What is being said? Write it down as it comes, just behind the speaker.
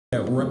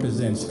that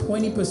represents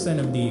 20%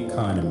 of the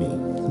economy.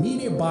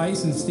 Media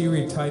bias and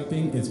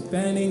stereotyping is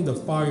fanning the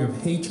fire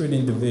of hatred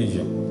and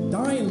division.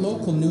 Dying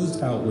local news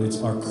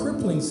outlets are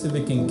crippling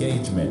civic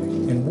engagement.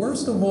 And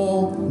worst of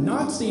all,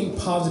 not seeing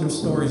positive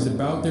stories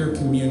about their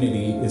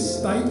community is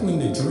stifling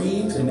the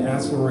dreams and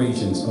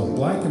aspirations of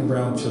Black and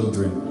brown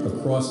children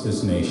across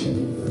this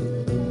nation.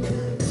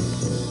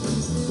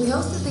 We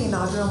hosted the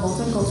inaugural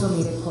Multicultural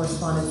Media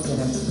Correspondents'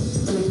 Dinner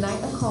to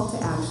ignite a call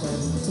to action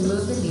to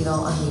move the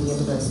needle on media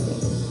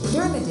diversity.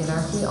 During the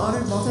dinner, we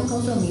honored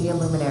multicultural media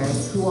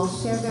luminaries who all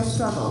shared their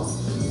struggles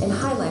and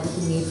highlighted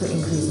the need for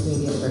increased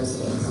media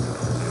diversity. It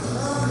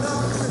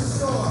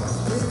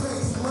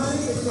takes money,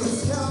 it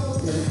takes capital.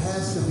 It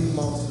has to be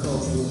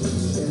multicultural.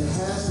 It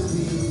has to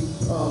be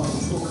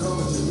people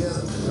coming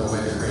together. No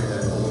way to create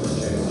that cultural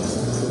change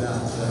without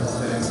the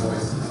authentic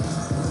voices.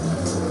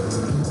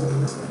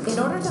 In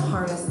order to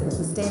harness and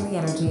sustain the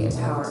energy and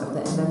power of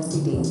the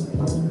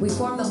MMCD, we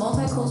formed the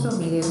Multicultural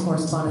Media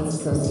Correspondents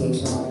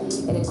Association,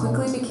 and it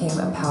quickly became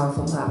a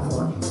powerful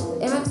platform.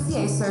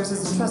 MMCA serves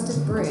as a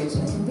trusted bridge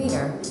and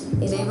convener,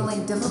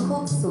 enabling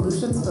difficult,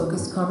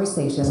 solutions-focused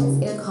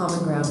conversations in a common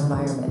ground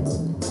environment.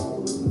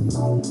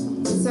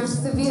 It serves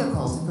as a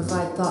vehicle to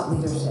provide thought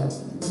leadership.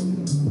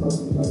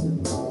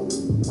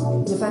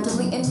 It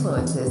effectively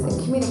influences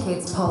and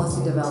communicates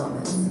policy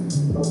developments.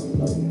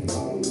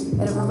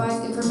 And it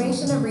provides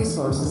information and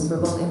resources for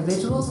both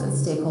individuals and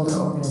stakeholder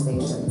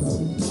organizations.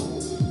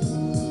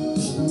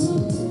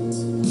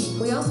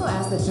 We also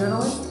ask that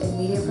journalists and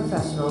media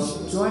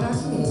professionals join our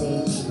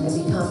community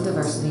and become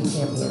diversity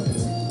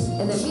champions,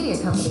 and that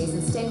media companies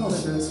and stakeholder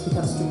groups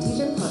become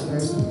strategic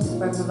partners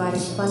by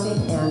providing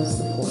funding and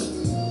support.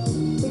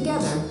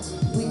 Together,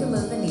 we can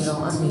move the needle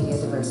on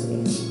media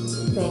diversity.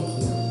 Thank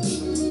you.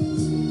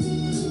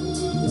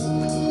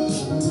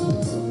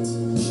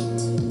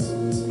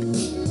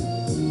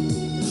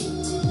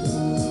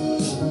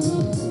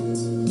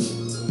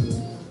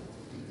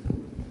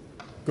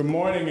 Good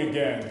morning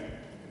again.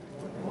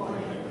 Good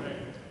morning.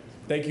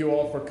 Thank you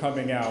all for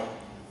coming out.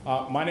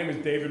 My name is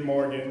David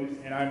Morgan,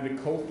 and I'm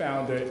the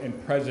co-founder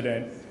and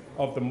president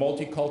of the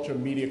Multicultural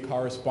Media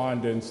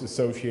Correspondents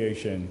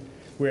Association.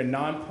 We're a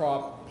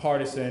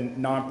nonpartisan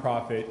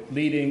nonprofit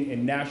leading a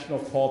national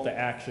call to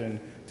action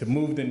to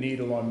move the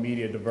needle on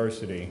media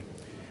diversity.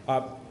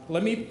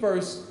 Let me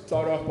first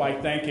start off by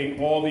thanking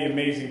all the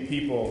amazing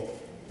people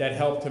that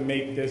helped to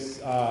make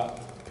this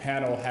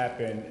panel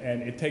happen,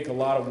 and it takes a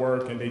lot of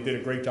work, and they did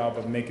a great job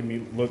of making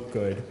me look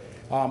good.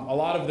 A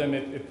lot of them,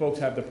 if folks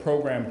have the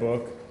program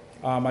book,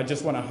 I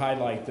just want to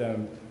highlight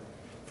them.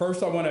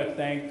 First, I want to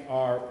thank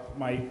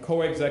my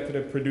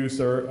co-executive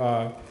producer,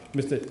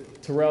 Mr.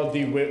 Terrell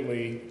D.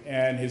 Whitley,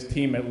 and his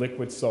team at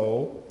Liquid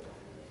Soul.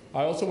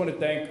 I also want to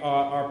thank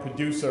our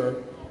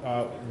producer,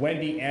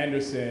 Wendy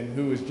Anderson,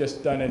 who has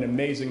just done an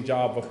amazing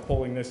job of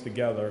pulling this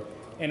together,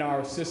 and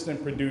our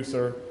assistant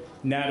producer,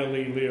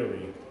 Natalie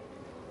Leary.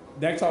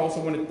 Next, I also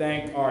want to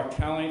thank our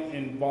talent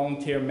and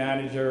volunteer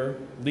manager,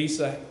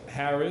 Lisa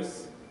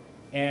Harris,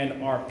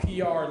 and our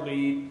PR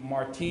lead,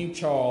 Martine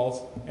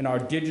Charles, and our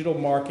digital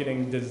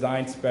marketing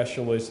design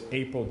specialist,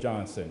 April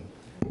Johnson.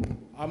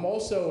 I'm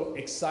also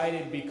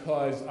excited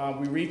because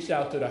we reached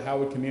out to the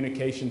Howard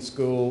Communication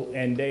School,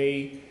 and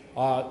they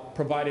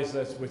provided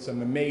us with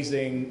some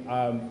amazing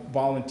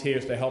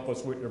volunteers to help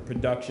us with the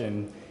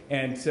production.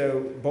 And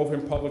so, both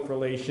in public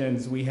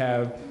relations, we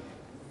have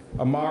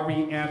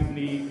Amari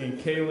Anthony and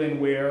Kaylin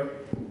Ware.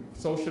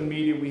 Social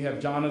media, we have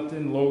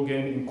Jonathan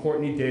Logan and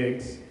Courtney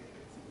Diggs.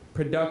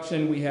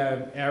 Production, we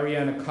have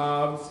Ariana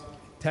Cobbs,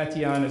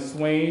 Tatiana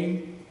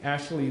Swain,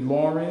 Ashley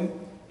Lauren,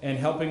 and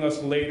helping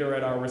us later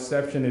at our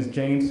reception is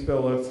James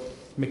Phillips,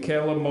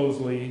 Michaela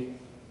Mosley,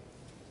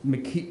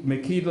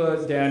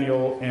 Makita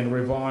Daniel, and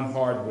Ravon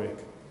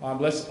Hardwick.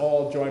 Let's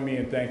all join me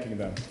in thanking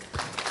them.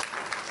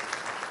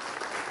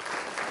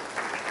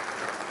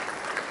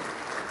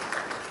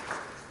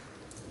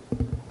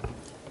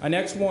 I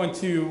next want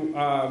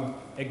to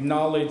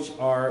acknowledge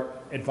our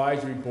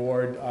advisory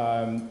board.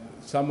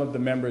 Some of the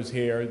members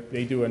here,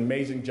 they do an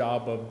amazing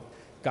job of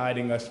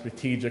guiding us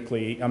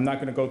strategically. I'm not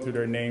going to go through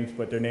their names,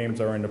 but their names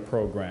are in the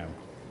program.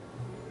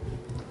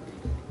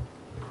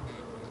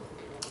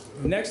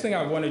 The next thing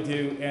I want to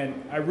do, and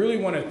I really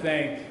want to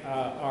thank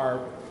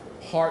our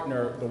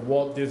partner, the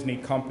Walt Disney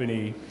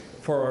Company,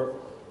 for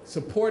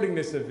supporting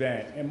this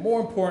event, and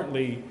more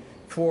importantly,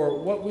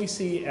 for what we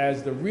see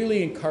as the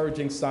really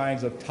encouraging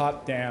signs of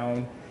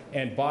top-down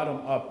and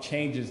bottom-up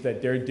changes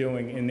that they're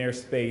doing in their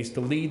space to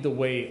lead the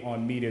way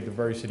on media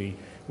diversity.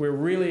 We're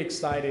really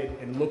excited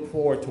and look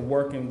forward to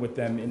working with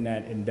them in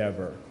that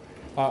endeavor.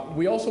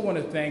 We also want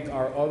to thank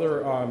our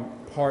other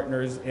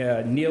partners,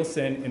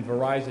 Nielsen and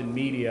Verizon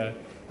Media,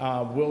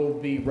 will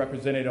be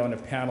represented on the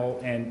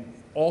panel, and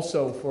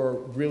also for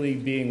really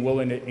being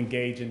willing to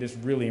engage in this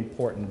really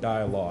important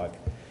dialogue.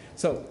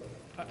 So,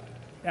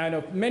 I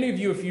know many of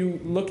you, if you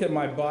look at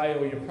my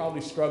bio, you're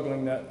probably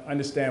struggling to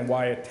understand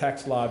why a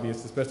tax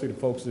lobbyist, especially the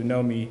folks who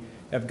know me,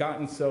 have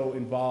gotten so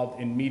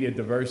involved in media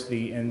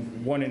diversity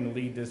and wanting to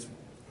lead this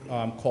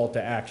call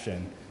to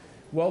action.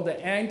 Well,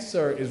 the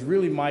answer is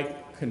really my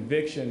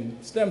conviction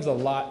stems a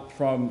lot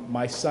from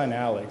my son,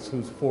 Alex,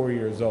 who's 4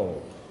 years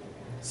old.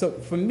 So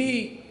for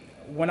me,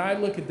 when I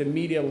look at the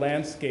media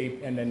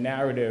landscape and the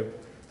narrative,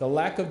 the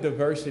lack of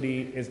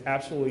diversity is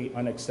absolutely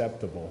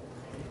unacceptable.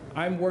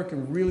 I'm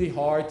working really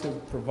hard to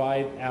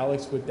provide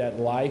Alex with that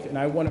life, and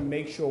I want to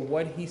make sure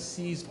what he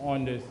sees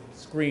on the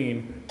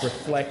screen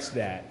reflects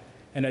that.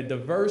 And a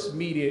diverse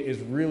media is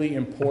really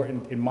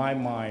important in my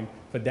mind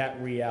for that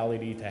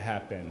reality to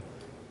happen.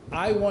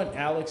 I want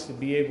Alex to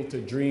be able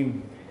to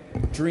dream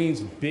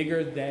dreams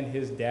bigger than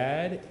his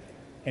dad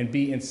and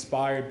be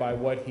inspired by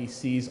what he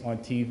sees on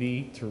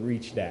TV to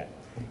reach that.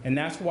 And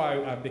that's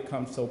why I've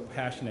become so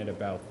passionate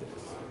about this.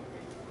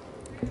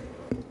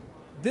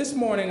 This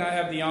morning, I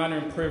have the honor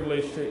and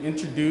privilege to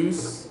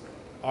introduce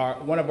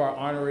one of our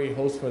honorary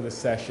hosts for the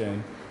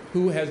session,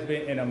 who has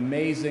been an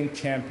amazing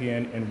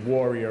champion and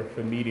warrior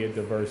for media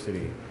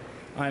diversity.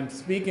 I'm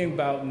speaking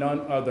about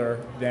none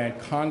other than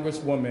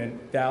Congresswoman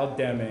Val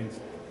Demings,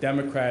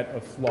 Democrat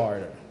of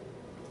Florida.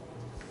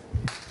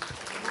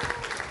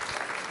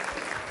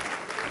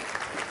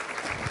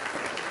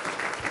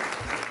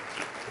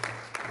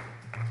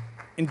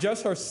 In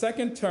just her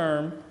second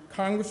term,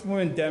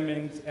 Congresswoman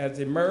Demings has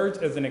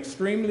emerged as an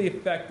extremely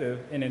effective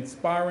and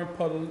inspiring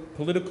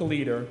political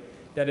leader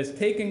that is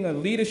taking a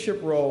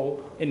leadership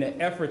role in the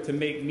effort to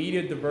make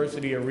media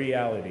diversity a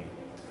reality.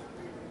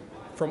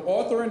 From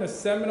authoring a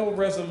seminal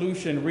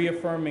resolution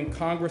reaffirming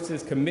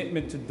Congress's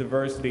commitment to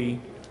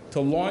diversity to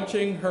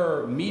launching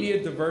her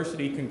Media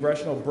Diversity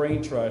Congressional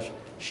Brain Trust,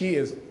 she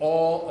is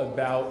all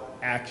about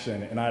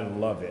action, and I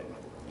love it.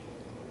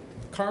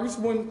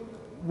 Congresswoman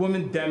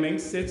Demings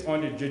sits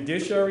on the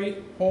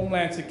Judiciary,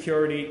 Homeland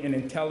Security, and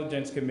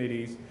Intelligence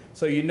Committees,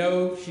 so you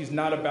know she's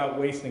not about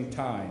wasting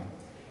time.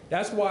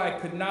 That's why I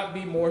could not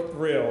be more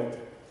thrilled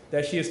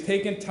that she has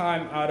taken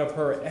time out of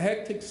her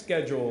hectic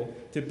schedule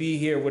to be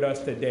here with us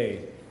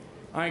today.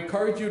 I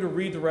encourage you to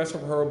read the rest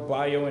of her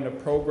bio in the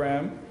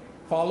program,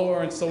 follow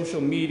her on social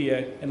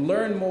media, and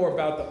learn more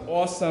about the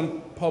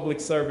awesome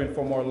public servant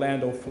from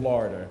Orlando,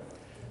 Florida.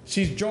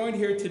 She's joined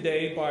here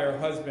today by her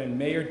husband,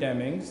 Mayor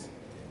Demings.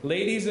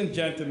 Ladies and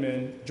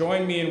gentlemen,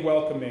 join me in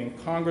welcoming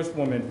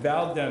Congresswoman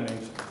Val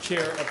Demings,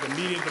 Chair of the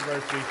Media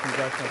Diversity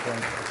Congressional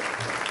Brain Trust.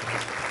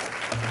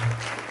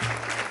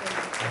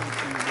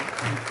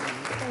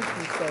 Thank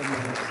you so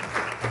much.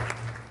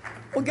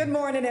 Well, good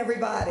morning,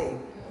 everybody.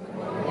 Good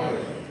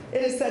morning.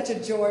 It is such a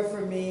joy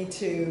for me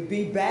to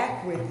be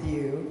back with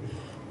you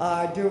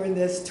during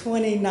this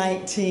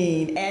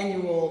 2019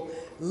 annual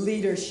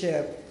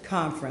leadership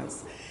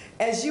conference.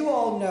 As you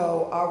all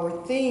know, our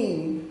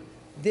theme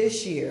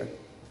this year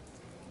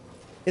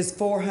is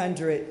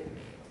 400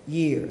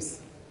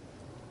 years.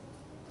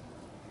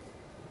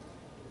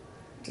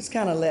 Just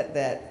kind of let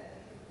that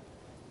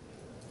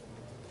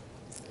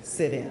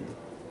sit in.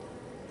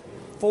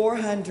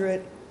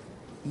 400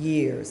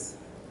 years.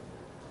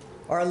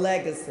 Our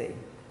legacy,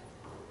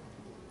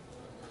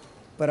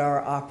 but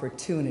our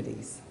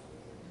opportunities.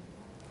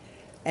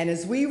 And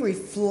as we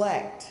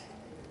reflect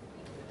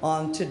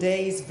on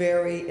today's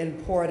very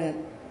important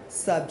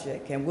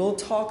subject, and we'll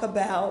talk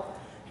about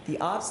the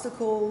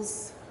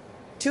obstacles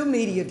to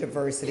media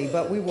diversity,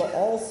 but we will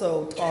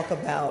also talk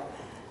about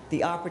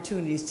the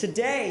opportunities.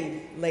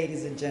 Today,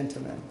 ladies and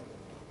gentlemen,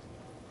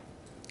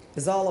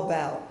 is all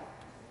about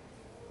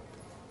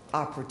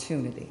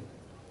opportunity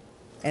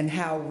and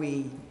how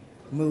we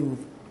move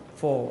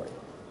forward.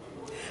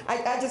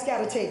 I just got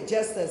to take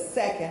just a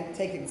second,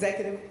 take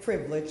executive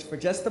privilege for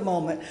just a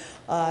moment.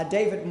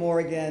 David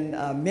Morgan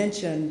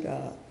mentioned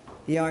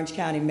the Orange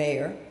County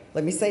mayor.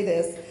 Let me say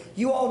this.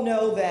 You all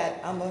know that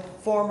I'm a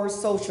former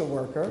social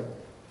worker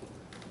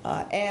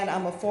and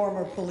I'm a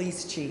former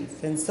police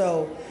chief. And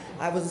so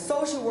I was a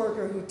social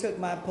worker who took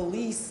my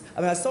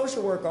a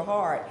social worker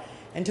heart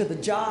into the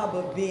job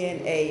of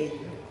being a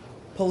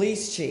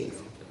police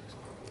chief.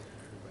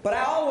 But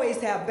I always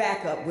have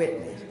backup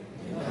with me.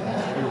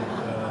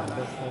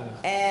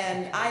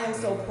 And I am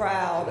so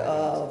proud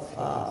of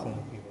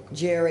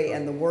Jerry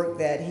and the work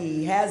that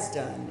he has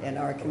done in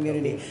our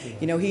community.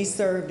 You know, he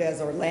served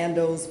as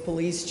Orlando's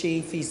police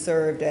chief, he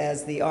served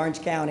as the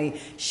Orange County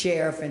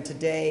sheriff, and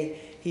today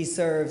he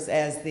serves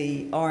as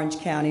the Orange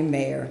County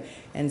mayor.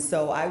 And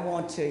so I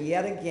want to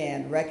yet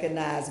again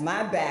recognize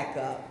my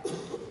backup,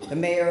 the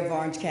mayor of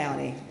Orange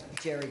County,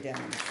 Jerry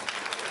Demings.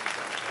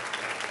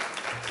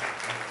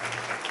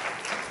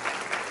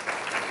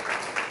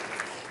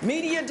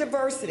 Media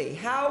diversity,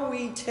 how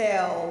we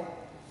tell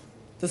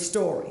the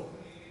story.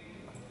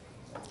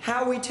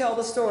 How we tell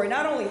the story,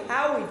 not only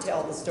how we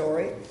tell the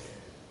story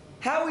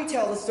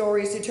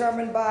is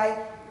determined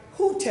by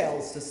who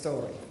tells the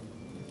story.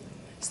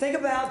 Just think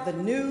about the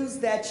news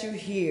that you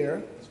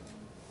hear,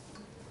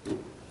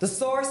 the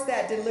source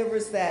that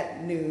delivers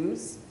that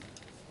news,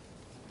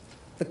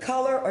 the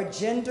color or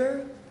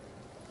gender,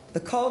 the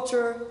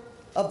culture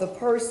of the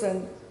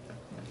person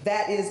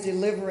that is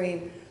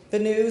delivering the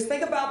news.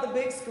 Think about the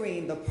big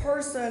screen, the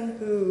person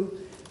who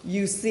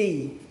you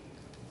see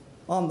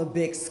on the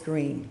big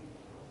screen.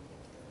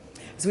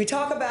 As we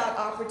talk about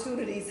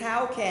opportunities,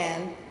 how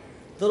can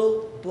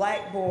little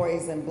black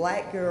boys and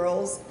black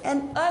girls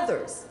and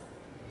others,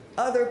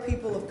 other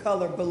people of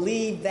color,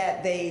 believe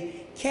that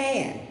they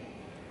can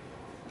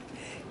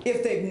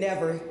if they've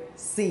never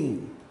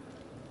seen?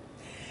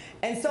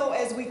 And so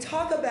as we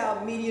talk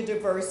about media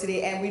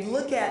diversity and we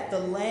look at the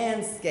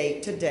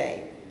landscape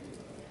today,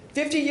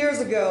 50 years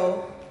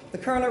ago, the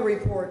Kerner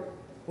Report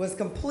was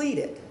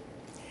completed.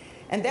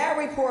 And that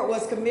report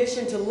was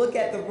commissioned to look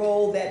at the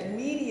role that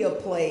media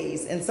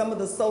plays in some of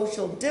the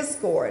social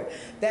discord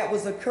that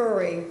was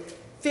occurring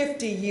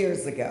 50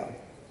 years ago.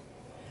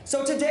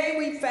 So today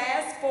we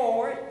fast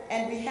forward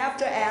and we have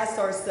to ask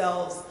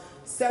ourselves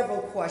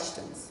several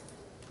questions.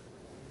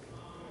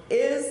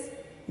 Is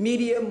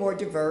media more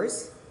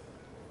diverse?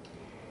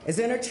 Is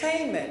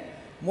entertainment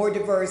more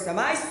diverse? Am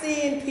I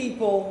seeing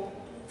people,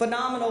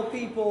 phenomenal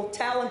people,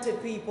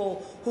 talented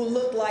people who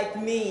look like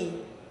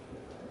me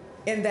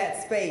in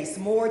that space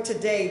more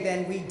today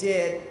than we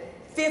did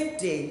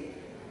 50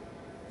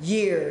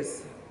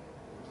 years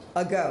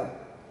ago?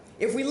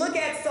 If we look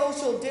at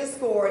social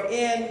discord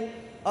in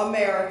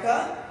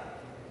America,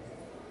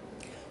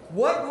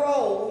 what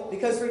role,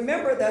 because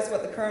remember that's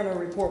what the Kerner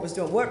Report was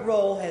doing, what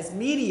role has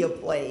media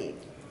played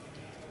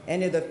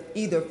in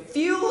either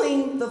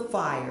fueling the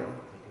fire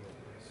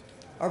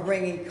or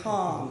bringing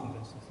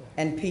calm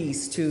and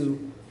peace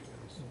to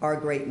our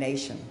great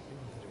nation?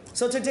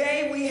 So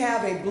today we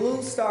have a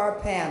Blue Star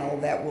panel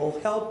that will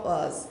help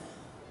us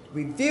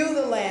review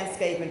the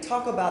landscape and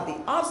talk about the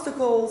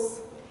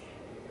obstacles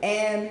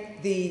and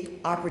the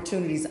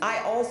opportunities. I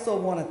also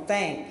want to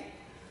thank,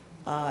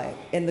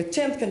 in the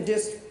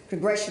 10th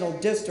Congressional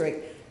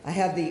District, I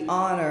have the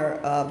honor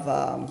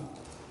of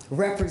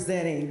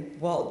representing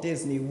Walt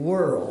Disney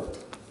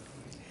World.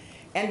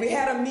 And we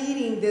had a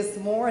meeting this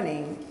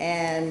morning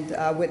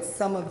and with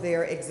some of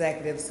their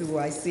executives who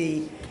I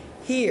see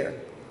here.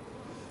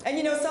 And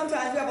you know,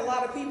 sometimes we have a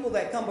lot of people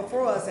that come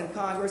before us in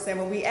Congress, and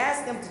when we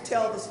ask them to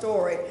tell the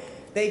story,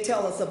 they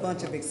tell us a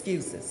bunch of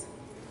excuses.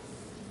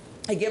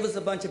 They give us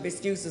a bunch of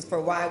excuses for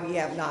why we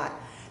have not.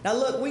 Now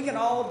look, we can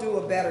all do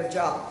a better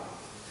job.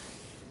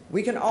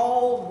 We can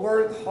all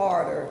work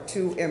harder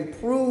to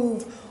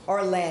improve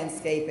our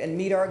landscape and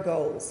meet our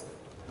goals.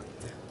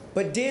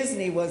 But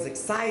Disney was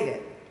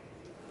excited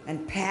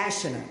and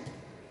passionate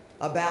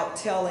about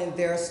telling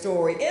their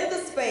story in the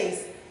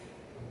space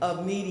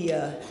of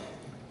media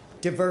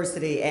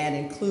diversity and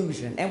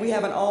inclusion. And we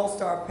have an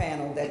all-star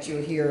panel that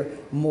you'll hear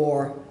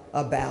more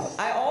about.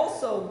 I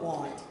also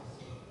want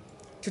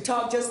to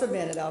talk just a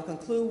minute, I'll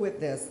conclude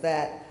with this,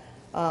 that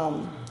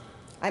I'm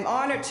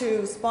honored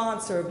to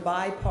sponsor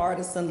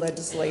bipartisan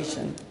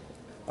legislation,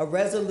 a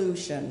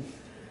resolution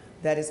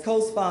that is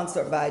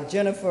co-sponsored by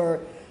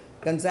Jennifer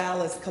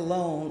Gonzalez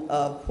Colon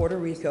of Puerto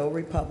Rico,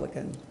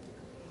 Republican,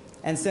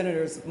 and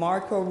Senators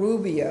Marco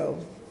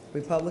Rubio,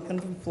 Republican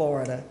from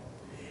Florida,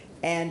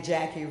 and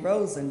Jackie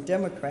Rosen,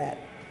 Democrat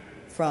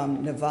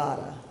from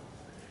Nevada,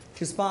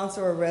 to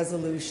sponsor a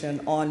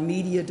resolution on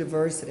media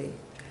diversity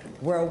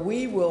where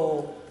we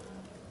will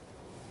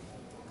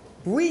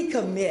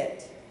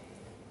recommit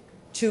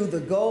to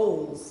the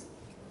goals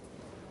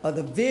of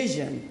the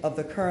vision of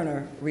the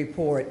Kerner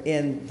Report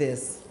in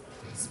this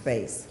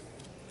space.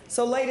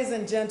 So ladies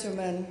and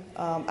gentlemen,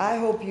 I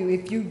hope you,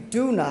 if you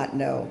do not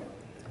know,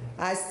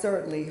 I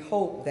certainly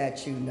hope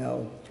that you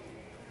know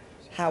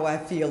how I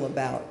feel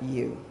about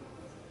you.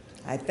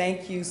 I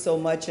thank you so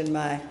much. I'm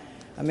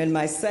in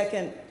my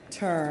second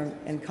term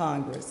in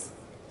Congress.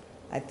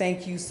 I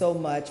thank you so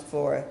much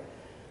for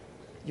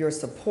your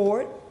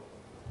support,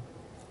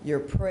 your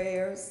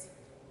prayers,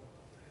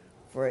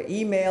 for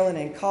emailing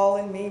and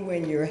calling me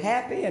when you're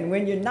happy and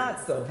when you're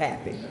not so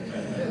happy.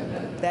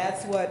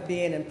 That's what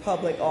being in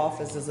public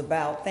office is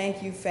about.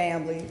 Thank you,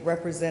 family,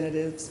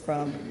 representatives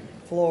from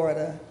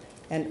Florida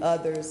and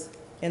others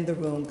in the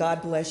room.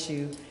 God bless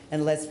you,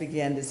 and let's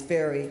begin this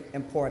very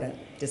important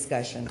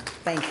discussion.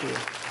 Thank you.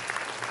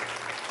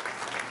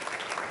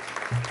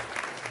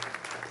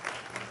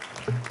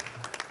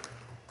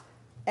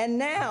 And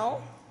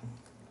now,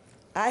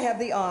 I have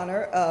the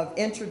honor of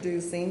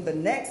introducing the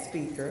next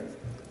speaker,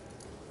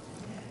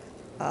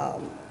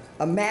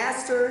 a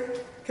master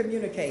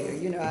communicator.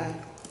 You know,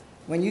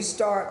 when you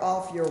start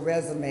off your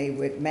resume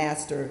with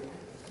master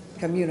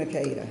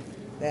communicator,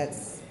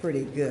 that's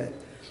pretty good.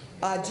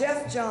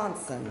 Jeff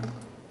Johnson,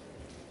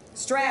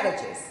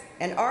 strategist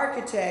and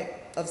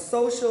architect of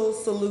social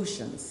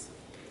solutions,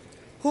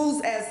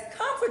 who's as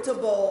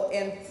comfortable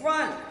in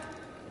front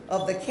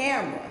of the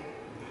camera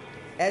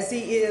as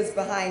he is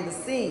behind the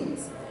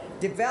scenes,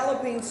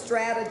 developing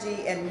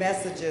strategy and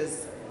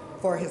messages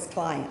for his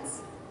clients.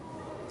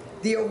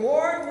 The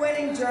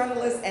award-winning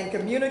journalist and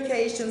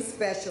communications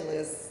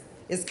specialist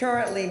is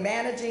currently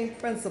managing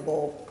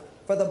principal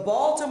for the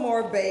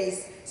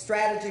Baltimore-based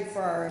strategy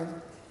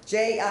firm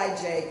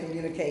JIJ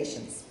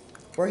Communications,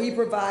 where he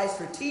provides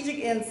strategic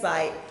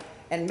insight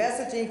and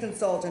messaging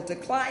consulting to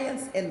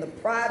clients in the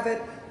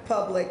private,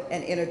 public,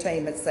 and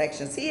entertainment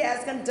sections. He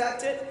has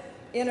conducted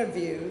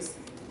interviews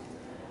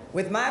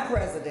with my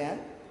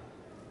president,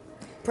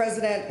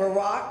 President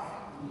Barack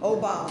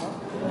Obama,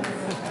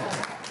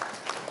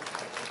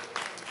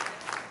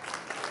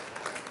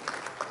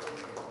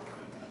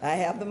 I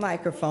have the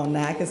microphone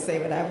now, I can say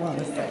what I want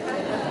to say,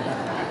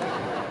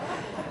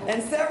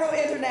 and several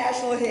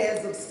international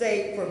heads of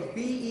state for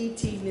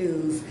BET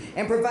News,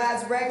 and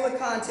provides regular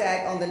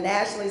contact on the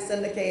nationally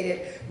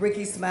syndicated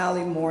Ricky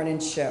Smiley Morning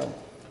Show.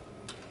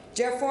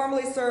 Jeff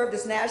formerly served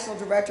as National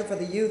Director for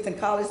the Youth and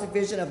College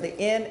Division of the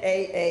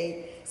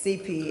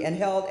NAACP and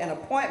held an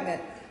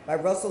appointment by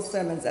Russell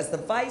Simmons as the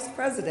Vice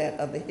President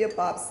of the Hip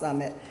Hop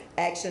Summit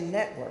Action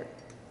Network.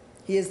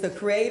 He is the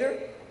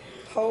creator,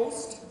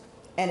 host,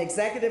 and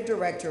Executive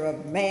Director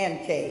of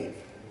Man Cave,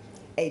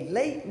 a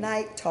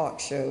late-night talk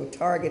show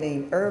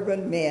targeting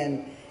urban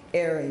men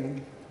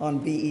airing on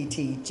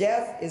BET.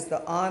 Jeff is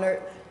the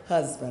honored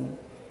husband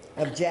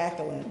of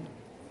Jacqueline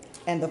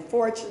and the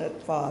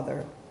fortunate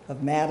father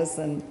of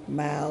Madison,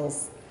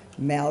 Miles,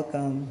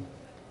 Malcolm,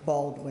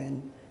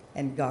 Baldwin,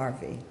 and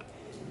Garvey.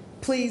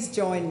 Please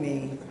join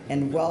me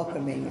in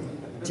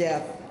welcoming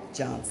Jeff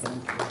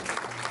Johnson.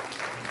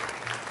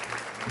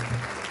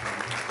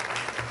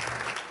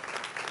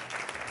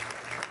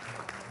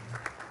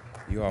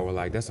 You all were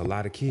like, that's a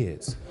lot of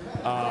kids.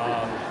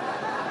 I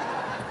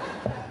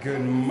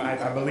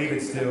believe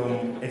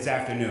it's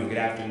afternoon. Good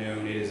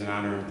afternoon. It is an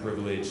honor and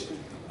privilege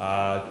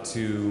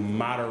to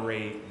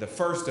moderate the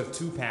first of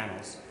two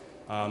panels.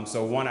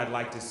 So one, I'd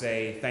like to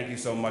say thank you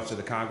so much to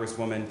the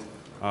Congresswoman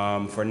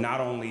for not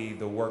only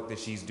the work that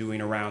she's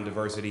doing around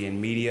diversity in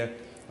media.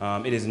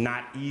 It is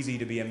not easy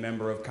to be a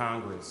member of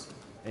Congress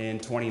in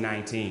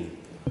 2019.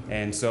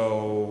 And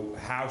so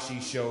how she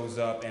shows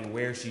up and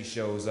where she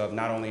shows up,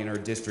 not only in her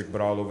district,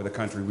 but all over the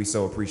country, we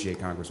so appreciate,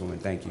 Congresswoman.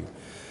 Thank you.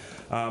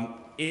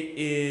 It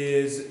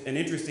is an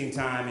interesting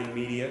time in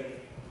media.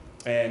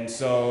 And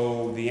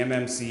so the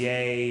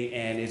MMCA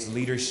and its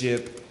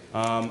leadership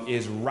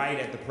is right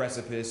at the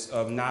precipice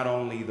of not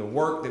only the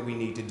work that we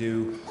need to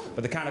do,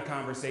 but the kind of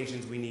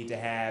conversations we need to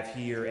have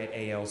here at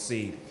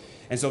ALC.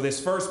 And so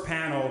this first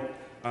panel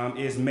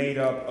is made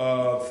up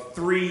of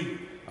three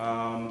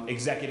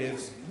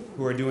executives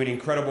who are doing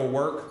incredible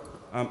work.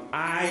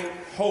 I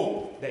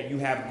hope that you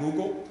have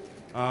Google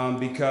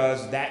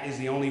because that is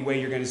the only way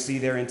you're going to see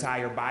their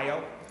entire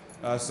bio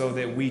so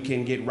that we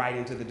can get right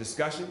into the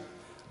discussion.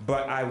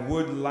 But I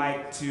would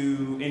like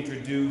to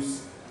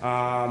introduce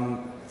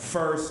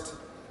first,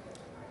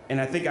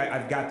 and I think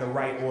I've got the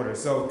right order.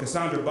 So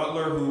Cassandra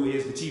Butler, who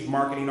is the Chief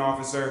Marketing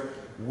Officer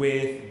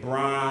with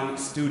Braun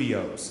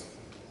Studios.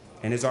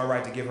 And it's all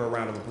right to give her a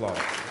round of applause.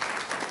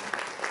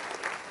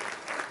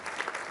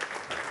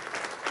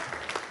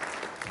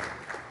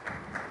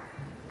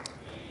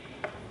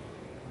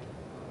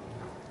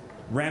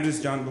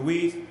 Ramses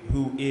Jean-Louis,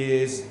 who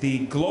is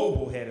the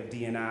global head of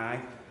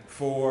D&I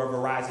for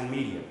Verizon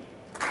Media.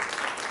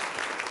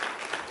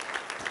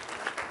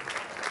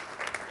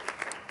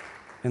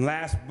 And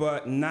last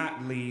but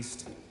not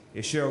least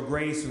is Cheryl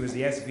Grace, who is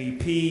the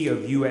SVP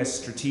of U.S.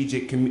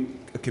 Strategic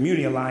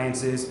Community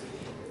Alliances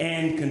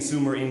and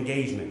Consumer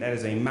Engagement. That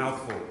is a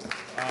mouthful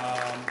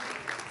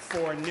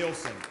for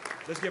Nielsen.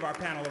 Let's give our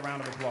panel a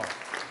round of applause.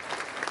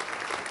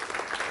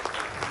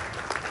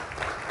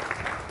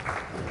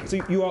 So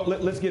you all,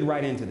 let's get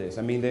right into this.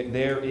 I mean,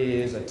 there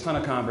is a ton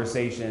of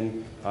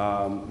conversation.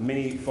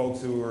 Many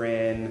folks who are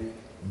in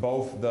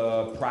both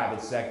the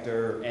private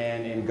sector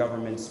and in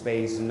government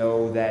space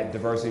know that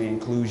diversity and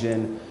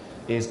inclusion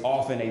is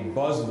often a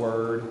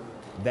buzzword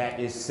that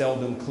is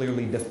seldom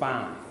clearly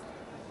defined.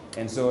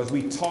 And so as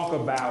we talk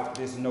about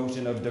this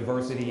notion of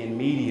diversity in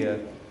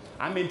media,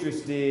 I'm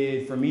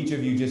interested from each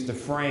of you just to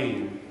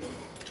frame,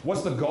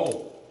 what's the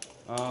goal?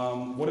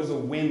 What does a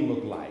win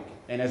look like?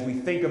 And as we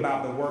think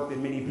about the work that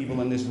many people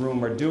in this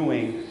room are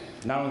doing,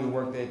 not only the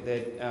work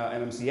that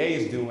MMCA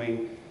is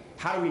doing,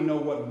 how do we know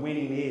what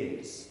winning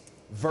is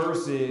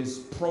versus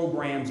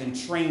programs and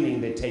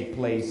training that take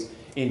place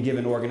in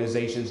given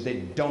organizations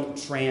that don't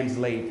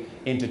translate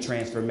into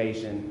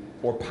transformation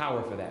or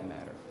power for that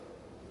matter?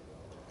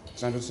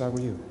 Sandra, let's start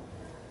with you.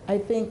 I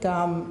think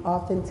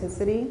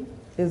authenticity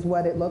is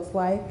what it looks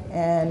like,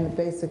 and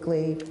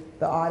basically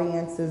the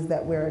audiences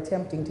that we're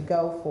attempting to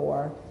go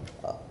for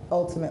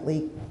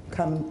ultimately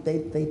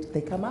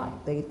they come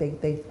up,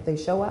 they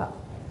show up.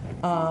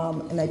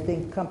 And I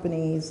think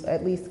companies,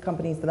 at least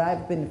companies that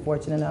I've been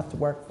fortunate enough to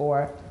work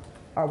for,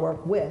 or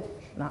work with,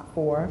 not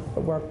for,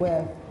 but work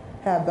with,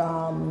 have,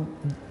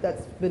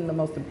 that's been the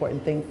most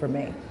important thing for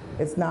me.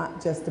 It's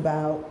not just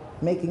about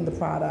making the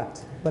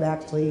product, but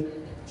actually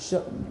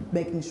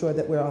making sure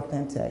that we're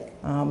authentic.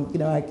 You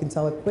know, I can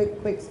tell a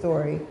quick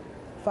story.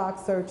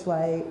 Fox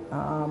Searchlight,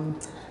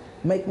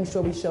 making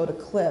sure we showed a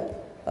clip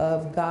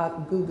of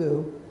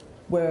Gugu,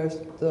 where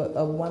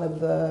one of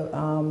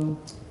the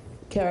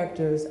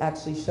characters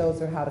actually shows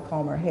her how to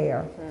comb her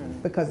hair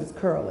because it's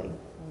curly.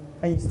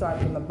 And you start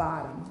from the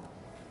bottom.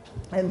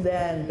 And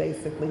then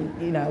basically,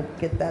 you know,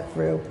 get that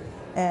through.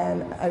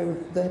 And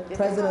the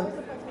president,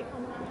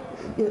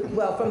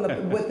 well, from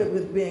the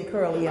with being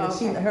curly,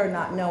 and her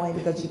not knowing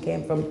because she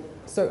came from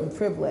certain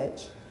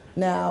privilege,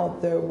 Now,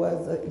 there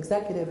was an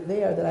executive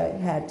there that I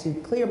had to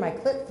clear my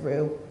clip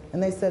through,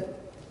 and they said,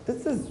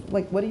 this is,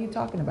 like, what are you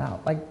talking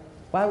about? Like,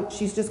 why,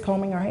 she's just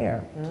combing her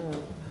hair.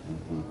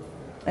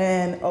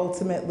 And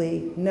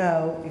ultimately,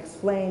 no,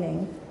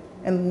 explaining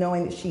and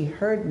knowing that she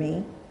heard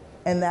me,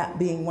 and that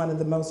being one of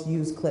the most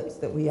used clips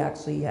that we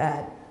actually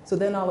had. So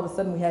then all of a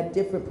sudden we had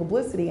different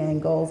publicity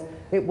angles.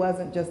 It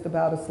wasn't just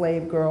about a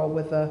slave girl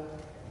with a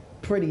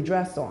pretty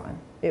dress on.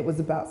 It was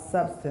about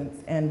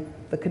substance and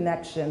the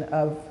connection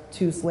of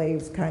two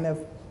slaves kind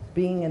of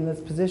being in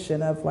this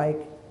position of like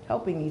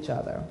helping each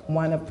other,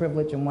 one of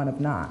privilege and one of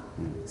not.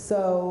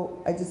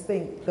 So I just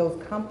think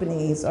those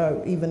companies,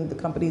 or even the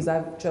companies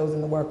I've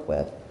chosen to work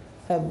with,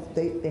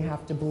 they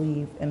have to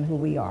believe in who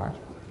we are.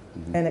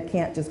 And it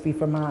can't just be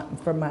for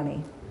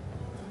money.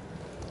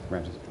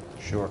 Ramses.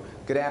 Sure.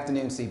 Good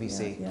afternoon,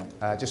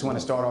 CBC. Just want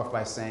to start off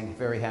by saying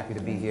very happy to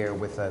be here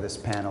with this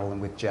panel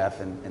and with Jeff,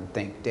 and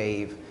thank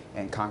Dave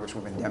and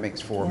Congresswoman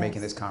Demings for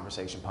making this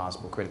conversation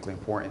possible, critically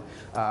important.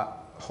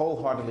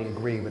 Wholeheartedly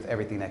agree with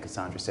everything that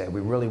Cassandra said.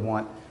 We really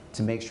want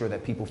to make sure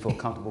that people feel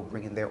comfortable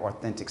bringing their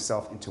authentic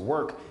self into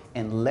work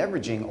and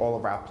leveraging all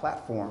of our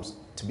platforms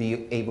to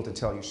be able to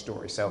tell your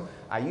story. So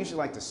I usually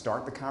like to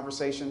start the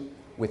conversation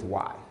with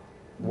why.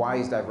 Why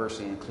is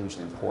diversity and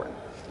inclusion important?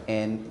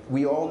 And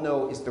we all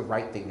know it's the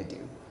right thing to do,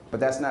 but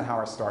that's not how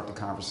I start the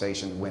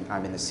conversation when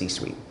I'm in the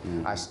C-suite.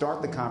 I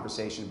start the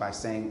conversation by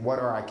saying, what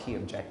are our key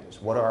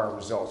objectives? What are our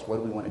results? What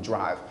do we want to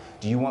drive?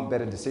 Do you want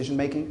better decision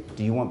making?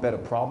 Do you want better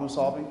problem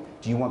solving?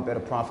 Do you want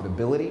better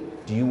profitability?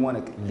 Do you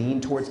want to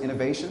lean towards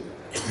innovation?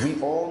 We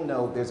all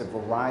know there's a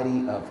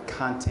variety of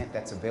content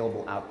that's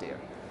available out there.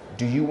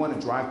 Do you want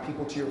to drive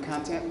people to your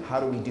content? How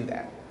do we do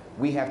that?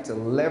 We have to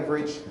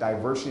leverage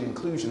diversity and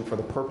inclusion for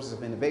the purpose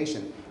of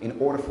innovation in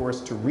order for us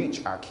to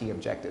reach our key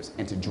objectives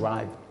and to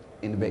drive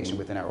innovation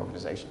within our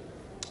organization.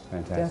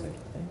 Fantastic.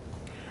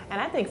 And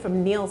I think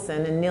from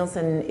Nielsen, and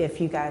Nielsen, if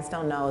you guys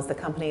don't know, is the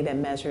company that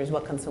measures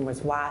what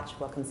consumers watch,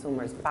 what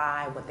consumers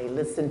buy, what they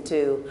listen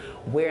to,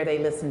 where they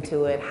listen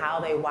to it,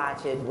 how they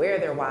watch it, where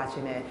they're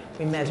watching it.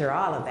 We measure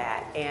all of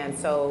that. And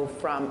so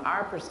from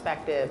our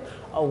perspective,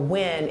 a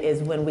win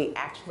is when we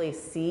actually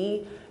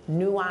see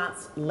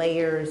nuanced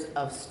layers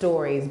of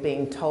stories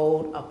being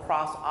told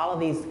across all of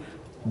these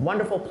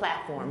wonderful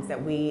platforms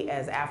that we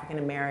as African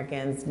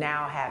Americans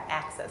now have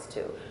access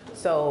to.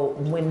 So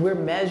when we're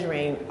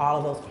measuring all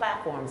of those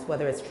platforms,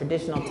 whether it's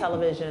traditional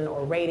television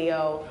or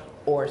radio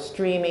or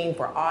streaming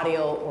for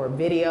audio or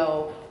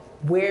video,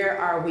 where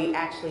are we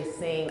actually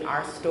seeing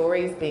our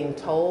stories being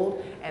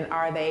told, and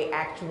are they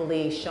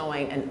actually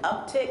showing an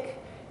uptick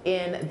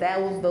in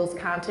those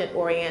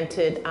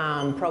content-oriented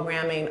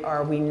programming, or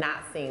are we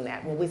not seeing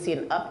that? When we see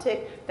an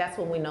uptick, that's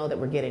when we know that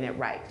we're getting it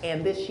right.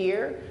 And this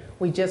year,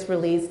 we just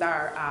released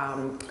our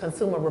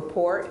consumer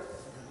report,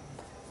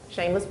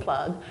 shameless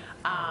plug.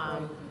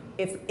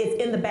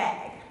 It's in the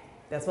bag.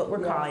 That's what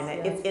we're calling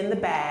it. It's in the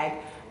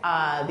bag.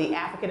 The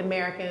African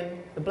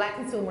American, the Black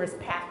consumer's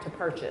path to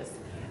purchase.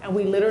 And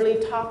we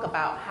literally talk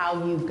about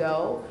how you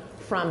go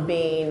from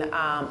being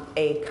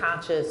a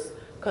conscious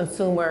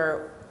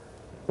consumer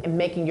and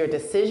making your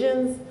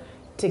decisions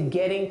to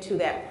getting to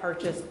that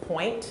purchase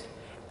point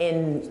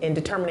in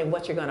determining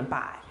what you're going to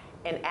buy.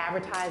 And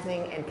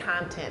advertising and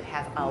content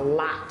has a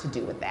lot to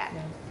do with that.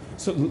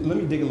 So let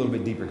me dig a little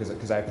bit deeper,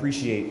 because I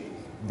appreciate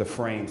the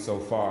frame so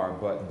far,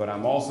 but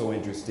I'm also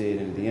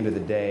interested in, at the end of the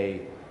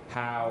day,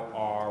 how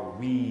are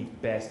we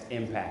best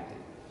impacted?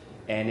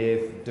 And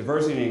if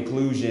diversity and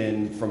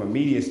inclusion from a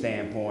media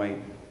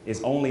standpoint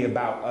is only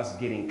about us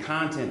getting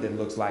content that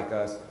looks like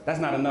us, that's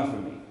not enough for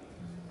me.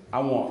 I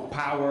want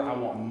power, I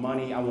want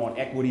money, I want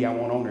equity, I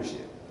want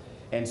ownership.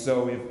 And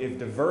so if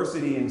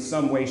diversity in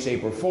some way,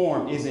 shape, or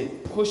form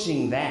isn't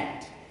pushing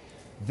that,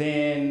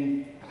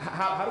 then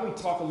how do we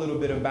talk a little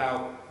bit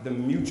about the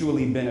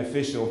mutually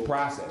beneficial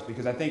process?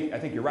 Because I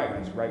think you're right,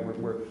 right?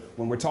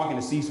 When we're talking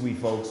to C-suite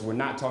folks, we're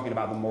not talking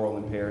about the moral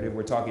imperative.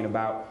 We're talking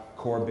about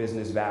core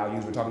business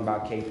values. We're talking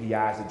about KPIs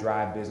that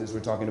drive business.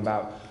 We're talking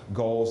about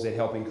goals that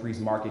help increase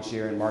market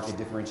share and market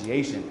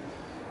differentiation.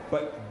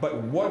 But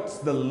what's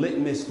the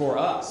litmus for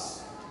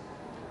us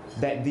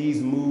that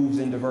these moves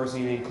in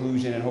diversity and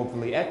inclusion and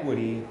hopefully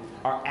equity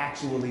are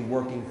actually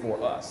working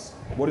for us?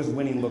 What does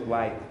winning look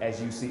like as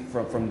you see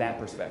from that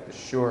perspective?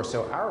 Sure.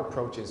 So our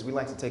approach is we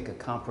like to take a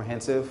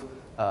comprehensive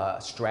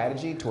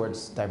strategy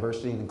towards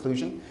diversity and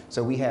inclusion.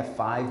 So we have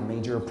 5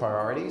 major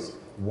priorities.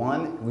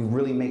 One, we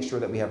really make sure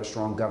that we have a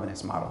strong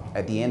governance model.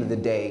 At the end of the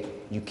day,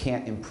 you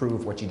can't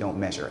improve what you don't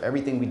measure.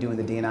 Everything we do in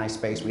the D&I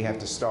space, we have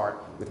to start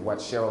with what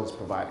Cheryl is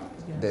providing.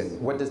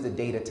 What does the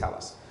data tell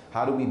us?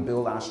 How do we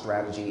build our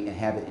strategy and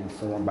have it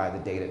informed by the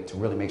data to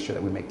really make sure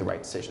that we make the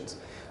right decisions?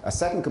 A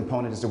second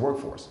component is the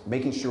workforce,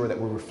 making sure that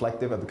we're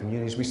reflective of the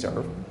communities we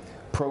serve.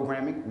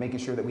 Programming, making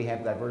sure that we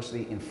have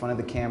diversity in front of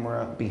the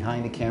camera,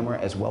 behind the camera,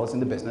 as well as in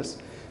the business.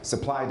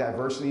 Supply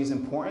diversity is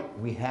important.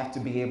 We have to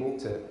be able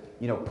to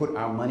put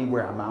our money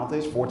where our mouth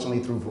is. Fortunately,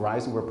 through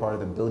Verizon, we're part of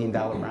the $1 billion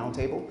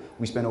roundtable.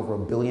 We spend over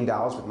 $1 billion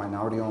with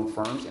minority-owned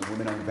firms and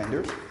women-owned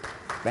vendors.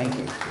 Thank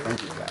you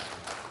for that.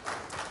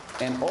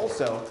 And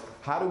also,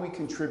 how do we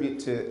contribute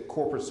to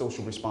corporate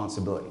social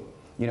responsibility?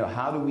 You know,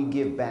 how do we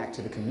give back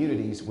to the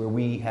communities where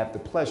we have the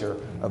pleasure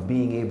of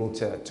being able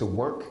to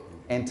work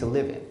and to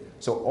live in?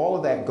 So all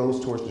of that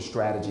goes towards the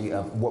strategy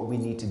of what we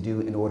need to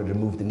do in order to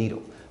move the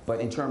needle. But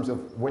in terms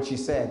of what you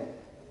said,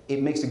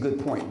 it makes a good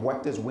point.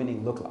 What does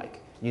winning look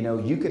like? You know,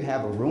 you could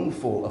have a room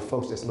full of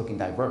folks that's looking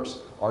diverse.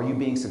 Are you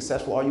being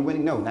successful? Are you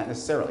winning? No, not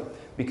necessarily.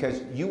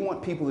 Because you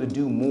want people to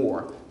do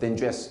more than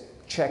just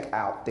check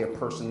out their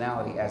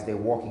personality as they're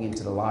walking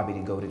into the lobby to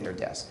go to their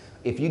desk.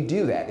 If you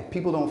do that, if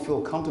people don't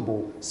feel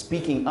comfortable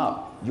speaking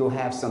up, you'll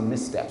have some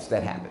missteps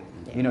that happen.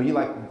 You know, you're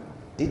like,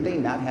 did they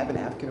not have an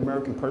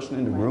African-American person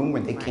in the room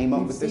when they came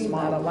up with this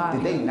model?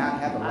 Did they not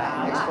have a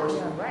Latinx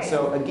person?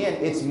 So again,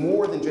 it's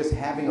more than just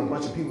having a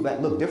bunch of people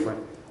that look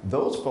different.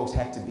 Those folks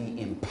have to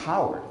be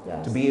empowered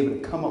to be able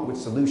to come up with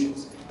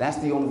solutions. That's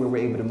the only way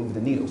we're able to move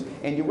the needles.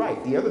 And you're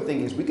right, the other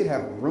thing is we could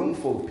have a room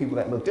full of people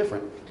that look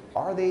different.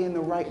 Are they in the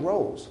right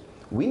roles?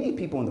 We need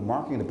people in the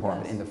marketing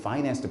department, in the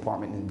finance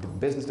department, in the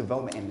business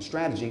development and the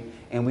strategy,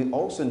 and we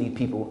also need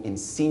people in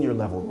senior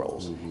level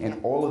roles. And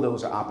all of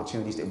those are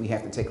opportunities that we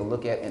have to take a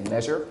look at and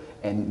measure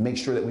and make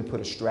sure that we put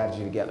a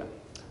strategy together.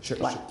 Sure.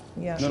 Go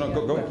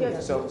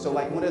ahead. So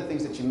like one of the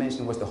things that you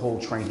mentioned was the whole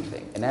training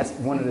thing. And that's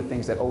one of the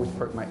things that always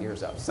perked my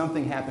ears up.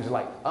 Something happens, you're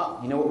like, oh,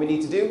 you know what we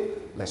need to do?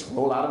 Let's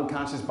roll out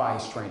unconscious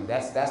bias training.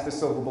 That's the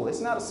silver bullet. It's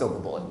not a silver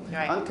bullet.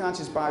 Right.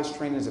 Unconscious bias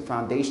training is a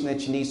foundation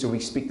that you need so we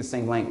speak the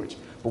same language.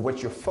 But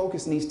what your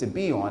focus needs to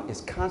be on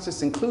is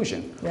conscious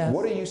inclusion. Yes.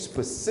 What are you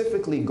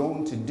specifically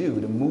going to do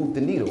to move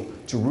the needle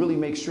to really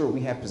make sure we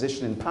have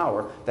position and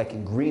power that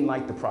can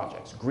greenlight the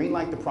projects?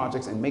 Greenlight the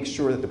projects and make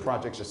sure that the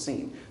projects are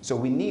seen. So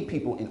we need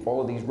people in all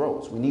of these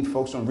roles. We need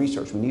folks on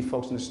research. We need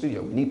folks in the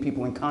studio. We need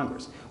people in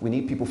Congress. We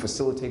need people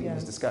facilitating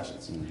these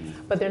discussions.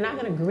 But they're not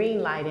going to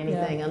greenlight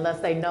anything unless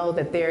they know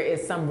that there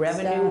is some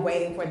revenue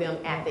waiting for them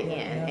at the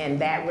end. And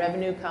that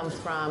revenue comes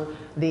from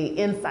the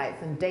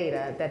insights and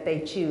data that they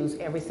choose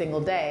every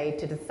single day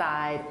to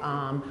decide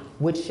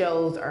which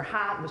shows are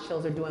hot, which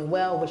shows are doing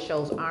well, which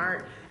shows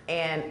aren't.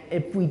 And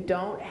if we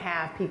don't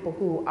have people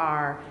who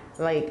are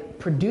like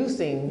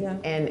producing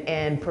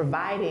and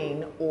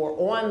providing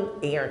or on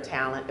air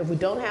talent, if we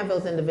don't have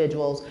those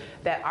individuals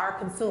that our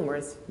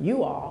consumers,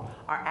 you all,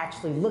 are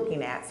actually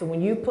looking at. So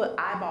when you put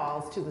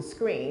eyeballs to the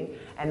screen,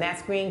 and that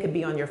screen could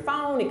be on your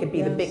phone, it could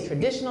be the big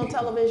traditional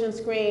television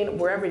screen,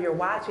 wherever you're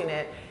watching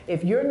it,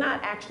 if you're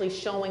not actually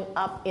showing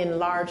up in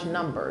large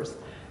numbers,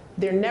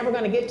 they're never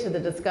going to get to the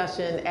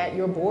discussion at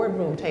your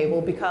boardroom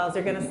table because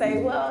they're going to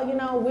say, well, you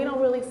know, we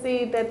don't really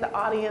see that the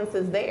audience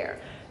is there.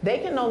 They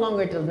can no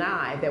longer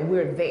deny that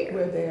we're there.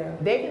 We're there.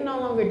 They can no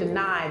longer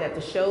deny that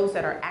the shows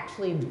that are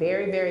actually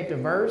very, very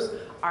diverse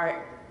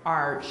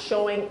are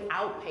showing,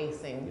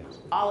 outpacing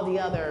all of the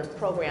other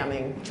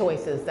programming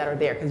choices that are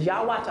there. Because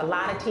y'all watch a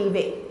lot of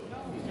TV.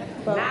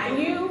 Not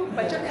you,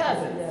 but your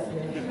cousins.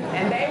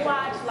 And they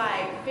watch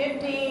like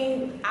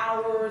 15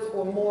 hours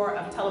or more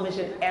of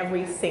television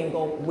every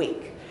single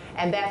week.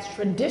 And that's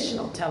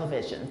traditional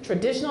television.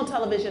 Traditional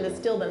television is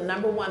still the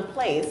 #1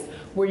 place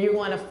where you're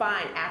going to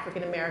find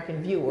African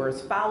American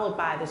viewers, followed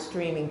by the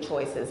streaming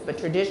choices. But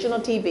traditional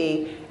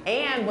TV,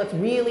 and what's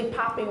really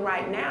popping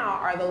right now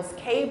are those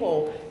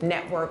cable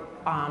network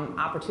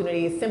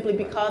opportunities, simply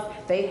because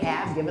they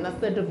have given us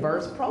the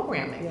diverse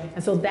programming.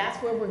 And so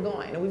that's where we're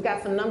going. And we've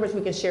got some numbers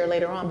we can share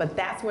later on, but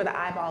that's where the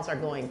eyeballs are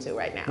going to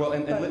right now. Well,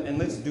 and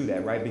let's do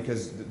that, right?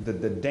 Because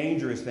the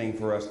dangerous thing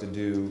for us to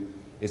do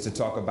is to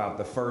talk about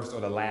the first or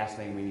the last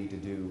thing we need to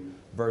do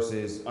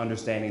versus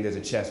understanding there's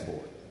a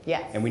chessboard.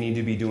 Yes. And we need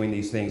to be doing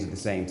these things at the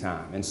same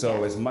time. And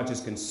so as much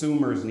as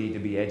consumers need to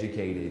be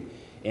educated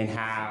in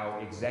how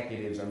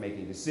executives are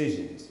making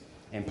decisions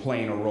and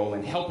playing a role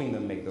in helping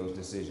them make those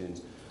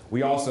decisions,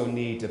 we also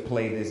need to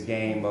play this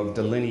game of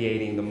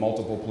delineating the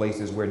multiple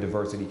places where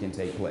diversity can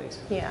take place.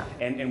 Yeah.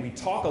 And we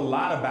talk a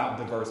lot about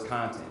diverse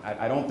content.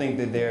 I don't think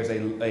that there's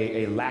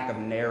a lack of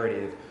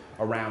narrative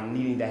around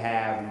needing to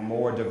have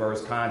more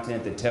diverse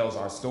content that tells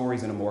our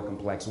stories in a more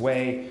complex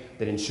way,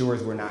 that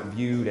ensures we're not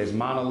viewed as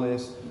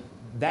monoliths.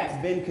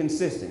 That's been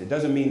consistent. It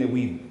doesn't mean that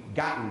we've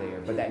gotten there,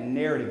 but that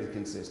narrative is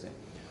consistent.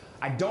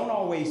 I don't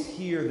always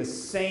hear the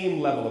same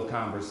level of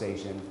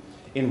conversation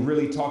in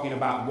really talking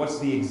about what's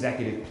the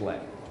executive play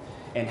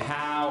and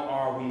how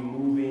are we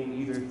moving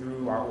either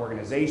through our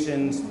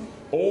organizations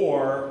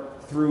or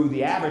through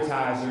the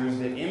advertisers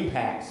that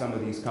impact some of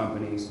these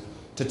companies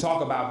to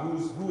talk about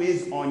who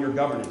is on your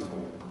governance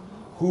board.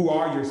 Who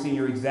are your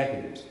senior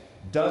executives?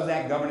 Does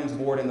that governance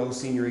board and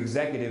those senior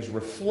executives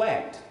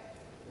reflect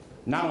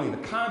not only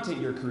the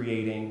content you're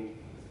creating,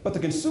 but the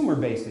consumer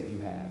base that you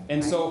have?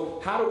 And so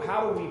how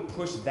do we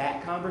push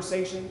that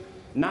conversation,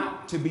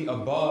 not to be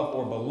above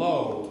or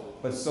below,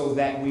 but so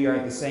that we are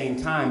at the same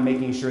time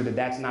making sure that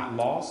that's not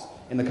lost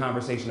in the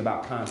conversation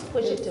about content.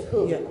 Push it to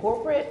who?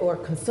 Corporate or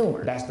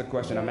consumer? That's the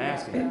question I'm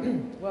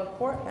asking. Well,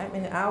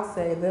 I'll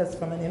say this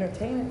from an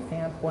entertainment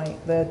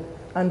standpoint, the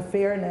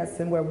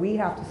unfairness and where we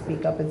have to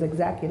speak up as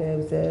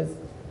executives is,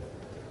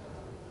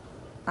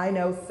 I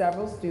know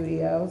several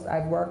studios,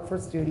 I've worked for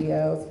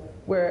studios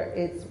where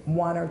it's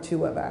one or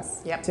two of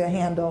us to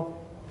handle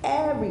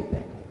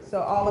everything.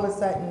 So all of a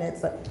sudden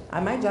it's like,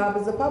 my job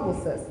is a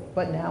publicist,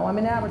 but now I'm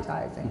in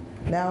advertising.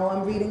 Now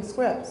I'm reading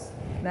scripts.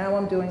 Now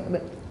I'm doing,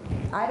 but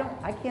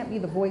I can't be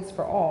the voice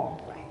for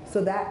all.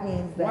 So that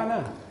means that. Why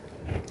not?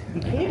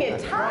 You get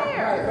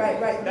tired. Right.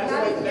 That's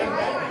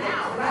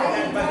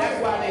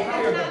why they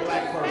hire the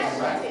black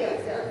person,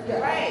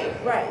 right?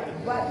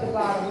 Right. But the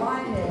bottom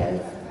line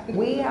is,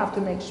 we have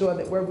to make sure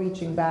that we're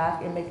reaching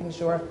back and making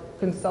sure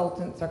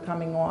consultants are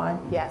coming on,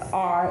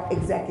 our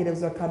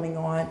executives are coming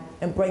on,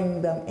 and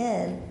bringing them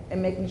in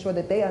and making sure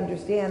that they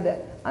understand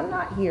that I'm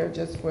not here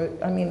just for,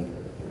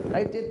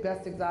 I did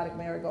Best Exotic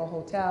Marigold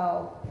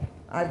Hotel.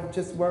 I've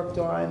just worked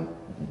on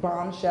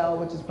Bombshell,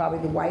 which is probably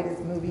the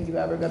whitest movie you're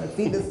ever going to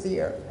see this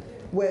year,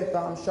 with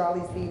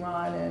Charlize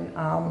Theron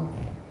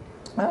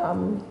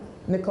and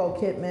Nicole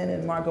Kidman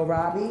and Margot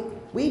Robbie.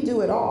 We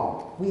do it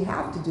all. We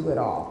have to do it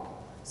all.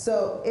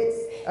 So it's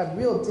a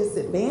real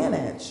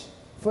disadvantage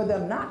for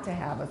them not to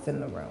have us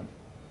in the room,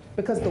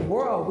 because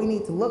we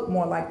need to look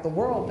more like the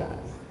world does.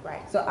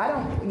 Right. So I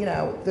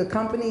don't, the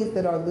companies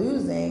that are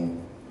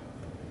losing,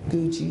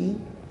 Gucci,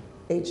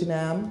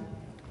 H&M,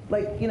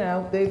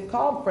 they've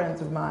called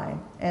friends of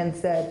mine and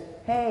said,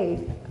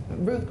 hey,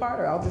 Ruth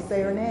Carter, I'll just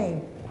say her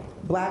name,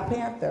 Black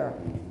Panther.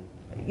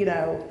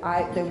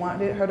 They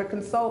wanted her to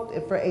consult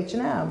for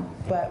H&M,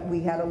 but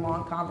we had a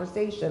long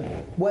conversation.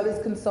 What does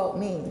consult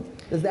mean?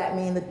 Does that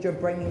mean that you're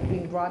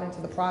being brought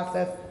into the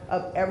process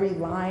of every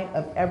line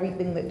of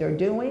everything that they're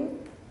doing?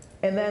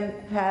 And then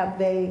have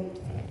they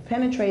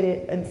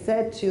penetrated and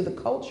said to the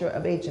culture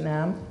of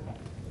H&M,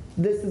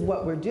 this is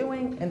what we're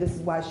doing, and this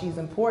is why she's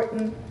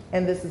important,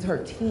 and this is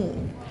her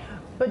team.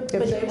 But you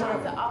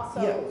have to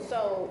also,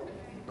 so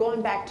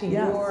going back to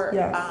your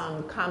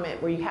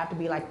comment where you have to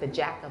be like the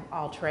jack of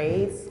all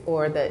trades,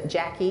 or the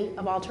Jackie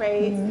of all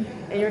trades,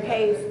 in your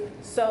case,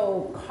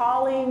 so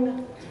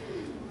calling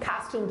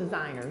costume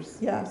designers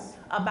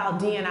about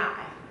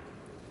D&I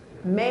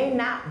may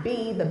not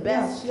be the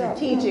best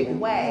strategic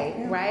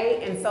way,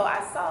 right? And so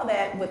I saw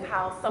that with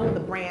how some of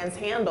the brands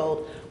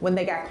handled when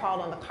they got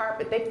called on the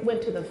carpet. They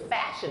went to the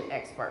fashion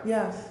experts.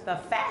 The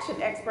fashion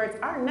experts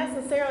aren't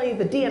necessarily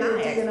the D&I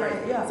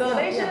experts. So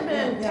they should have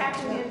been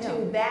tapping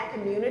into that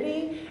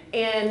community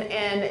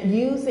and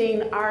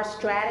using our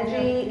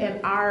strategy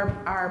and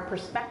our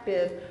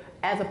perspective,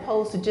 as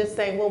opposed to just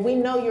saying, well, we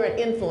know you're an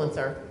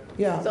influencer.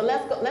 So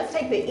let's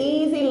take the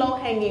easy,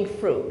 low-hanging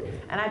fruit.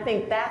 And I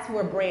think that's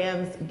where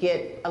brands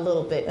get a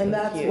little bit confused.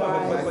 That's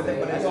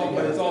why.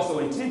 But it's also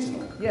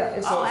intentional.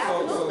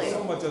 Absolutely.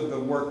 So much of the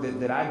work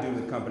that I do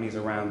with companies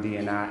around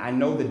D&I, I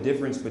know the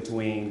difference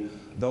between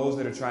those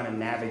that are trying to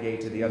navigate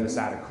to the other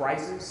side of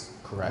crisis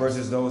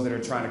versus those that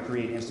are trying to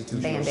create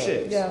institutional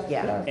shifts.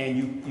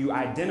 And you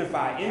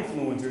identify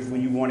influencers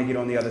when you want to get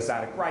on the other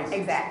side of crisis.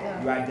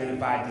 You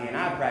identify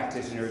D&I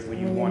practitioners when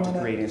you want to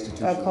create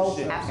institutional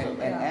shifts.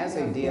 And as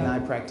a D&I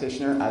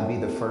practitioner, I'd be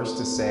the first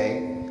to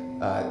say,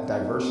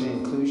 diversity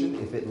and inclusion,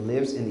 if it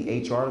lives in the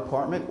HR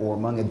department or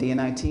among a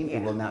D&I team,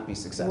 it will not be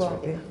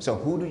successful. So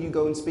who do you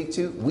go and speak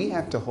to? We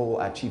have to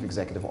hold our chief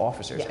executive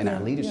officers and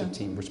our leadership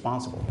team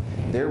responsible.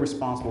 They're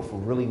responsible for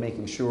really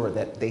making sure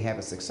that they have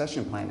a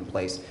succession plan in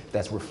place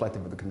that's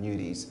reflective of the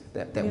communities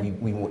that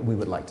we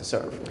would like to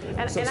serve. And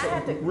I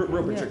have to...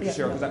 Real quick,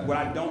 Cheryl, because what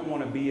I don't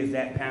want to be is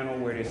that panel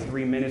where there's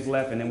 3 minutes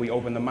left and then we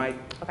open the mic.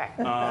 Okay.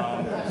 So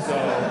I'm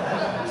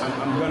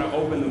going to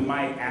open the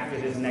mic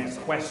after this next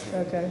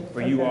question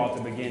for you all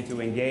to begin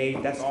to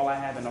engage. That's all I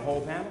have in the whole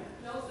panel?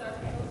 No, sir.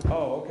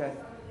 Oh, okay.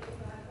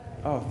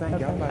 Oh, thank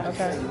you. I'm about to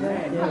say,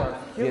 man, you are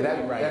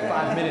that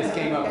 5 minutes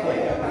came up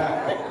quick.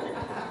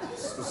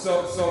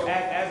 So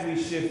as we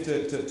shift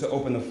to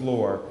open the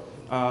floor,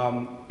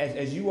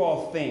 as you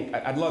all think,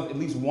 I'd love at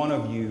least one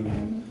of you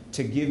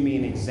to give me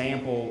an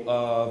example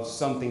of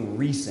something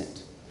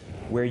recent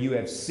where you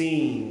have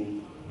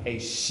seen a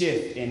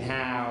shift in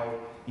how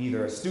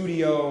either a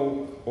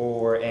studio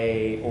or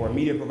a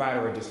media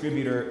provider or a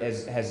distributor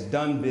has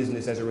done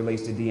business as it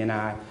relates to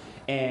D&I,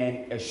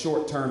 and a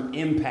short-term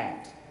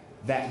impact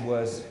that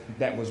was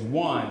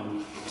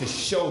won to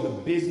show the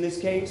business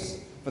case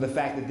for the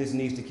fact that this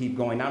needs to keep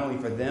going, not only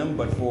for them,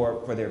 but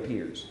for their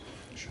peers.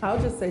 I'll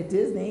just say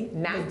Disney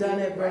has done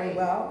it very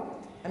well.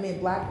 I mean,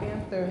 Black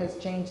Panther has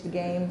changed the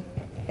game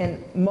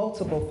in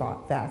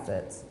multiple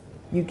facets.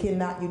 You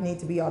need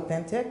to be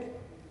authentic.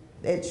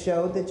 It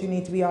showed that you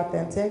need to be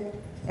authentic,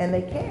 and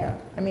they care.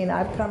 I mean,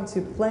 I've come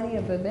to plenty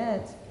of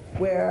events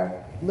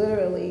where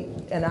literally,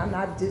 and I'm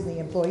not a Disney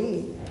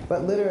employee,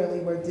 but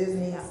literally where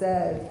Disney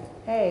says,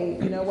 hey,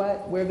 you know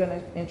what, we're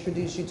gonna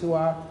introduce you to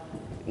our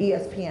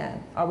ESPN,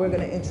 or we're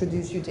gonna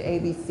introduce you to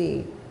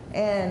ABC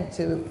and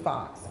to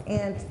Fox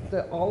and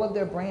to all of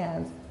their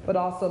brands, but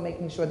also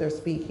making sure they're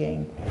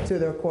speaking to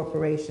their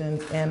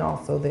corporations and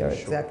also their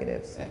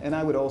executives. And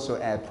I would also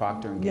add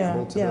Procter &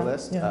 Gamble to the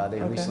list.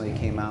 They recently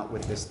came out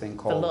with this thing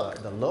called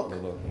The Look,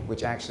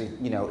 which actually,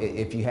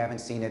 if you haven't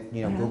seen it,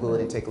 Google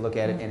it and take a look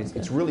at it, and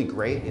it's really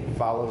great. It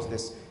follows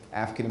this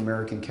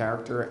African-American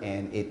character,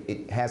 and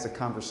it has a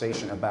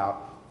conversation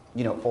about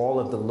all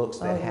of the looks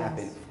that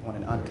happen on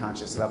an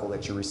unconscious level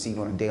that you receive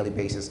on a daily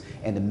basis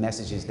and the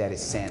messages that it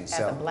sends.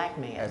 As a black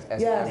man.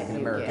 As an African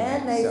American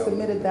and man. they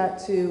submitted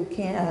that to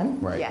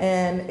Cannes, Right. Yes.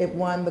 and it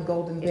won the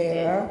Golden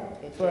Bear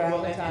for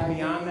Well, advertising. and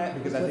beyond that,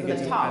 because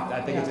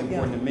I think it's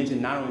important to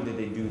mention, not only did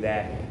they do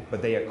that,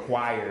 but they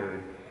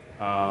acquired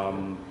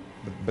Bevel.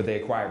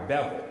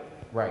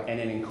 Right. And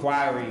in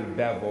acquiring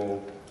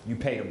Bevel, you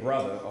paid a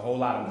brother a whole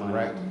lot of money.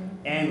 Right.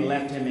 And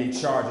left him in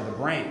charge of the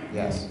brand.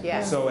 Yes.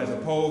 Yeah. So as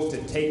opposed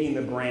to taking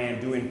the brand,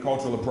 doing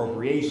cultural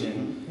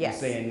appropriation, Yes.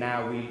 and saying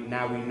now we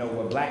know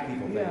what black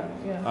people think.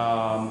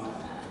 Yeah.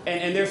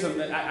 And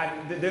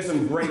there's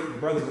some great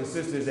brothers and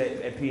sisters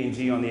at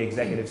P&G on the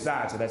executive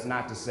side. So that's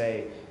not to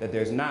say that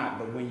there's not,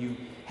 but when you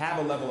have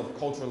a level of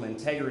cultural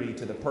integrity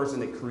to the person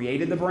that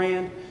created the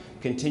brand,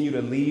 continue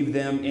to leave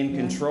them in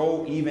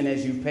control even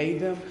as you paid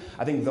them.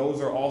 I think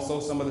those are also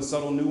some of the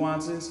subtle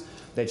nuances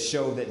that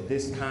show that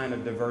this kind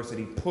of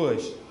diversity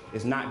push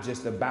is not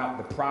just about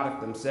the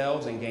product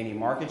themselves and gaining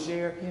market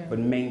share, but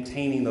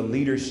maintaining the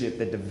leadership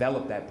that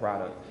developed that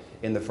product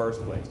in the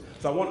first place.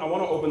 So I want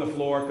to open the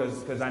floor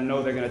because I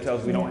know they're going to tell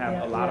us we don't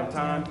have a lot of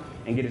time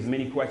and get as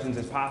many questions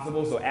as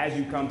possible. So as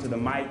you come to the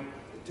mic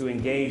to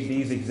engage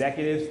these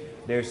executives,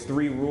 there's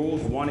 3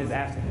 rules. One is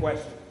ask a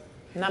question.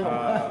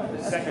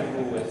 The second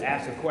rule is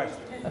ask a question.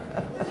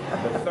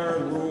 The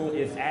third rule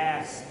is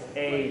ask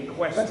a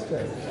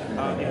question.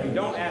 If you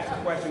don't ask a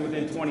question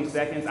within 20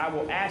 seconds, I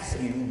will ask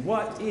you,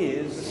 what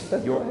is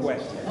your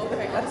question?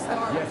 Okay, let's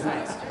start. Yes,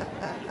 ma'am.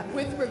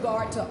 With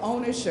regard to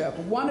ownership,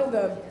 one of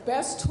the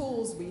best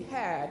tools we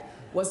had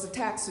was the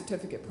tax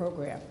certificate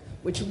program,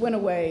 which went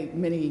away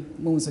many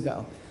moons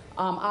ago.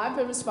 I've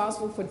been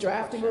responsible for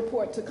drafting a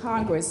report to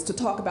Congress to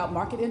talk about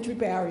market entry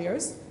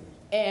barriers,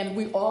 and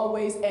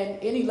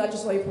any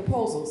legislative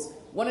proposals.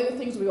 One of the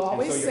things we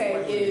always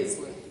say is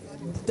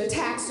the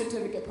tax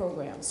certificate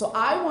program. So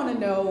I want to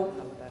know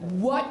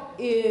what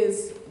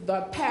is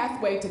the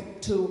pathway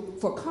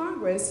for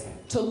Congress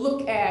to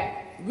look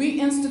at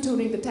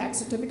reinstituting the tax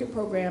certificate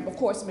program, of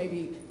course,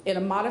 maybe in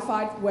a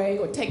modified way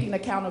or taking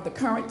account of the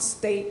current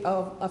state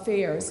of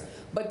affairs.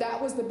 But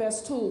that was the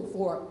best tool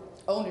for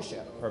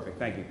ownership. Perfect,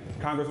 thank you.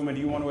 Congresswoman,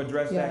 do you want to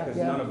address that? Because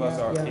none of us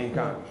are in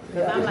Congress.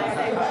 I'm like,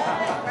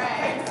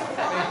 right.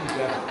 Thank you,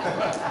 Jeff.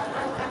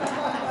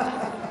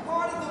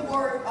 Part of the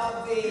work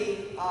of the,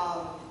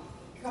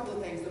 couple of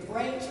things, the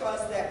brain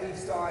trust that we've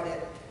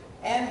started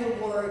and the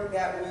work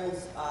that will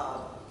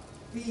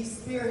be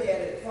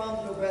spearheaded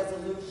from the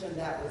resolution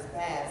that was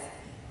passed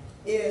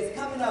is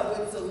coming up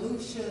with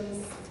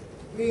solutions,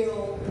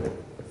 real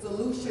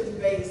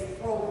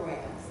solution-based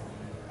programs.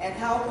 And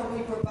how can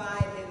we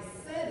provide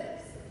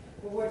incentives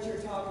for what you're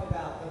talking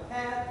about?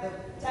 The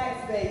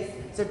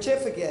tax-based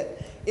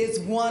certificate is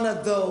one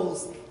of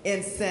those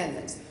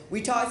incentives.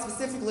 We talked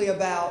specifically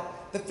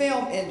about the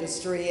film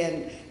industry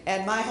and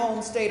my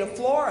home state of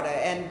Florida,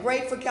 and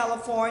great for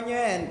California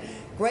and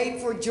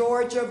great for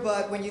Georgia,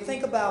 but when you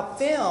think about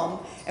film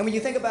and when you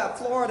think about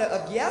Florida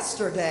of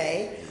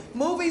yesterday,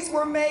 movies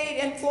were made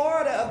in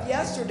Florida of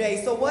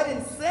yesterday. So what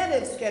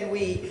incentives can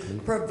we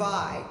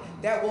provide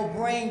that will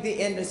bring the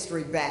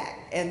industry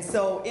back? And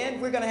so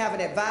we're going to have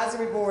an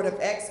advisory board of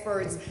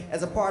experts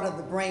as a part of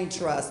the Brain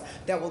Trust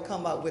that will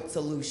come up with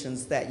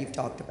solutions that you've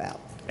talked about.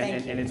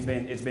 And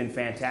it's been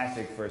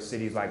fantastic for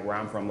cities like where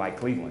I'm from, like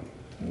Cleveland,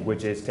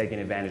 which is taking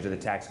advantage of the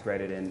tax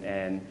credit,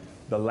 and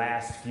the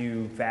last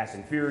few Fast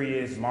and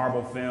Furious,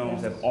 Marvel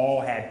films have all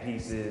had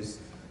pieces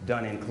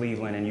done in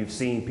Cleveland, and you've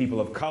seen people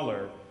of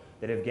color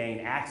that have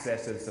gained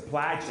access to the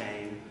supply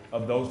chain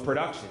of those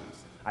productions.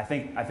 I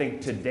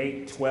think to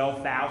date,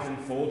 12,000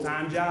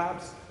 full-time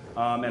jobs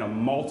and a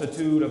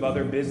multitude of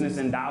other business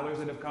and dollars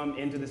that have come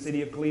into the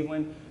city of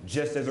Cleveland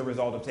just as a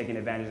result of taking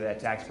advantage of that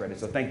tax credit.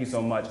 So thank you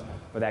so much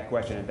for that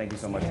question, and thank you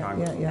so much,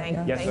 Congressman.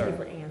 Yes, sir. Thank you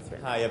for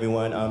answering. Hi,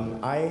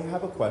 everyone. I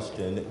have a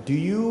question. Do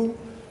you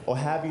or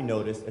have you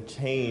noticed a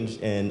change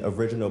in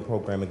original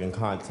programming and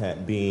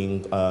content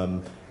being,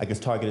 I guess,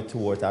 targeted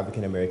towards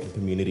African American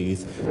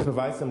communities? To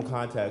provide some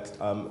context,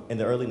 in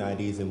the early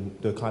 90s and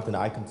the content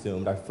I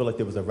consumed, I feel like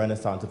there was a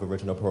renaissance of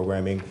original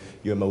programming,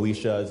 your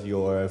Moeshas,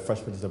 your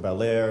Fresh Prince of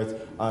Bel-Airs,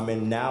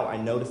 and now I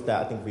noticed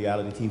that I think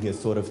reality TV has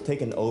sort of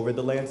taken over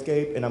the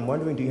landscape, and I'm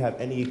wondering, do you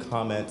have any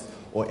comments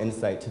or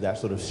insight to that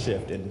sort of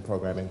shift in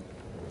programming?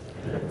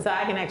 So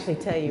I can actually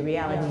tell you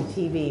reality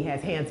TV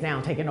has hands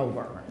down taken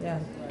over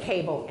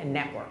cable and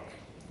network,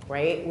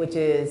 right? Which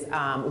is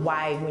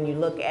why when you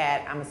look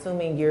at, I'm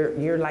assuming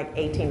you're like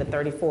 18 to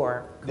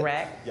 34,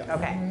 correct? Yeah.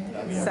 Okay.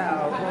 So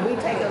when we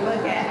take a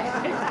look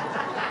at,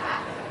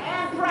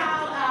 and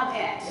proud of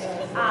it.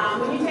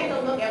 When you take a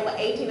look at what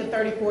 18 to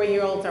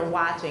 34-year-olds are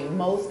watching,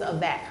 most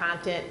of that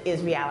content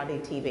is reality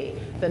TV.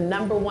 The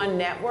 #1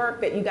 network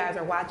that you guys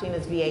are watching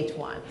is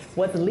VH1.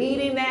 What's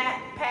leading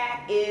that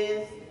pack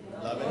is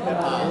Love and Hip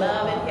Hop.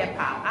 Love and Hip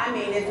Hop. I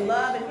mean, it's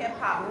Love and Hip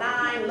Hop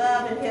 9,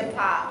 Love and Hip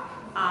Hop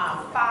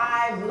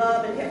 5,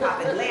 Love and Hip Hop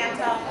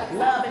Atlanta,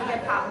 Love and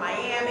Hip Hop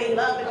Miami,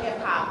 Love and Hip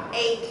Hop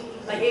 8.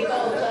 Like it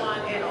goes on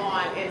and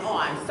on and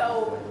on.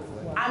 So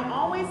I'm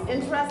always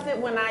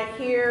interested when I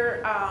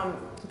hear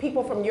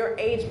people from your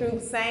age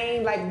group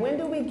saying, like, when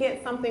do we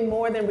get something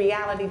more than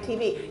reality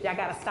TV? Y'all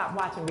gotta stop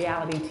watching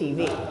reality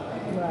TV.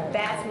 Right.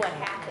 That's what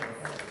happens.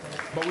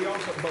 But we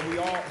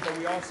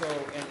also,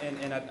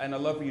 and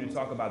I'd love for you to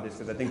talk about this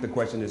because I think the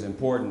question is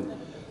important.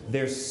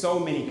 There's so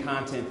many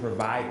content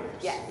providers.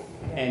 Yes.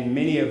 And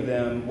many of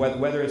them,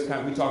 whether it's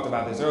we talked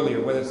about this earlier,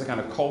 whether it's a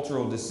kind of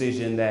cultural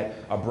decision that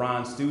a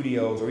Bronze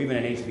Studios or even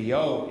an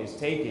HBO is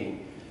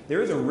taking,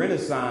 there is a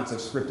renaissance of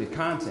scripted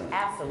content.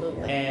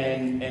 Absolutely.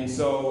 And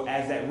so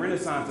as that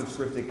renaissance of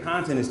scripted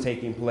content is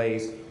taking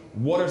place,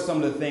 what are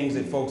some of the things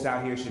that folks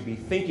out here should be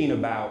thinking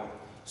about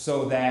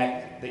so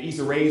that the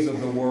Issa Raes of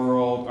the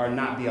world are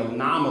not the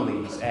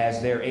anomalies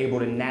as they're able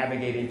to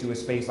navigate into a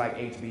space like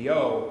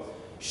HBO,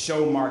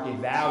 show market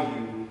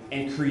value,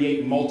 and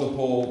create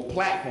multiple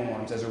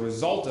platforms as a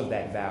result of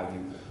that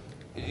value?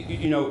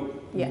 You know,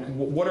 yeah.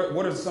 What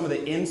are some of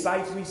the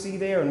insights we see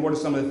there, and what are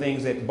some of the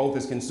things that both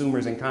as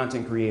consumers and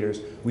content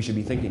creators we should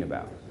be thinking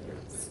about?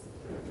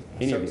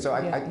 So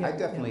I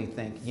definitely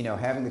think, you know,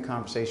 having the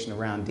conversation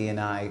around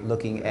D&I,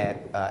 looking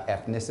at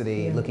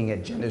ethnicity, looking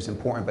at gender is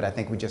important, but I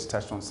think we just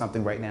touched on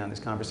something right now in this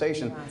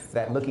conversation,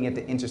 that looking at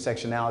the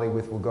intersectionality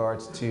with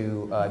regards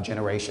to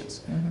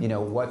generations. You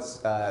know, what's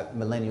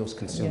millennials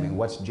consuming,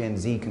 what's Gen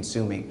Z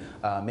consuming,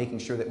 making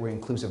sure that we're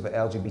inclusive of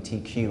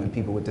LGBTQ and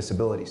people with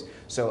disabilities.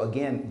 So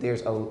again,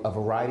 there's a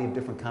variety of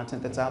different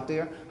content that's out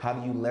there. How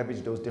do you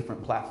leverage those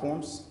different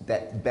platforms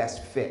that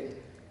best fit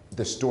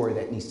the story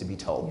that needs to be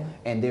told? Yeah.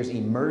 And there's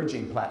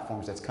emerging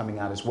platforms that's coming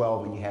out as well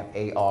when you have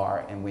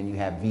AR and when you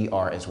have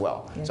VR as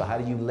well. Yeah. So how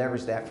do you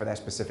leverage that for that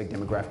specific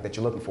demographic that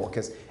you're looking for?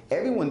 Because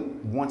everyone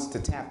wants to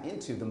tap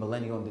into the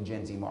millennial and the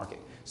Gen Z market.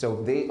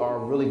 So they are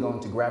really going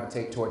to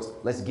gravitate towards,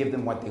 let's give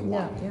them what they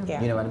want.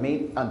 You know what I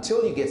mean?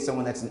 Until you get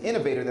someone that's an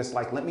innovator that's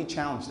like, let me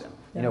challenge them.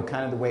 You know,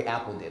 kind of the way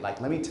Apple did. Like,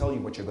 let me tell you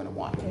what you're going to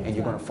want, and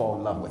you're going to fall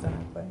in love with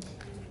it.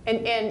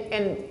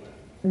 And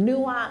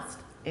nuanced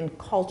and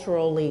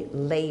culturally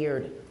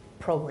layered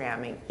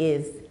programming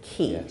is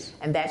key. Yes.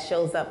 And that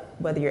shows up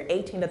whether you're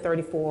 18 to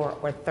 34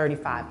 or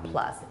 35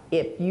 plus.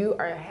 If you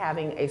are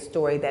having a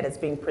story that is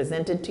being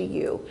presented to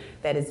you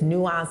that is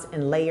nuanced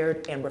and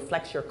layered and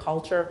reflects your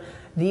culture,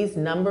 these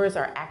numbers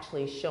are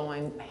actually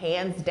showing,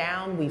 hands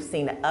down, we've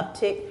seen an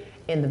uptick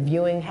in the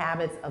viewing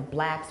habits of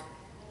Blacks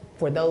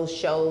for those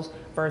shows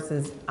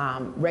versus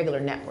regular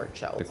network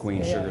shows. The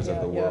Queen Sugars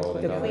of the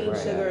world. The Queen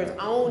Sugars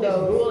owned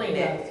and ruling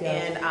it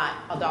in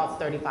adults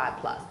 35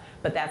 plus.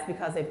 But that's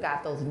because they've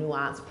got those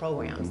nuanced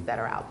programs that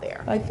are out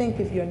there. I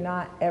think if you're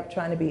not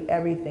trying to be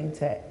everything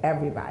to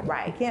everybody,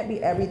 you can't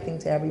be everything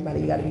to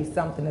everybody. You got to be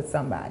something to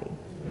somebody.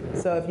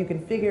 So if you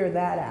can figure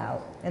that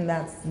out, and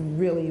that's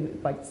really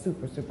like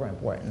super, super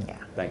important. Yeah.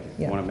 Thank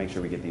you. I want to make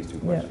sure we get these two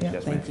questions.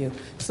 Yes, thank you.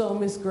 So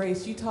Ms.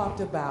 Grace, you talked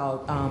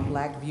about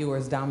Black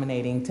viewers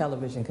dominating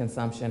television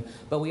consumption,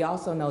 but we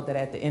also know that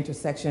at the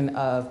intersection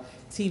of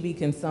TV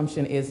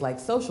consumption is like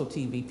social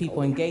TV,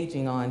 people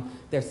engaging on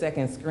their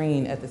second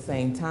screen at the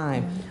same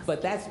time.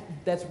 But that's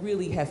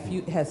really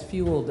has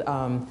fueled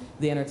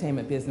the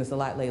entertainment business a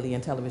lot lately in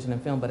television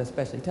and film, but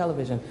especially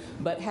television.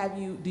 But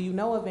do you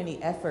know of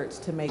any efforts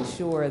to make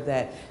sure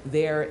that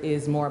there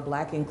is more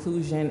Black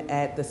inclusion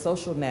at the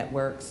social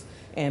networks,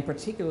 and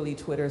particularly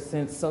Twitter,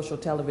 since social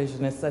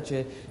television is such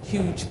a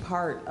huge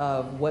part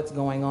of what's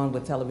going on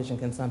with television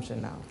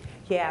consumption now?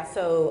 Yeah,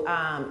 so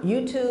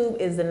YouTube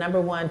is the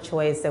 #1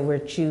 choice that we're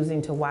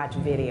choosing to watch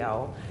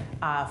video,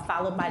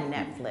 followed by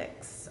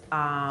Netflix.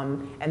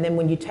 And then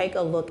when you take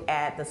a look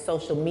at the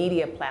social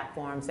media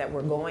platforms that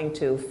we're going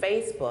to,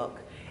 Facebook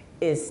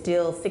is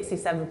still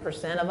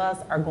 67% of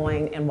us are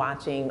going and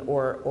watching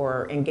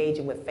or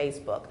engaging with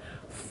Facebook,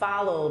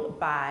 followed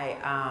by,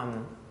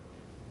 I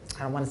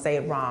don't want to say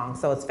it wrong,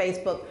 so it's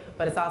Facebook,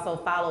 but it's also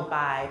followed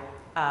by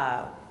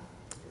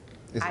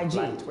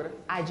IG, Twitter?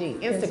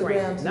 IG,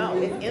 Instagram. No,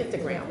 it's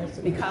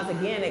Instagram. Because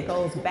again, it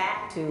goes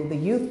back to the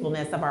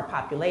youthfulness of our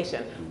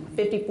population.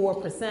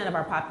 54% of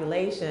our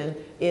population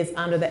is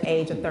under the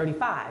age of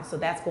 35. So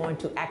that's going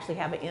to actually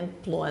have an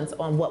influence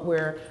on what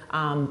we're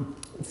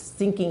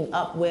syncing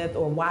up with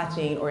or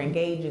watching or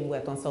engaging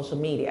with on social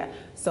media.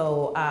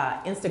 So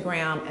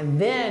Instagram, and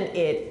then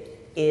it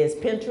is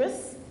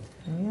Pinterest,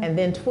 and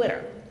then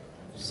Twitter.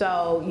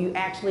 So you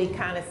actually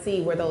kind of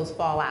see where those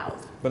fall out.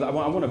 But I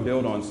want to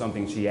build on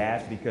something she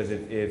asked, because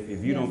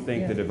if you don't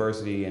think the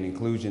diversity and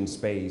inclusion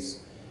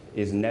space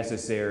is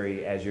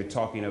necessary as you're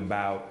talking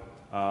about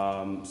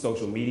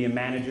social media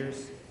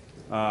managers,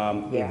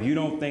 if you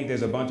don't think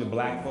there's a bunch of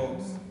Black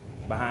folks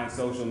behind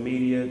social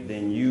media,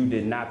 then you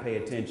did not pay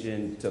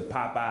attention to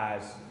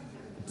Popeyes,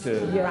 to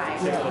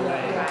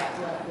Chick-fil-A,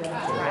 to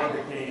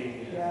Burger King.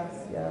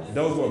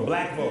 Those were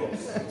Black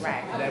folks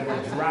that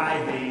were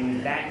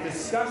driving that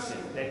discussion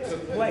that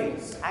took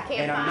place.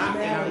 I'm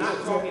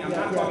not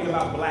talking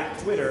about Black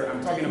Twitter.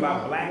 I'm talking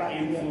about Black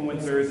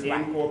influencers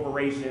in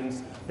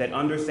corporations that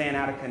understand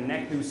how to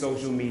connect through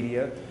social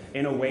media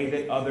in a way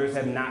that others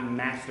have not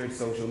mastered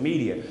social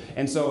media.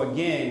 And so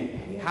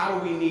again, how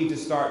do we need to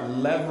start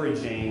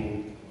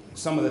leveraging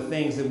some of the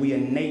things that we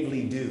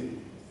innately do?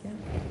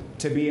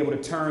 to be able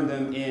to turn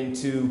them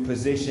into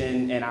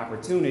position and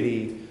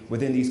opportunity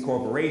within these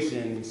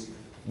corporations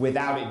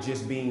without it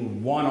just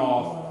being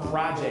one-off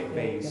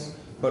project-based,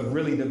 but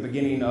really the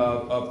beginning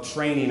of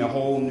training a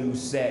whole new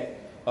set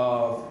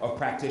of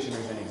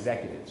practitioners and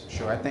executives?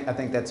 Sure, I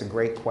think that's a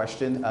great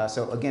question.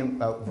 So again,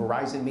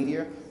 Verizon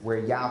Media, we're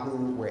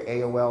Yahoo, we're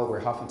AOL, we're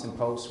Huffington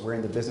Post, we're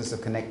in the business of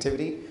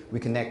connectivity. We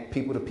connect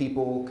people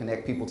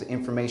to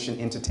information,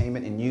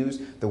 entertainment, and news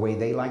the way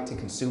they like to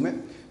consume it.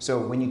 So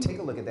when you take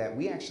a look at that,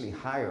 we actually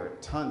hire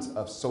tons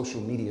of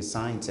social media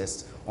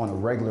scientists on a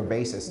regular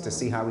basis to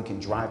see how we can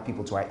drive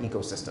people to our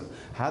ecosystem.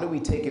 How do we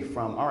take it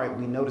from, all right,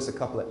 we notice a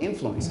couple of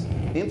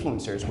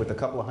influencers with a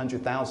couple of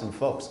 100,000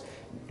 folks,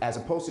 as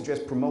opposed to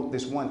just promote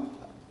this one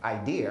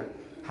idea,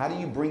 how do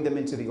you bring them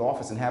into the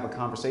office and have a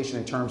conversation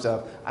in terms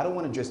of, I don't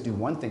want to just do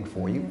one thing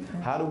for you.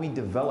 How do we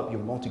develop your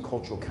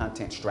multicultural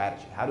content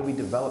strategy? How do we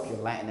develop your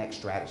Latinx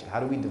strategy? How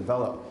do we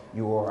develop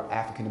your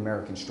African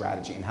American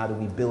strategy? And how do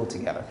we build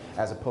together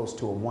as opposed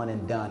to a one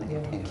and done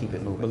and keep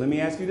it moving? But let me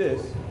ask you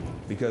this,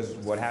 because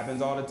what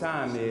happens all the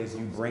time is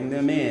you bring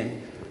them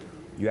in,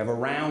 you have a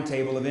round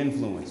table of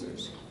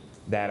influencers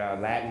that are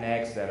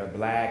Latinx, that are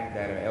Black,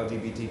 that are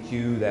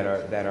LGBTQ,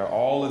 that are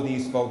all of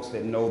these folks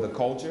that know the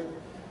culture.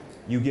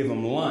 You give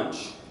them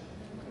lunch,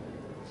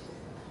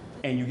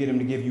 and you get them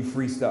to give you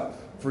free stuff,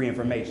 free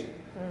information.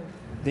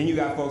 Then you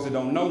got folks that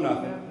don't know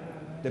nothing,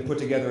 that put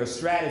together a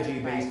strategy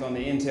based on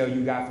the intel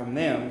you got from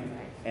them,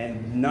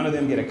 and none of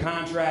them get a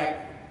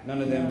contract,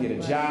 none of them get a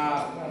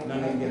job, none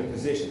of them get a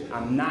position.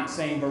 I'm not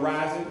saying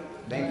Verizon.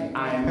 Thank you.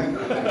 I am.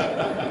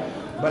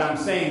 But I'm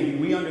saying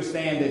we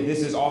understand that this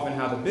is often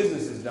how the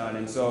business is done,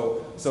 and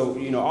so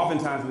you know,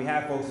 oftentimes we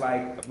have folks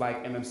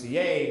like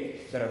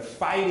MMCA that are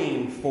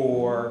fighting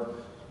for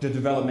the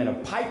development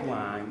of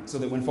pipeline so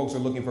that when folks are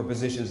looking for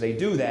positions, they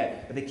do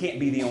that, but they can't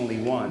be the only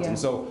ones. And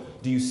so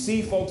do you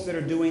see folks that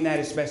are doing that,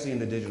 especially in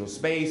the digital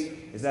space?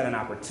 Is that an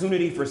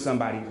opportunity for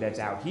somebody that's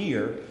out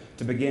here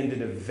to begin to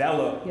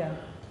develop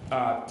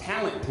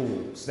talent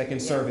pools that can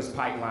serve as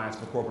pipelines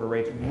for corporate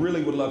rates?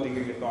 Really would love to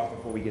hear your thoughts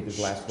before we get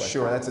this last question.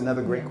 Sure, that's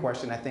another great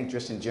question. I think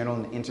just in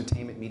general in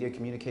entertainment, media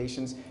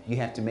communications, you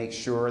have to make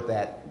sure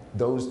that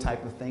those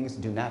type of things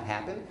do not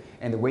happen.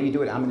 And the way you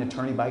do it, I'm an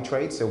attorney by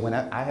trade, so when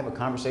I have a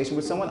conversation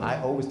with someone,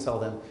 I always tell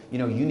them, you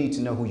know, you need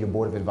to know who your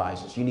board of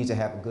advisors. You need to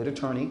have a good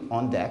attorney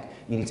on deck.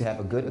 You need to have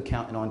a good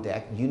accountant on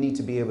deck. You need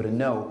to be able to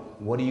know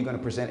what are you going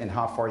to present and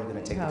how far you're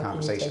going to take the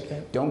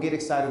conversation. Don't get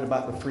excited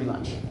about the free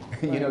lunch.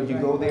 You know, you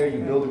go there, you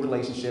build a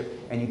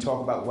relationship, and you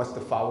talk about what's the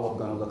follow-up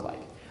going to look like.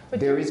 But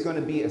there is going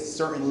to be a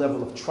certain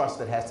level of trust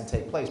that has to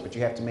take place, but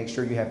you have to make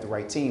sure you have the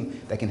right team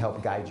that can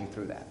help guide you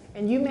through that.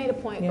 And you made a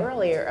point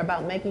earlier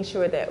about making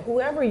sure that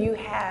whoever you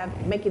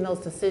have making those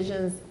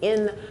decisions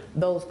in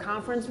those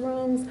conference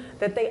rooms,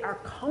 that they are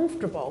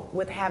comfortable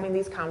with having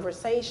these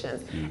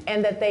conversations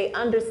and that they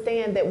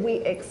understand that we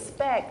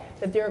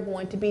expect that there are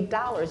going to be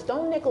dollars.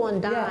 Don't nickel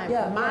and dime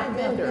my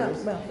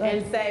vendors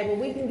and say, well,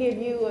 we can give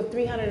you a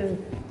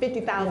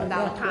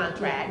 $350,000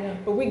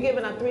 contract, but we're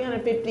giving a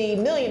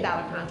 $350 million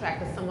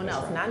contract to someone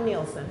else, not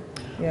Nielsen.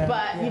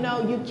 But you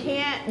know, you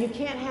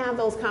can't have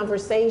those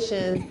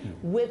conversations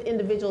with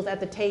individuals at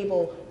the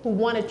table who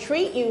want to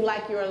treat you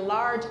like you're a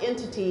large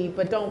entity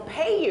but don't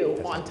pay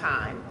you on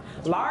time.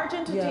 Large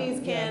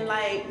entities can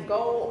like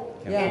go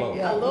a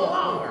little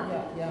longer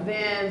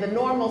than the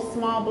normal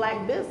small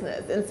Black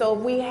business. And so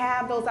we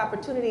have those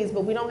opportunities,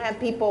 but we don't have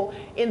people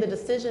in the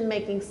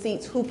decision-making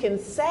seats who can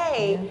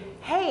say,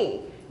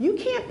 hey, you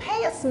can't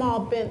pay a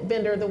small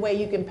vendor the way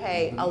you can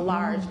pay a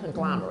large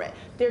conglomerate.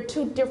 They're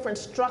two different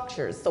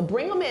structures. So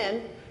bring them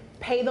in,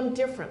 pay them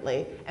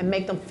differently, and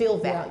make them feel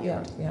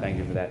valued. Thank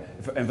you for that.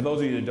 And for those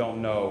of you that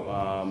don't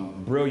know,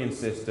 brilliant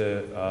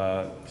sister,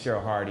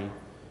 Cheryl Hardy,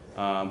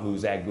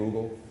 who's at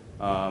Google,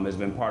 has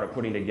been part of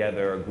putting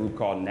together a group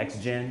called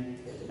NextGen.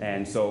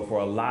 And so for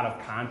a lot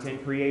of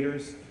content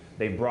creators,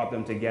 they brought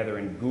them together,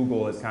 and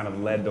Google has kind of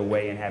led the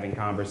way in having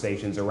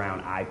conversations around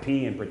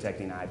IP and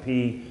protecting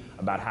IP,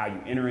 about how you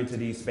enter into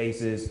these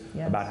spaces,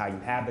 about how you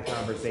have the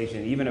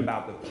conversation, even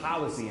about the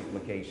policy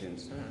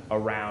implications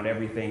around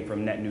everything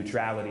from net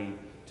neutrality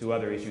to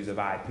other issues of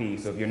IP.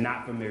 So if you're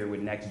not familiar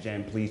with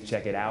NextGen, please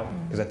check it out,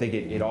 because I think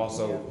it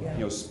also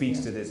speaks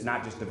to this,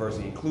 not just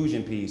diversity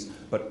inclusion piece,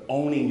 but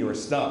owning your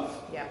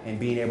stuff and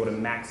being able to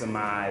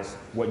maximize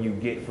what you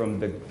get from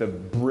the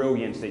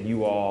brilliance that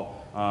you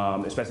all,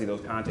 especially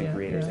those content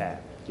creators, have.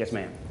 Yes,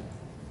 ma'am.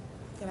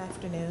 Good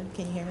afternoon.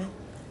 Can you hear me?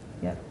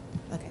 Yep.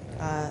 Okay.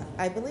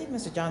 I believe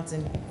Mr.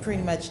 Johnson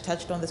pretty much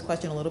touched on this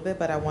question a little bit,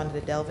 but I wanted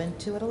to delve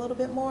into it a little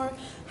bit more.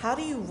 How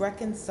do you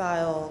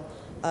reconcile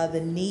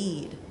the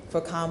need for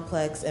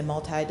complex and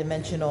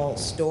multidimensional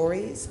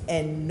stories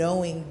and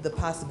knowing the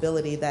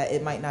possibility that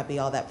it might not be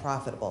all that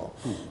profitable?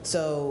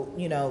 So,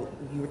 you know,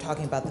 you were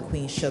talking about the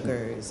Queen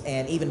Sugars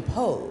and even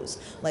Pose.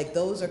 Like,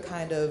 those are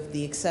kind of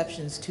the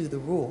exceptions to the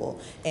rule.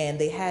 And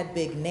they had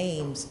big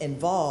names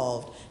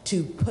involved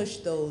to push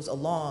those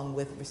along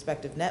with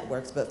respective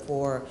networks. But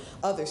for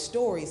other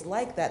stories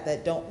like that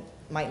that don't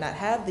might not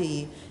have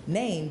the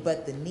name,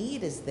 but the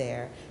need is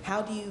there.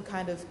 How do you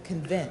kind of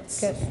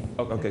convince?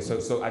 Okay,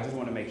 so I just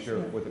want to make sure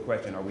with the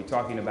question, are we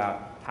talking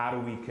about how do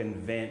we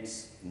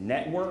convince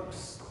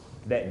networks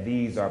that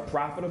these are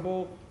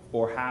profitable,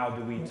 or how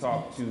do we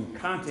talk to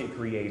content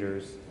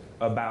creators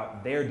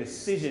about their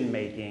decision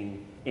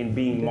making in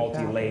being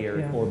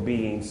multi-layered or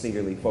being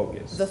singularly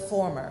focused? The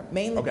former,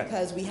 mainly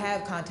because we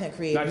have content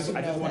creators. No,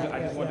 I just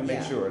want to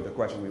make sure the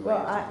question we were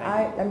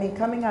answering. I mean,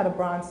 coming out of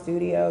Bronze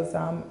Studios,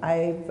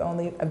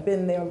 I've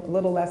been there a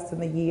little less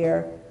than a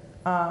year.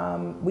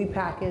 We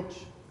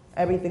package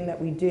everything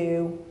that we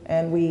do,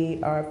 and we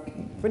are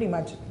pretty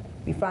much,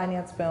 we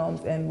finance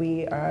films, and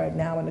we are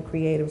now in the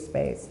creative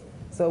space.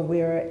 So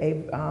we're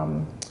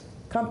a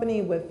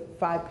company with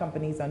 5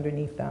 companies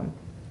underneath them.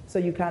 So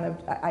you kind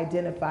of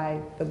identify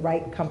the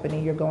right company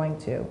you're going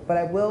to. But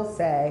I will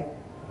say,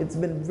 it's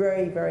been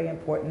very, very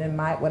important in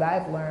what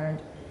I've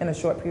learned in a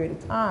short period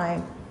of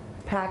time,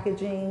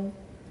 packaging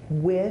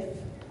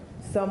with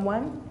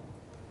someone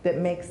that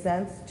makes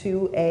sense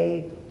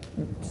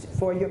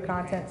for your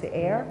content to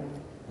air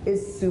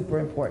is super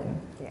important.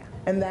 Yeah.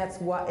 And that's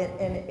what,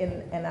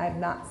 and I've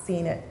not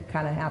seen it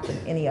kind of happen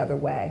any other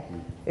way.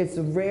 It's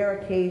a rare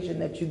occasion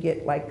that you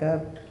get like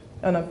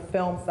on a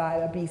film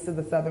side, A Beast of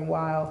the Southern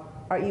Wild,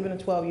 or even a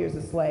 12 Years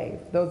a Slave.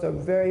 Those are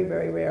very,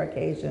 very rare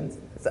occasions.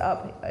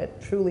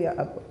 It's truly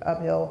an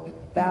uphill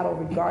battle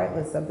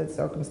regardless of the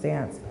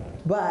circumstance.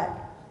 But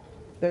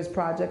there's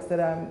projects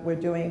that we're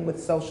doing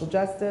with social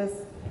justice.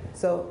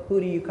 So who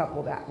do you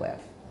couple that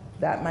with?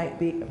 That might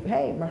be,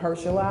 hey,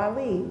 Mahershala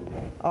Ali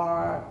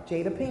or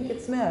Jada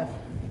Pinkett Smith.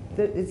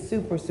 It's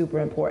super, super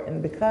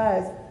important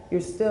because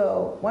you're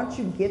still, once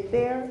you get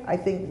there, I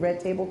think Red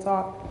Table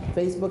Talk,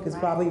 Facebook is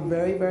probably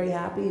very, very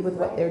happy with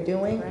what they're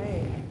doing.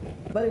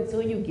 But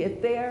until you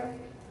get there,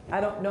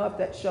 I don't know if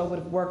that show would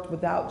have worked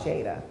without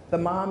Jada. The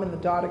mom and the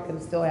daughter could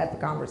have still had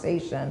the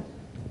conversation,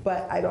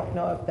 but I don't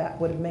know if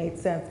that would have made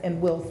sense. And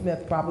Will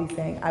Smith probably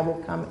saying, I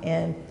will come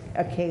in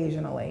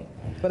occasionally.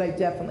 But I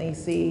definitely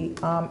see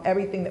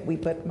everything that we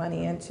put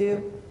money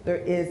into, there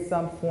is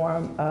some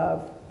form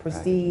of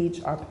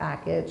prestige, our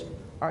package,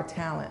 our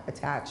talent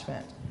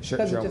attachment. Sure,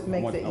 it just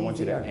makes it easier. I want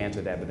you to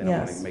answer that, but then I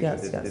want to make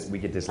sure we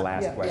get this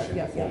last question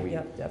before we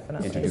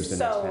introduce the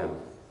next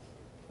panel.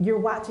 You're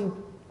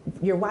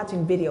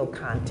watching video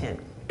content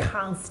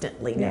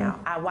constantly now.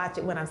 I watch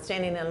it when I'm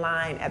standing in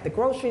line at the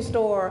grocery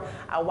store.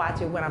 I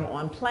watch it when I'm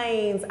on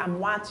planes. I'm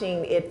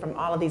watching it from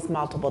all of these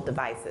multiple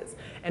devices.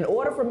 In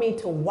order for me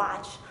to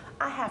watch,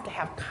 I have to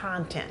have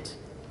content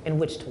in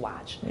which to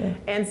watch.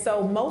 And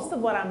so most of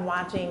what I'm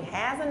watching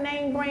has a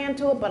name brand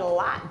to it, but a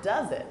lot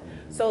doesn't.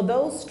 So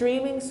those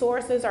streaming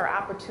sources are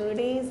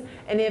opportunities,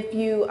 and if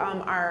you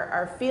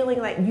are feeling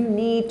like you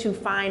need to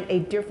find a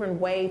different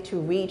way to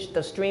reach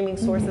the streaming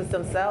sources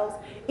themselves,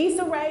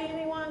 Issa Rae,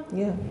 anyone?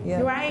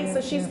 Right?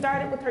 So she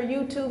started with her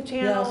YouTube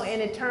channel,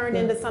 and it turned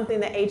into something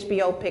that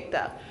HBO picked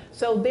up.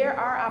 So there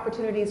are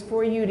opportunities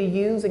for you to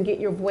use and get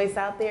your voice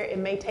out there. It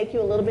may take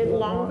you a little bit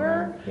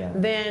longer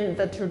than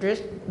the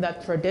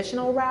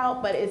traditional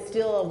route, but it's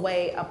still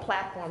a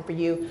platform for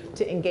you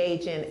to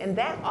engage in. And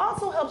that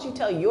also helps you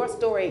tell your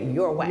story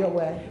your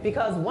way.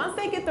 Because once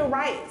they get the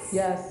rights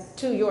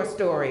to your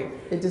story,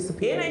 it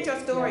disappears. It ain't your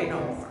story no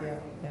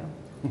more.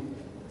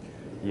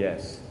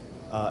 Yes.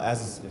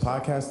 As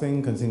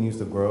podcasting continues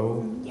to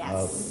grow,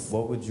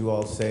 what would you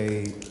all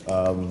say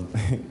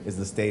is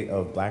the state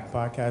of Black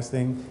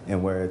podcasting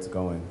and where it's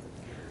going?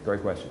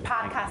 Great question.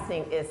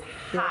 Podcasting is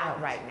hot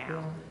right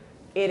now.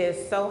 It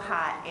is so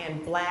hot,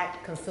 and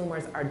Black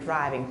consumers are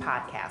driving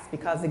podcasts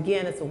because,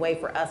 again, it's a way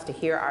for us to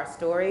hear our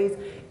stories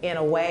in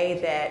a way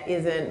that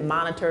isn't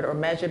monitored or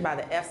measured by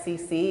the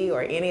FCC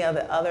or any of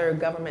the other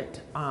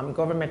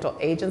governmental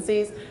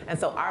agencies. And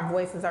so our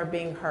voices are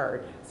being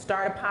heard.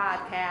 Start a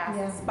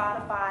podcast.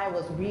 Spotify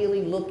was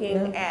really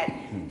looking at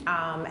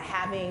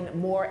having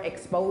more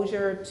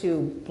exposure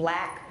to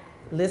Black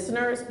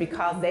listeners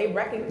because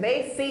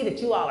they see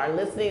that you all are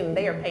listening and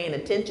they are paying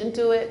attention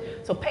to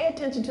it. So pay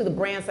attention to the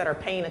brands that are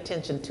paying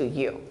attention to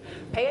you.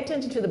 Pay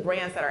attention to the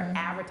brands that are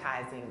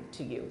advertising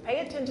to you.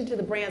 Pay attention to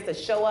the brands that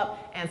show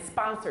up and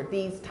sponsor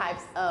these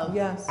types of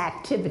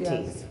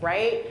activities,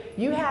 right?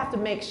 You have to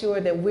make sure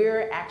that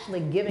we're actually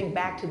giving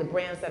back to the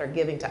brands that are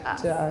giving to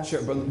us.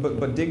 Sure,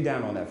 but dig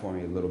down on that for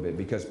me a little bit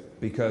because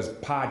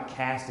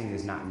podcasting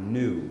is not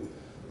new.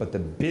 But the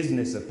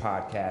business of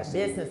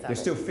podcasting, they're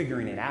still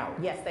figuring it out.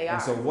 Yes, they are.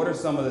 And so what are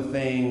some of the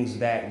things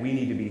that we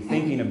need to be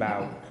thinking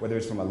about, whether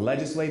it's from a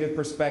legislative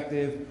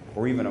perspective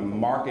or even a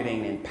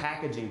marketing and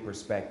packaging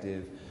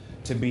perspective,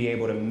 to be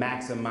able to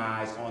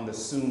maximize on the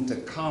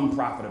soon-to-come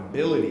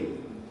profitability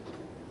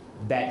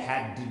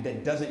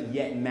that doesn't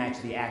yet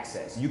match the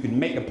access? You can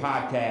make a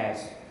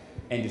podcast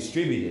and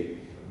distribute it,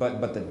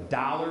 but the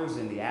dollars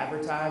and the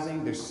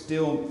advertising, they're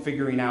still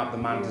figuring out the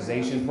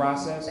monetization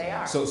process. They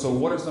are. So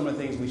what are some of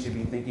the things we should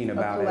be thinking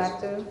about? A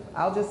collective.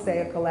 I'll just say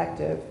a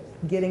collective.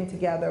 Getting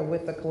together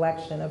with a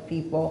collection of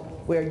people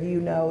where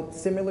you know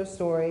similar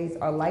stories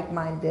are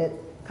like-minded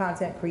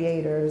content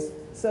creators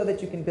so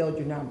that you can build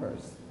your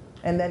numbers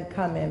and then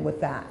come in with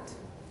that.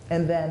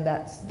 And then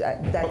that's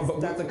But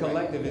with the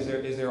collective,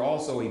 is there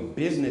also a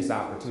business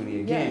opportunity?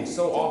 Again,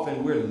 so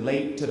often we're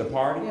late to the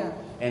party,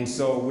 and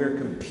so we're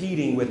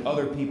competing with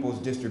other people's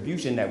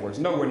distribution networks.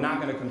 No, we're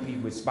not going to compete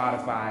with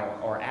Spotify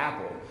or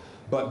Apple,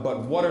 but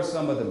what are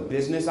some of the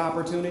business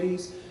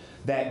opportunities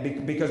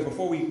that, because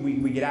before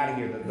we get out of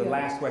here, the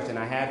last question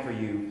I had for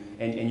you,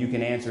 and you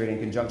can answer it in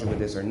conjunction with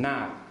this or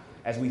not,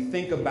 as we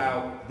think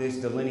about this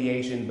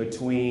delineation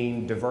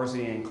between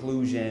diversity and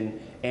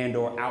inclusion and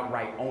or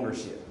outright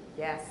ownership.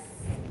 Yes.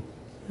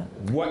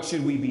 What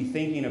should we be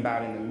thinking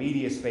about in the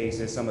media space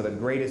as some of the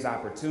greatest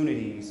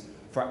opportunities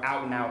for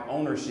out and out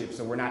ownership,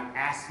 so we're not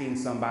asking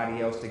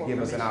somebody else to give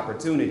us an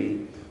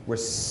opportunity, we're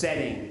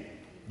setting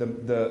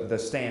the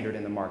standard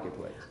in the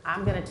marketplace?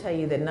 I'm going to tell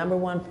you the number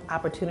one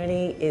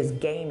opportunity is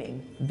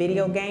gaming,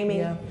 video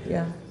gaming.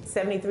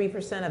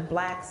 73% of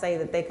blacks say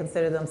that they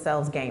consider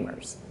themselves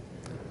gamers.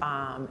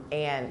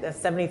 And that's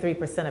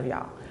 73% of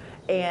y'all.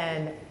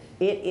 And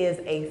it is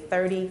a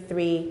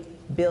 $33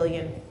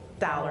 billion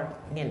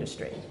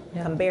industry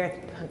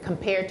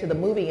compared to the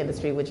movie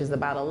industry, which is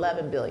about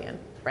 11 billion,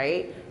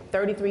 right?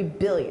 33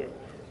 billion.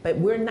 But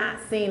we're not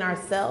seeing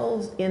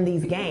ourselves in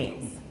these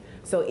games.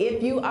 So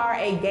if you are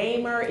a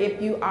gamer,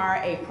 if you are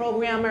a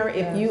programmer,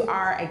 if you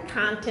are a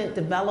content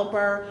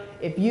developer,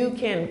 if you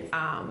can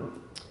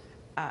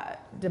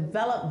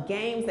develop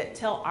games that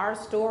tell our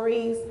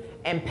stories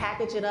and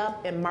package it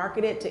up and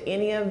market it to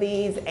any of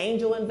these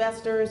angel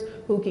investors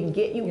who can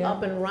get you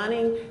up and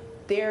running,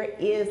 there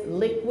is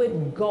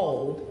liquid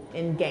gold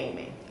in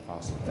gaming.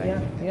 Awesome,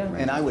 thank you.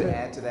 And I would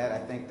add to that, I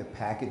think the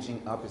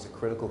packaging up is a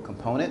critical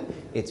component.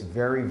 It's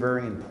very,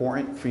 very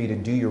important for you to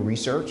do your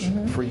research,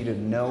 for you to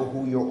know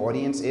who your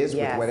audience is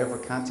with whatever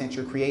content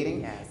you're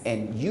creating.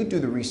 And you do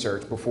the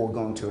research before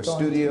going to a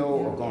studio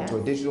or going to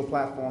a digital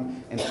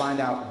platform and find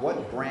out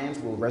what brands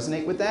will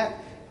resonate with that.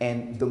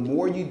 And the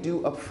more you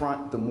do up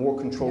front, the more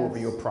control over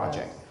your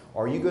project.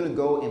 Are you going to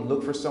go and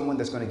look for someone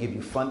that's going to give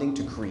you funding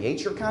to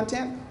create your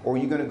content, or are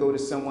you going to go to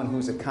someone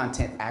who's a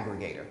content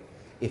aggregator?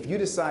 If you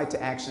decide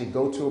to actually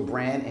go to a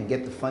brand and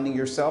get the funding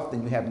yourself,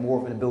 then you have more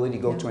of an ability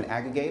to go to an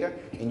aggregator,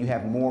 and you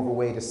have more of a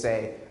way to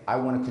say, I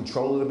want to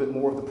control a little bit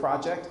more of the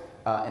project,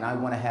 and I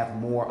want to have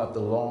more of the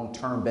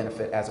long-term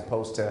benefit as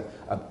opposed to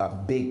a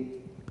big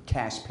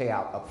cash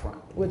payout up front.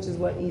 Which is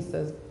what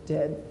Issa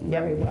did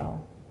very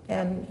well.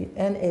 And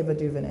Ava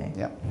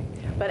DuVernay.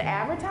 But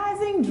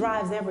advertising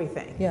drives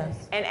everything.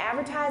 Yes. And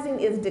advertising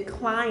is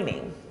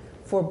declining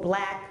for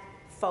black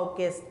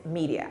focused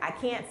media. I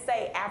can't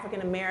say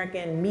African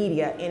American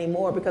media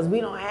anymore because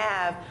we don't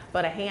have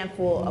but a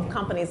handful of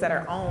companies that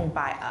are owned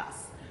by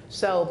us.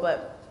 So,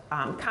 but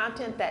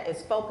content that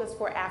is focused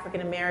for African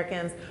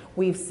Americans,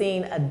 we've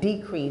seen a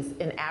decrease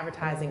in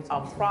advertising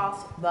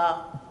across the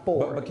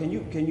board. But can you,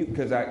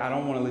 because I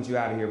don't want to let you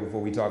out of here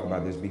before we talk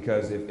about this,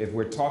 because if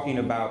we're talking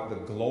about the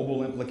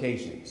global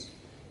implications,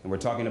 and we're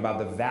talking about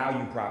the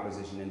value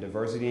proposition and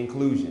diversity and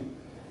inclusion,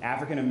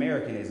 African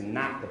American is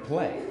not the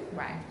play.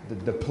 Right.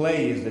 The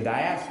play is the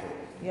diaspora.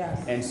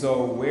 Yes. And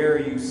so where are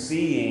you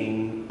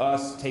seeing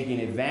us taking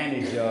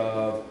advantage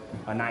of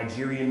a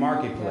Nigerian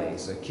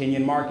marketplace, a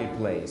Kenyan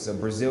marketplace, a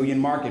Brazilian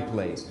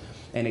marketplace?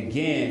 And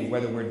again,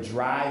 whether we're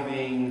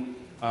driving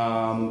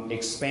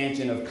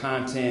expansion of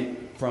content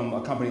from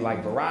a company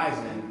like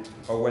Verizon,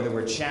 or whether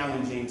we're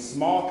challenging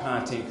small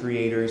content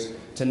creators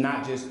to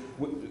not just,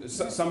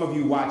 some of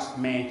you watched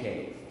Man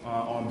Cave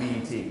on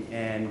BET,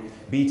 and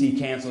BET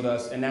canceled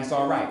us, and that's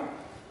all right.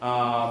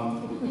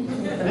 Because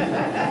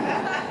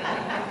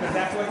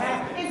that's what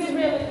happened. Is it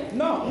really?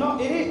 No,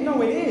 it is.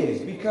 No, it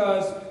is,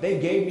 because they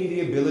gave me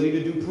the ability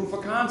to do proof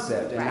of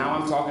concept, and now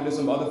I'm talking to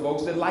some other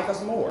folks that like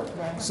us more.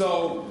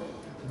 So,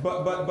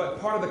 but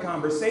part of the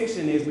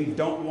conversation is we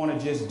don't want to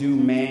just do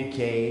Man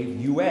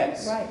Cave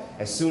US.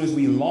 As soon as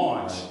we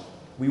launch,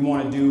 we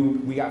want to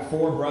do. We got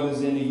 4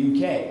 brothers in the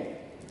UK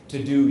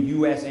to do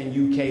US and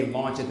UK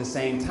launch at the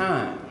same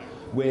time,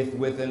 with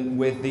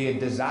the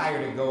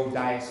desire to go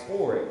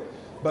diasporic.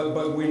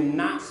 But we're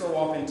not so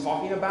often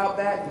talking about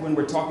that when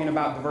we're talking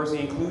about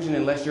diversity and inclusion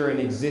unless you're an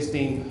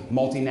existing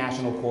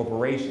multinational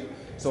corporation.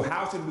 So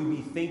how should we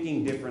be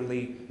thinking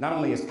differently, not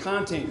only as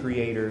content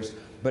creators,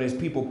 but as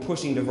people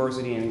pushing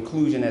diversity and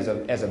inclusion as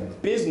a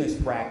business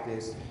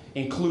practice,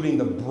 including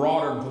the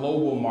broader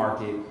global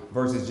market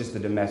versus just the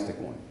domestic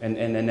one? And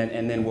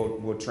then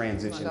we'll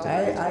transition to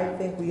that. I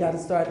think we got to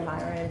start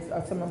hiring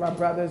some of our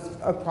brothers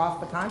across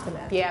the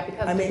continent. Yeah,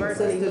 because I mean,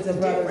 diversity sisters and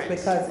is brothers, different.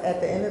 because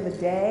at the end of the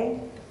day,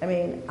 I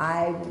mean,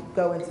 I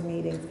go into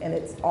meetings and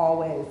it's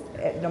always,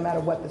 no matter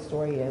what the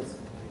story is,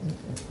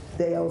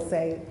 they'll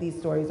say these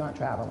stories aren't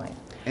traveling.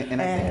 And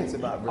I think it's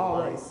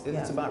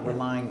about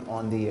relying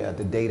on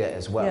the data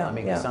as well. I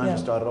mean, Cassandra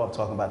started off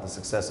talking about the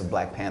success of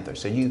Black Panther.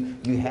 So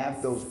you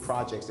have those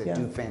projects that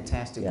do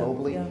fantastic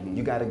globally.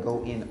 You got to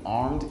go in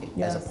armed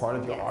as a part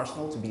of your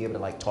arsenal to be able to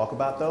like talk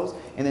about those,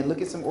 and then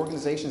look at some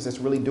organizations that's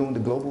really doing the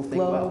global thing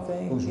well,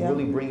 who's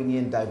really bringing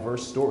in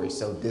diverse stories.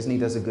 So Disney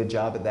does a good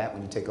job at that.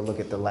 When you take a look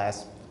at the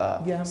last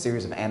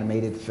series of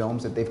animated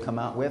films that they've come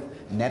out with.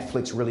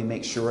 Netflix really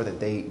makes sure that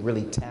they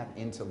really tap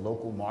into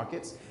local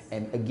markets.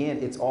 And again,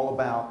 it's all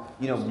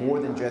about, more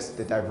than just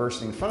the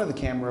diversity in front of the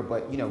camera,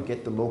 but,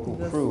 get the local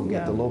crew,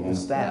 get the local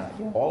staff.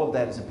 All of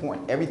that is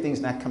important. Everything's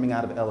not coming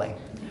out of LA.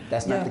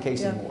 That's not the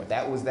case anymore.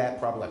 That was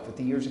probably like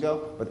 50 years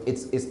ago, but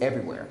it's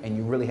everywhere. And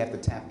you really have to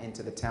tap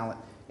into the talent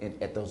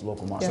at those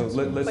local markets.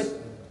 So but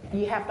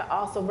you have to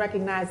also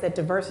recognize that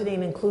diversity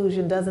and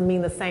inclusion doesn't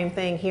mean the same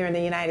thing here in the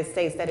United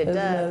States that it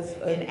does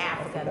in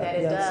Africa, that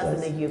it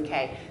does in the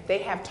UK. They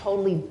have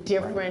totally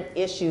different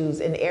issues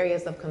and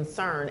areas of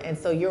concern. And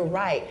so you're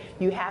right.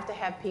 You have to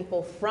have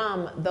people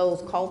from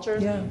those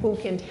cultures who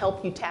can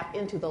help you tap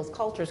into those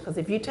cultures. Because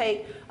if you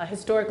take a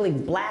historically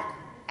black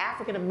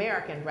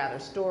African-American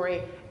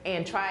story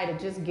and try to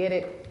just get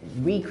it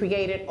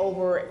recreated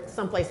over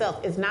someplace else,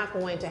 it's not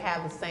going to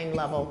have the same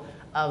level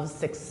of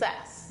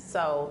success.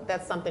 So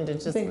that's something to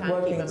just kind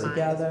of keep in mind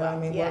together, as well. I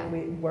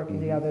mean, working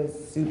together is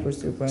super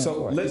important.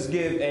 So let's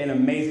give an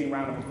amazing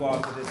round of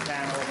applause to this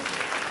panel,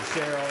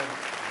 Cheryl.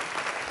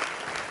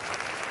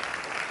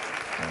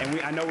 And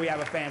I know we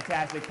have a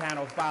fantastic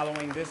panel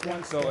following this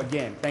one. So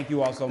again, thank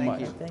you all so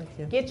much. Thank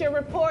you. Get your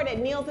report at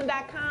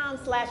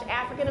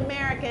nielsen.com/African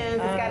Americans.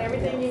 It's got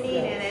everything you need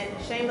in it.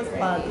 Shameless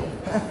plug.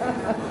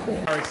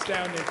 Our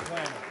astounding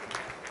plan.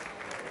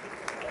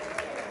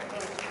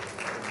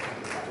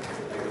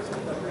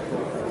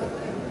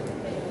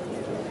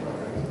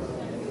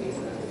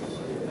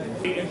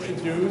 We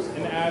introduce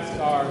and ask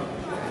our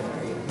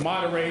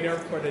moderator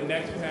for the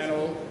next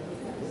panel.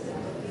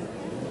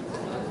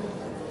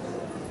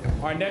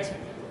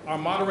 Our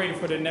moderator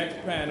for the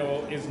next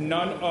panel is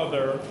none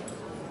other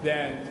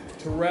than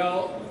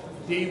Terrell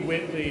D.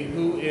 Whitley,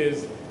 who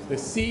is the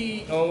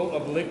CEO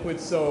of Liquid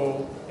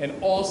Soul and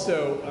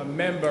also a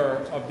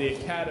member of the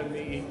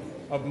Academy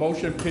of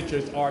Motion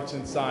Pictures Arts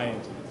and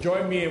Science.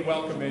 Join me in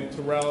welcoming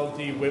Terrell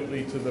D.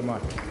 Whitley to the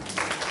mic.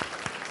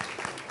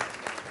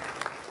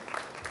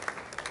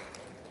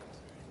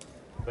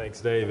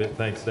 Thanks, David.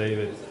 Thanks,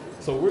 David.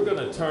 So we're going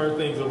to turn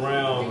things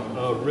around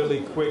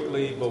really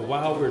quickly, but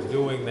while we're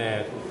doing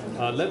that,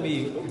 let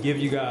me give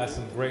you guys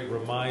some great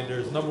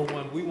reminders. Number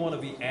one, we want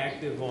to be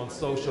active on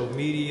social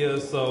media,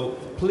 so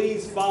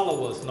please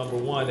follow us, number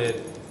one, at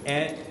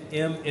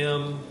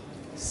MMCADC,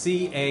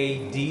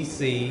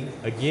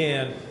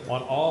 again,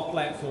 on all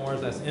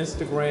platforms. That's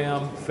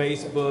Instagram,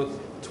 Facebook,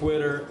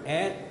 Twitter,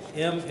 at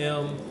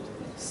MMCADC.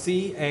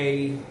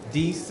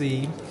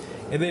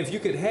 And then if you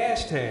could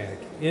hashtag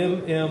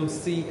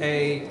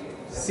MMCACBC,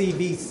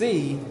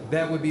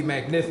 that would be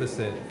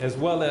magnificent, as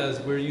well as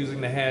we're using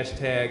the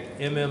hashtag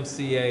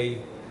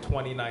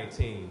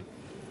MMCA2019.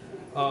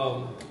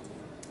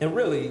 And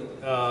really,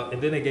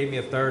 and then they gave me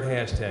a third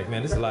hashtag.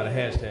 Man, this is a lot of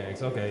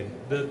hashtags. Okay,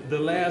 the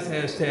last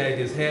hashtag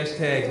is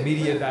hashtag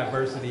Media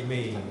Diversity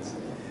Means.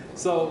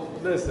 So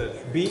listen,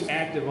 be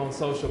active on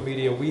social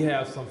media. We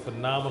have some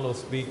phenomenal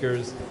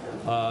speakers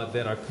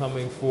that are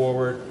coming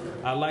forward.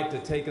 I'd like to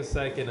take a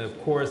second and, of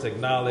course,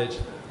 acknowledge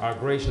our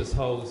gracious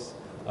host,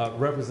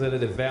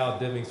 Representative Val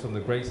Demings from the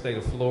great state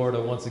of Florida.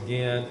 Once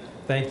again,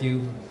 thank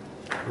you,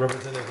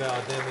 Representative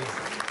Val Demings.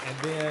 And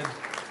then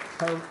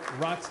her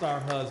rock star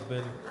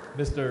husband,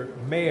 Mr.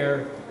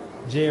 Mayor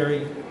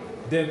Jerry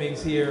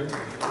Demings here.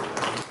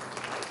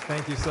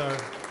 Thank you, sir.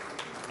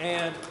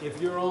 And if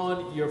you're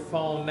on your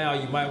phone now,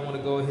 you might want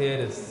to go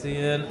ahead and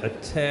send a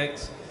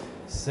text,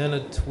 send a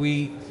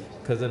tweet,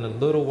 because in a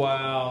little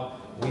while,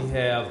 we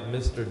have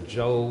Mr.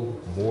 Joe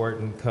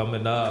Morton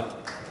coming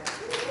up.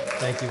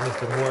 Thank you,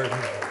 Mr. Morton.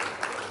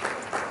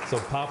 So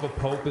Papa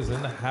Pope is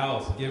in the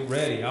house. Get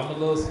ready. I'm a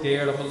little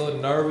scared. I'm a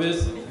little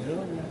nervous.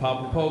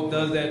 Papa Pope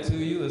does that to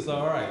you. It's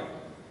all right.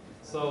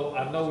 So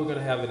I know we're going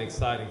to have an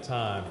exciting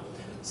time.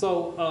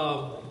 So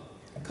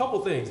a couple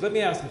things. Let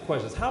me ask some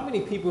questions. How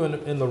many people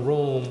in the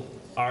room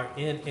are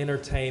in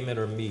entertainment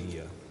or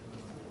media?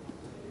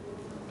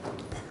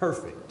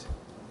 Perfect.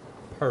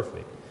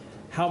 Perfect.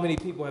 How many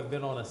people have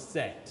been on a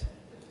set?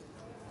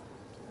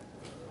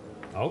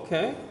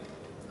 Okay.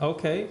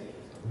 Okay.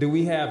 Do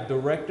we have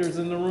directors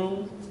in the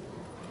room?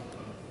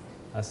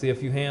 I see a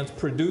few hands.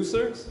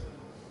 Producers?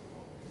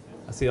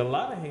 I see a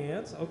lot of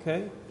hands.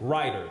 Okay.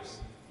 Writers?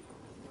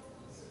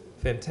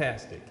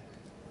 Fantastic.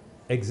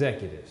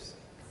 Executives?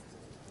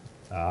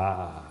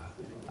 Ah,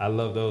 I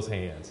love those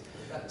hands.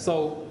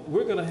 So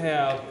we're going to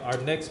have, our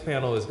next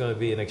panel is going to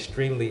be an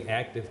extremely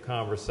active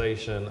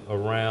conversation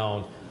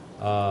around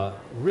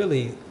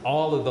really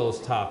all of those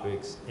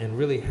topics and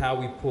really how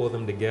we pull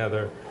them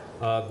together.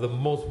 The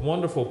most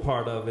wonderful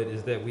part of it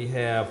is that we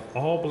have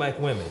all black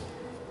women.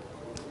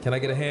 Can I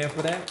get a hand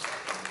for that?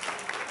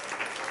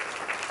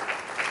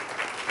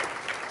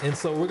 And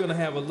so we're going to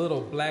have a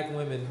little black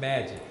women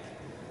magic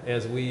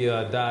as we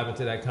dive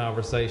into that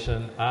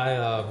conversation.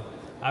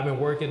 I've been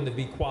working to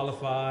be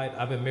qualified.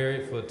 I've been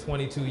married for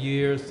 22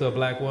 years to a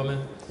black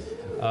woman.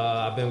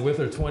 I've been with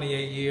her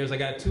 28 years. I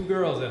got 2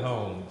 girls at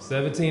home,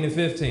 17 and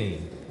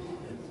 15.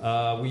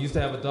 We used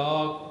to have a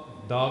dog.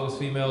 Dog was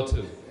female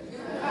too.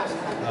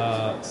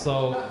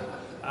 So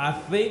I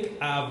think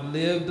I've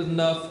lived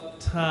enough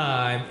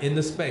time in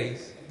the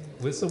space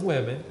with some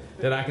women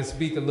that I can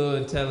speak a little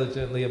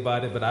intelligently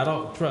about it, but I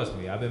don't, trust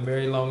me, I've been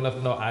married long enough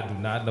to know I do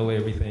not know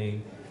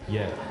everything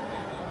yet.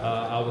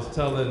 I was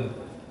telling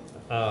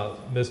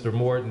Mr.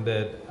 Morton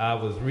that I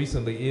was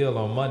recently ill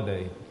on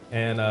Monday,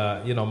 and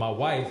my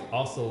wife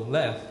also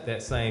left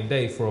that same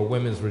day for a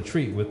women's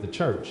retreat with the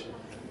church.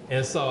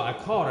 And so I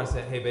called her, I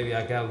said, hey baby,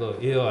 I got a little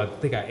ill, I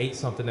think I ate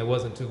something that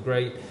wasn't too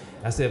great.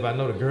 I said, but I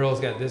know the girls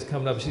got this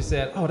coming up. She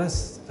said, oh,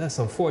 that's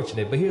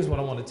unfortunate, but here's what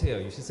I want to tell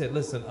you. She said,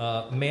 listen,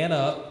 man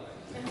up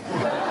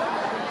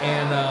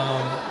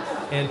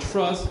and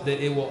trust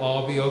that it will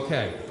all be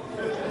okay.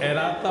 And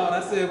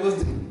I said,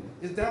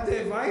 is that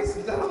the advice?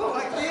 Is that all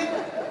I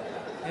get?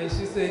 And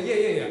she said,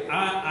 yeah.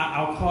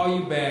 I'll call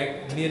you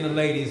back. Me and the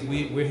ladies,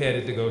 we're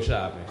headed to go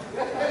shopping.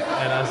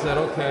 And I said,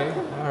 okay,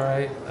 all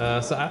right.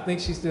 So I think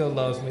she still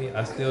loves me.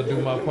 I still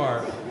do my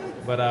part.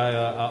 But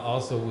I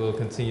also will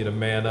continue to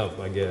man up,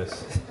 I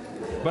guess.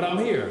 But I'm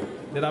here.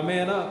 Did I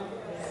man up?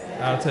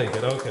 I'll take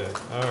it. Okay.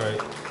 All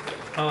right.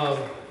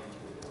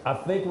 I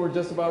think we're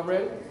just about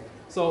ready.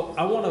 So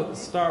I want to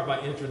start by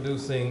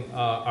introducing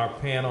our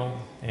panel.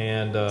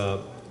 And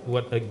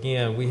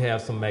we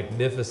have some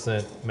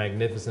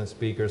magnificent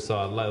speakers. So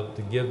I'd love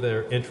to give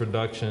their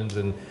introductions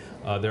and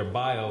their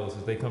bios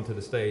as they come to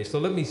the stage. So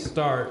let me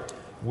start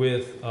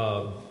with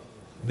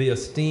the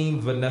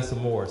esteemed Vanessa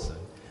Morrison.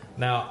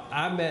 Now,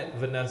 I met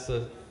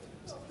Vanessa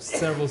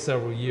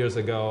several years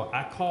ago.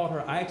 I called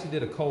her, I actually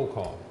did a cold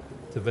call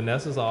to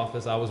Vanessa's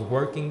office. I was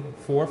working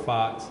for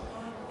Fox,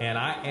 and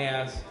I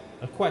asked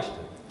a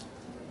question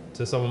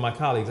to some of my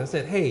colleagues. I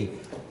said, hey,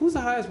 who's the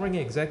highest ranking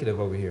executive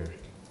over here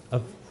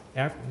of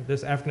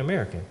this African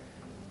American?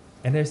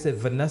 And they said,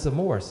 Vanessa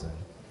Morrison.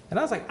 And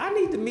I was like, I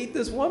need to meet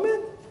this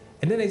woman.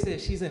 And then they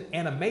said, she's in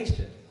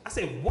animation. I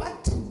said,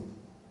 what?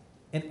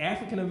 An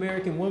African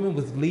American woman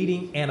was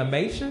leading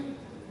animation?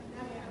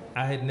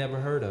 I had never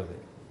heard of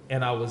it,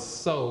 and I was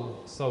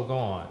so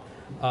gone.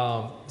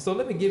 So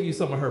let me give you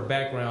some of her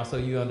background so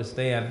you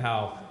understand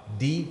how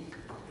deep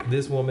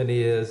this woman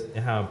is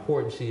and how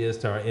important she is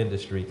to our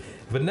industry.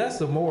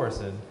 Vanessa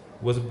Morrison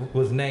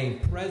was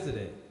named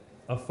president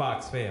of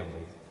Fox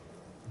Family,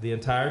 the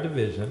entire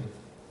division,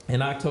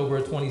 in October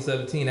of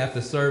 2017 after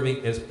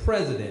serving as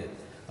president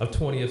of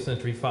 20th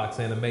Century Fox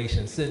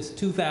Animation since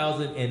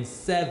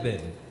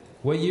 2007.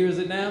 What year is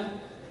it now?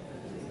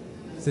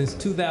 Since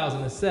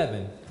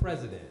 2007,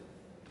 president.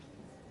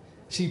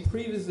 She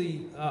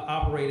previously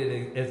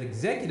operated as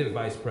executive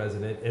vice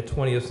president at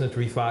 20th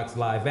Century Fox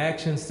Live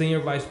Action, senior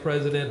vice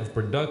president of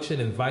production,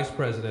 and vice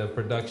president of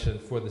production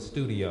for the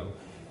studio.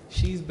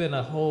 She's been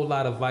a whole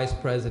lot of vice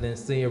president,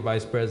 senior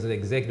vice president,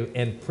 executive,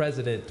 and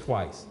president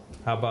twice.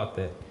 How about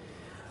that?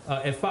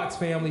 At Fox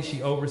Family,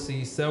 she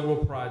oversees several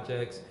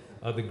projects,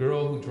 The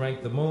Girl Who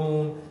Drank the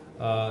Moon,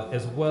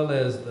 as well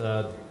as,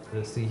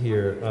 let's see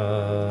here,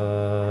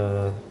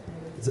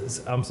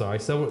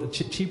 several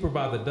Cheaper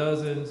by the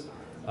Dozens,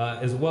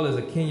 as well as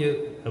a Kenya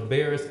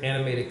Barris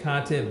animated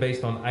content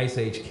based on Ice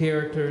Age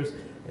characters,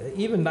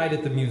 even Night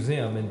at the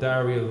Museum and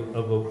Diary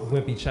of a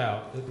Wimpy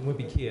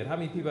Kid. How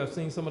many people have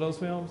seen some of those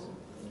films?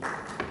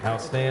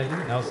 Outstanding.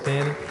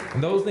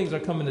 And those things are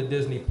coming to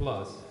Disney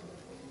Plus.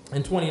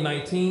 In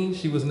 2019,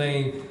 she was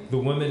named the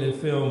Women in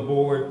Film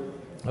Board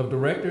of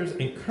Directors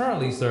and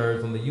currently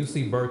serves on the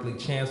UC Berkeley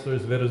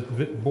Chancellor's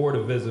Board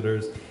of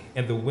Visitors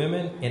and the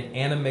Women in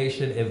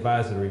Animation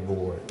Advisory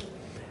Board.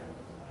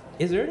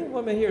 Is there any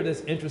woman here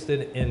that's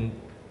interested in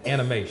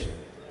animation?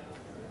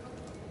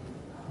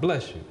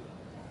 Bless you.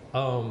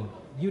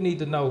 You need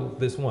to know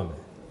this woman.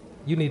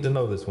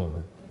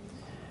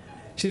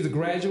 She's a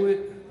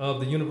graduate of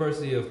the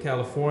University of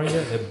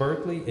California at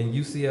Berkeley and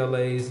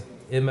UCLA's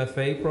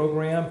MFA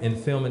program in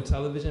film and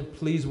television.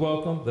 Please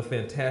welcome the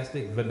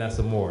fantastic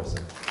Vanessa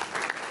Morrison.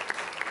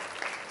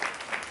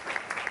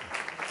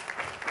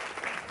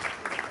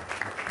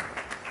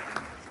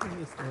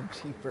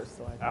 Cheaper,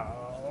 so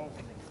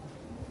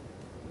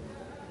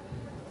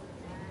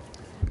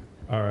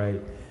All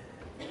right.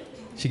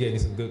 She gave me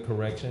some good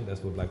correction.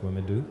 That's what black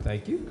women do.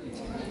 Thank you.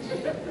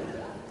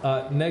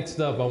 Next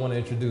up, I want to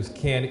introduce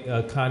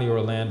Connie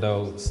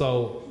Orlando.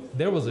 So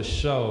there was a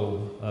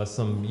show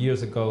some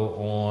years ago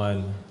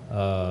on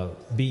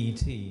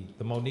BET,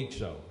 The Monique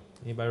Show.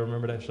 Anybody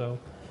remember that show?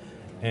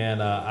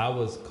 And I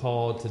was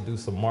called to do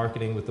some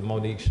marketing with The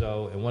Monique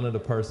Show, and one of the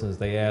persons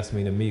they asked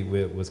me to meet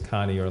with was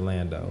Connie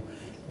Orlando.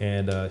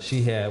 And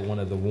she had one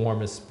of the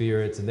warmest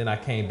spirits. And then I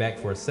came back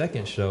for a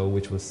second show,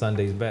 which was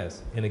Sunday's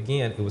Best. And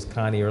again, it was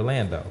Connie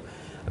Orlando.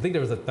 I think there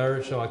was a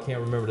third show, I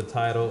can't remember the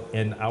title.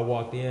 And I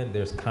walked in,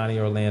 there's Connie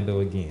Orlando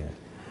again.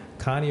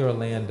 Connie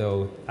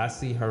Orlando, I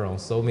see her on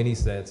so many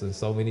sets and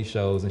so many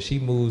shows, and she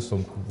moves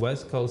from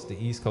West Coast to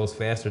East Coast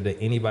faster than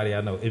anybody I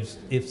know.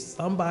 If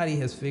somebody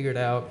has figured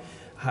out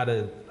how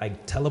to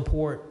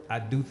teleport, I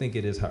do think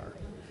it is her.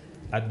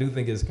 I do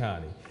think it's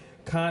Connie.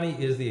 Connie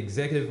is the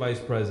Executive Vice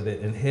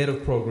President and Head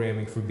of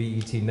Programming for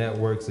BET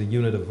Networks, a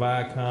unit of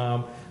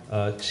Viacom.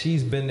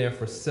 She's been there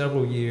for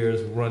several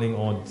years, running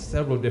on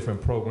several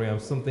different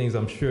programs, some things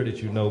I'm sure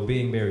that you know,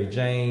 Being Mary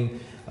Jane,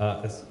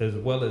 as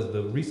well as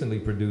the recently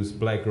produced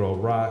Black Girl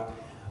Rock.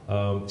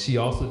 She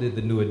also did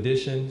the New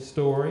Edition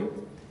story.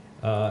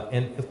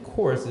 And of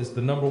course, it's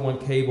the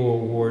 #1 cable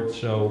award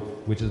show,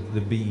 which is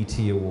the BET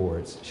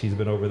Awards. She's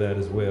been over that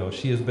as well.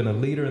 She has been a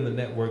leader in the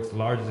network's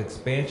largest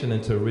expansion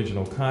into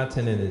original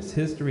content in its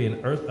history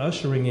and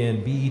ushering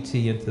in BET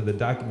into the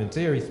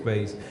documentary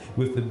space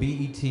with the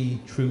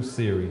BET True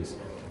Series,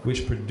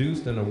 which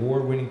produced an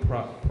award-winning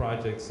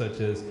projects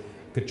such as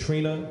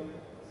Katrina,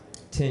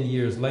 10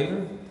 Years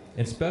Later,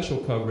 and special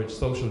coverage,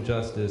 Social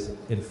Justice,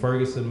 in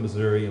Ferguson,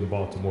 Missouri, and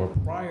Baltimore.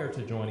 Prior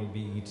to joining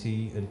BET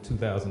in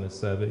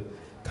 2007,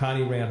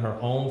 Connie ran her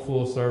own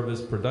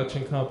full-service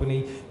production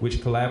company,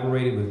 which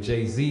collaborated with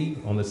Jay-Z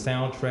on the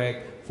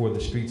soundtrack for The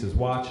Streets Is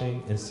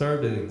Watching, and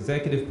served as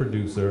executive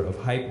producer of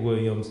Hype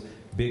Williams'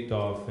 Big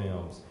Dog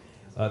Films.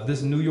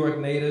 This New York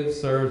native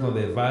serves on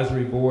the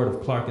advisory board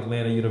of Clark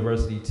Atlanta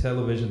University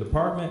Television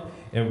Department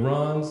and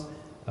runs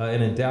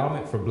an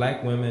endowment for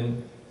Black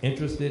women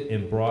interested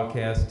in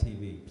broadcast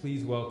TV.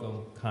 Please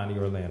welcome Connie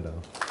Orlando.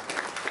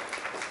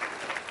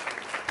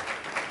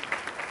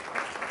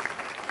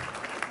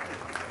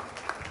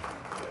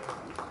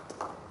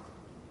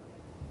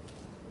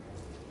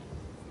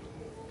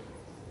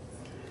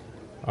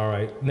 All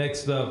right,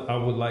 next up, I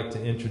would like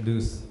to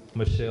introduce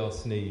Michelle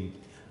Sneed.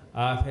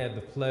 I've had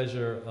the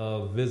pleasure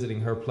of visiting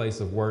her place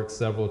of work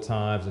several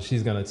times, and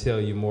she's gonna tell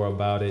you more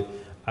about it.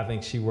 I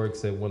think she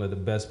works at one of the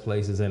best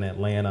places in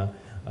Atlanta.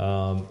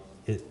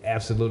 It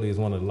absolutely is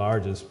one of the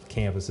largest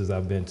campuses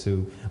I've been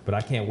to, but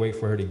I can't wait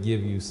for her to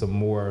give you some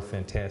more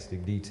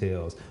fantastic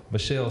details.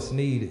 Michelle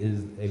Sneed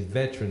is a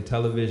veteran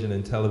television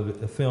and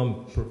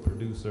film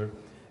producer,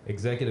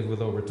 executive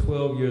with over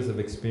 12 years of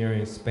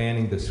experience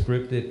spanning the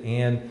scripted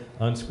and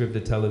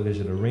unscripted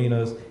television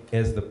arenas.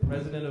 As the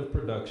president of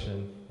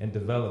production and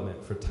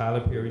development for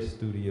Tyler Perry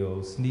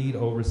Studios, Sneed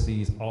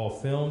oversees all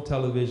film,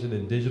 television,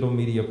 and digital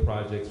media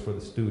projects for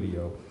the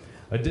studio.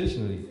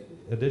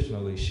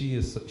 Additionally,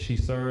 she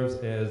serves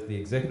as the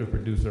executive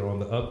producer on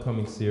the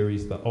upcoming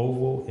series The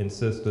Oval and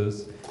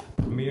Sisters,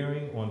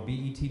 premiering on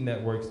BET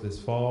Networks this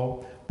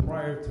fall.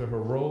 Prior to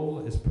her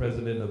role as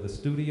president of the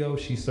studio,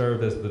 she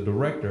served as the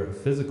director of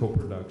physical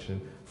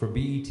production for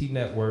BET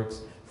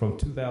Networks from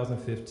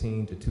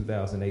 2015 to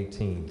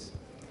 2018.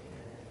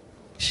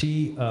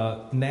 She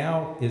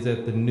now is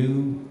at the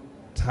new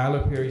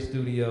Tyler Perry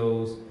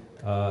Studios,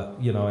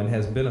 and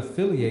has been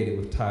affiliated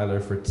with Tyler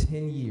for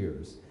 10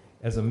 years.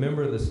 As a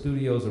member of the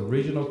studio's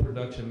original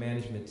production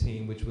management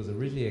team, which was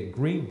originally at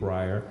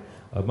Greenbrier,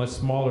 a much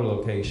smaller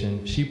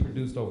location, she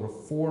produced over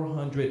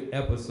 400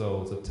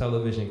 episodes of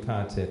television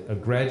content. A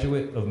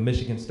graduate of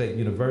Michigan State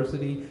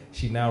University,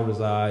 she now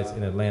resides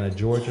in Atlanta,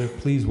 Georgia.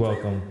 Please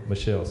welcome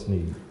Michelle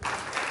Sneed.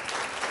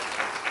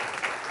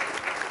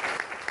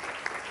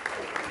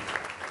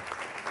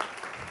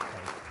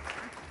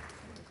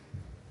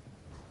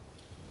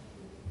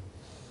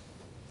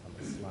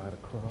 Slide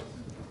across.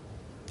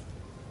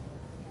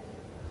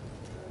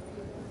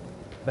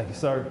 Thank you,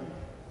 sir.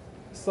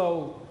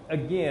 So,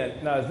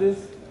 again, now is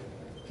this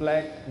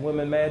Black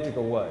women magic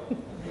or what?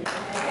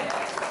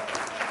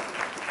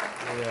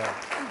 Yeah.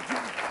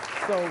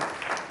 So,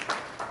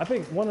 I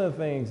think one of the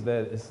things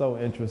that is so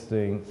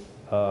interesting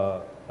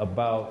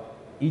about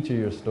each of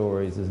your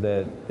stories is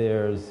that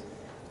there's,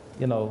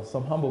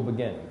 some humble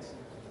beginnings.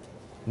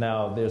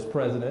 Now, there's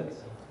presidents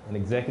and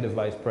executive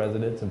vice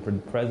presidents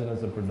and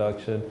presidents of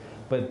production,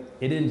 but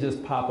it didn't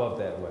just pop up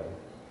that way.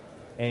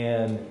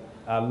 And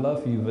I'd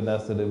love for you,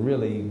 Vanessa, to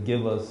really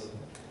give us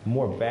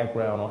more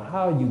background on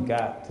how you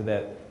got to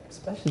that,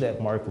 especially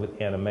that mark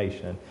with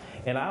animation.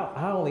 And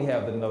I only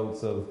have the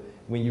notes of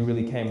when you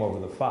really came over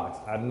to Fox.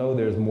 I know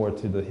there's more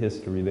to the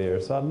history there,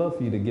 so I'd love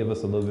for you to give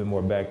us a little bit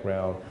more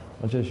background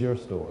on just your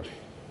story.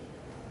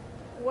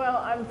 Well,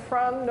 I'm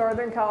from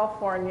Northern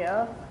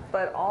California,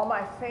 but all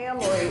my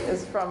family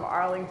is from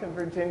Arlington,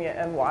 Virginia,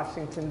 and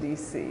Washington,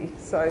 D.C.,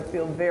 so I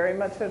feel very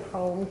much at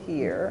home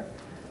here.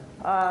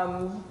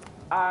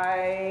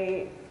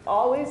 I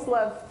always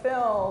loved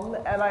film,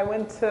 and I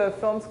went to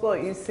film school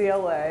at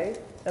UCLA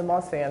in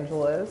Los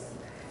Angeles.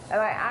 And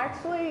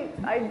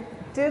I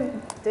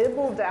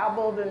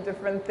dabbled in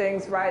different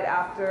things right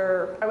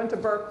after. I went to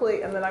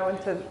Berkeley, and then I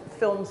went to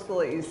film school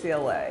at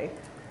UCLA.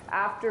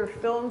 After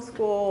film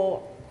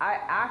school, I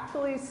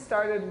actually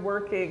started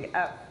working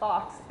at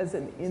Fox as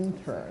an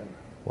intern.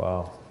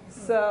 Wow.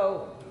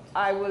 So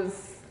I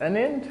was an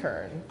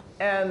intern,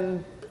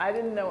 and I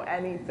didn't know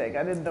anything.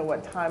 I didn't know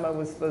what time I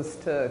was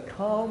supposed to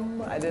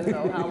come. I didn't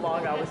know how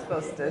long I was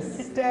supposed to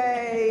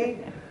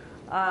stay.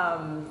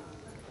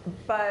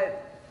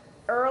 But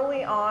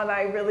early on,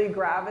 I really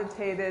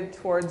gravitated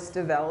towards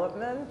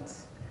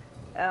development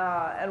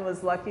and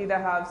was lucky to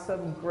have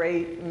some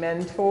great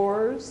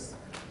mentors.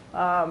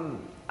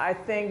 I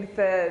think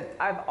that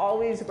I've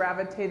always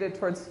gravitated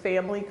towards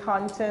family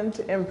content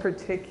in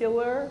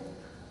particular.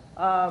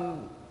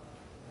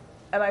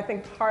 And I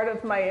think part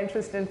of my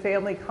interest in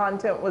family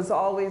content was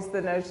always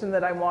the notion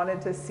that I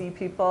wanted to see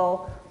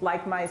people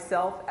like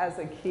myself as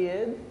a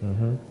kid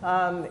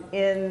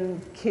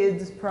in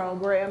kids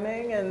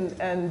programming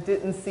and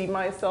didn't see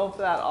myself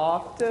that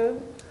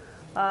often.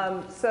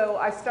 So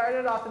I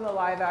started off in the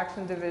live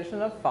action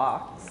division of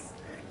Fox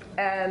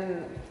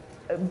and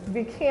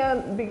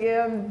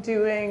began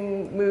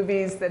doing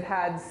movies that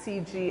had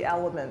CG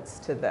elements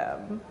to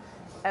them.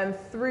 And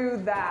through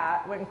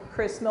that, when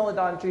Chris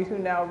Noladondri, who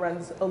now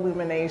runs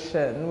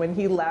Illumination, when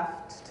he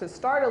left to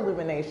start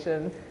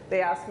Illumination,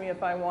 they asked me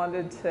if I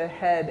wanted to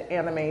head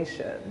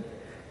animation.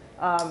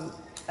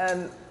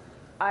 And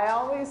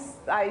I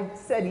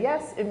said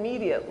yes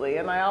immediately,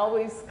 and I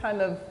always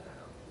kind of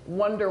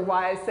wonder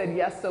why I said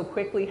yes so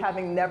quickly,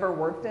 having never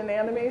worked in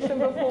animation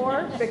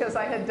before, because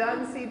I had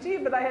done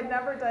CG, but I had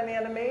never done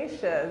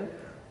animation.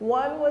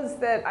 One was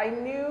that I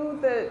knew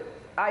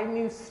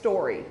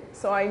story.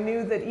 So I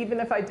knew that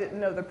even if I didn't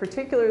know the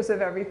particulars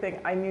of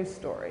everything, I knew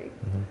story.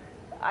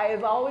 I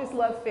have always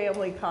loved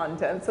family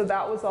content, so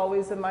that was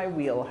always in my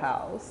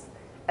wheelhouse.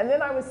 And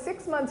then I was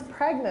 6 months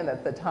pregnant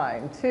at the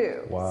time,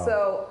 too. Wow.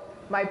 So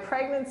my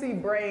pregnancy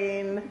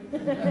brain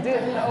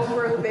didn't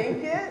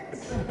overthink it,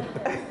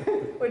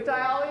 which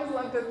I always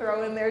love to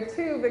throw in there,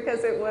 too,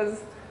 because it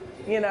was,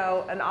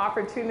 an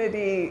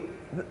opportunity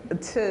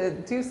to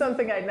do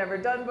something I'd never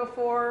done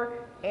before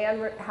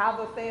and have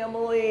a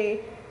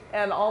family,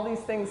 and all these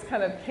things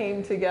kind of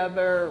came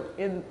together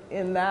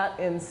in that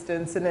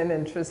instance in an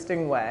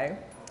interesting way.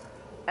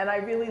 And I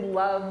really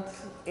loved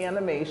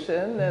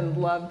animation and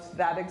loved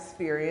that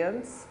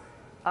experience.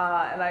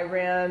 And I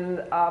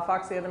ran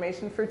Fox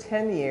Animation for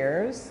 10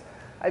 years.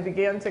 I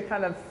began to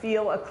kind of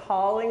feel a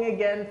calling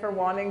again for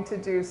wanting to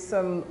do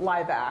some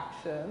live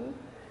action.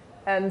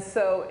 And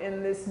so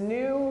in this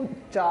new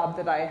job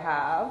that I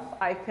have,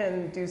 I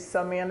can do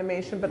some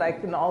animation, but I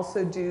can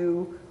also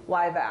do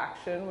live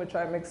action, which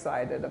I'm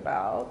excited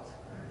about.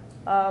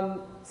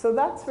 So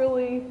that's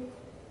really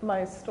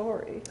my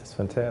story. That's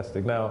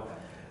fantastic. Now,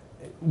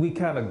 we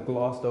kind of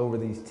glossed over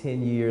these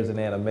 10 years in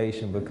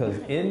animation because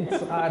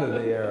inside of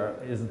there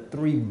is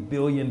 $3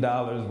 billion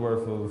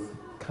worth of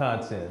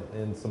content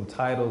and some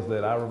titles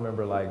that I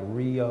remember, like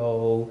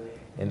Rio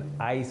and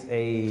Ice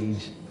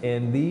Age,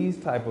 and these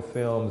type of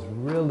films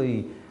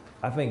really,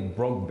 I think,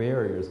 broke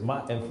barriers.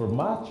 And for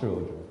my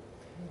children,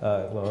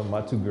 well,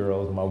 my two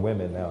girls, my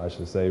women now, I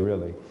should say,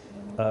 really,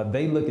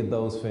 they look at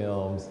those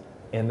films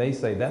and they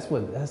say that's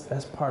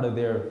part of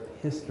their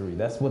history.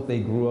 That's what they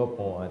grew up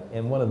on.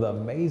 And one of the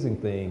amazing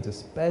things,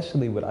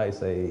 especially with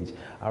Ice Age,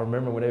 I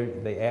remember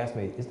when they asked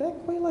me, "Is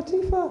that Queen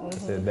Latifah?" I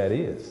said, "That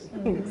is."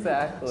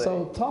 Exactly.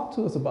 So talk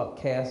to us about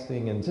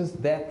casting and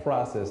just that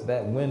process,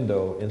 that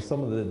window, and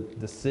some of the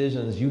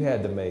decisions you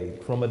had to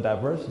make from a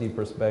diversity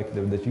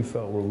perspective that you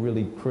felt were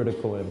really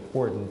critical and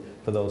important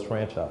for those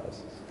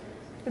franchises.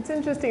 It's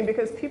interesting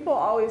because people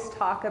always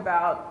talk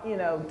about,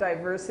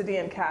 diversity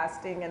in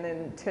casting and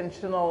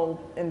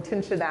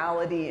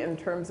intentionality in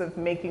terms of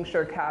making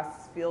sure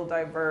casts feel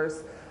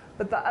diverse.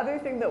 But the other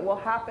thing that will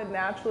happen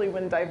naturally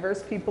when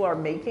diverse people are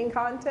making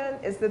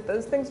content is that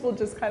those things will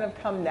just kind of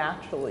come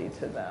naturally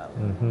to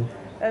them.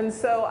 And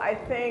so I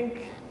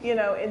think,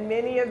 in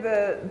many of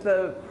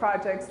the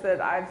projects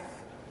that I've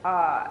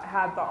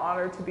had the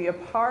honor to be a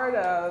part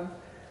of,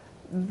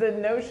 the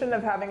notion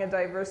of having a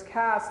diverse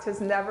cast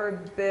has never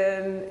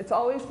been, it's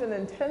always been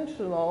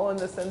intentional in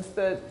the sense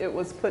that it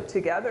was put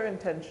together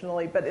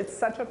intentionally, but it's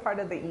such a part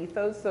of the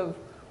ethos of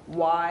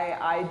why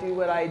I do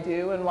what I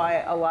do and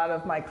why a lot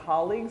of my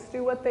colleagues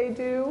do what they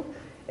do,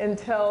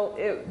 until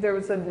there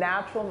was a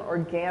natural and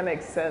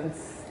organic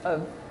sense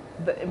of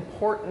the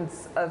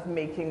importance of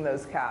making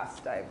those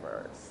casts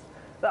diverse.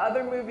 The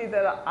other movie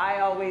that I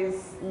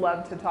always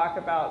love to talk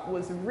about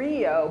was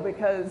Rio,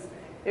 because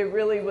it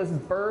really was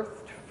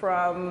birthed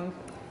from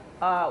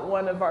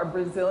one of our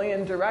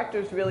Brazilian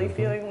directors really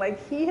feeling like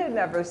he had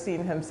never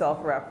seen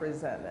himself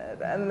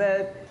represented, and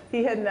that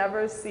he had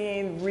never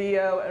seen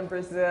Rio and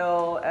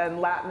Brazil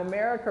and Latin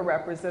America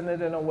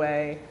represented in a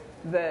way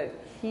that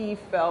he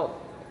felt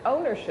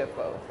ownership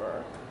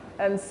over.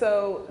 And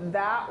so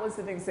that was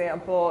an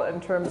example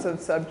in terms of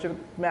subject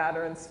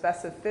matter and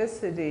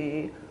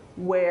specificity,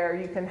 where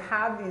you can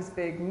have these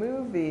big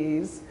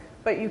movies,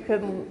 but you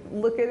can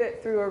look at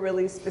it through a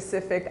really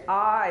specific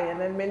eye.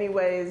 And in many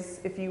ways,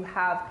 if you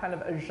have kind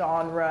of a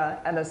genre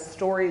and a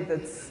story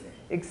that's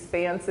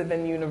expansive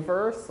and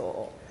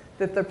universal,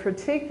 that the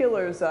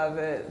particulars of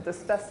it, the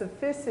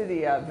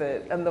specificity of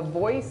it, and the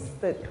voice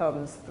that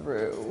comes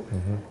through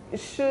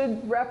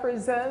should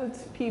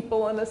represent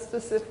people in a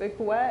specific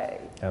way.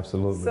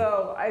 Absolutely.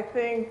 So I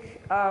think,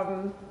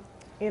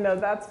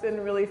 that's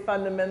been really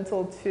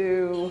fundamental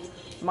to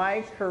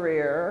my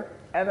career.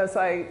 And as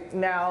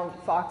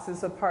Fox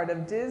is a part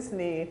of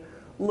Disney,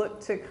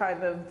 look to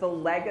kind of the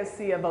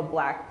legacy of a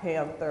Black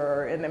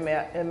Panther in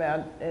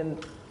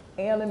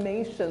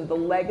animation, the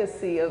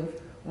legacy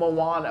of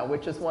Moana,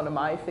 which is one of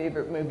my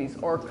favorite movies,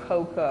 or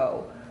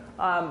Coco.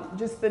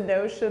 Just the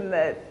notion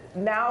that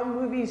now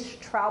movies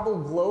travel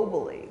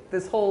globally.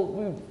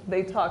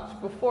 they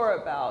talked before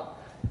about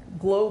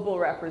global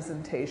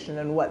representation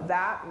and what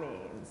that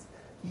means,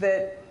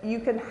 that you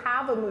can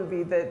have a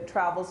movie that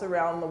travels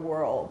around the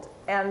world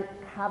and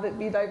have it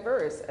be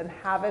diverse and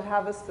have it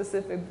have a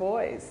specific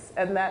voice,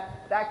 and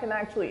that can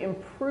actually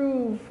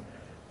improve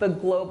the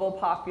global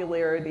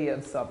popularity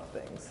of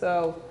something.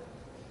 So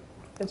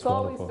it's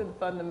always been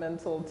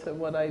fundamental to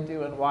what I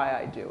do and why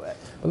I do it.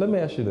 Well, let me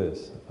ask you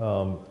this.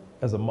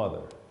 As a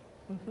mother,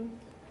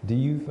 do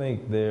you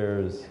think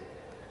there's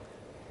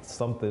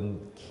something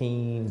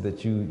keen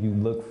that you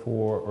look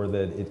for, or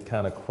that it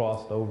kind of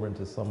crossed over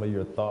into some of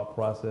your thought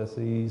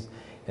processes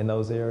in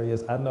those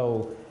areas? I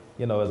know,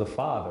 as a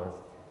father,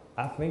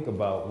 I think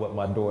about what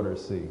my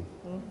daughters see.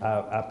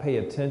 I pay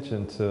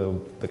attention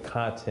to the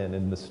content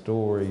and the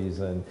stories,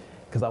 and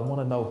because I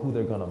want to know who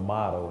they're going to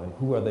model and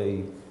who are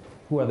they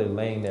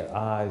laying their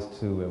eyes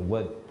to, and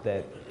what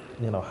that,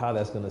 how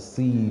that's going to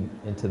seed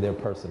into their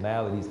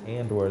personalities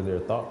and or their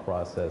thought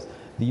process.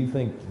 Do you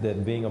think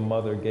that being a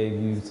mother gave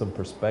you some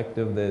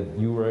perspective that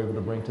you were able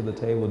to bring to the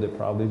table that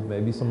probably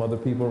maybe some other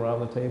people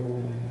around the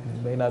table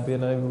may not be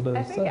able to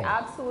I think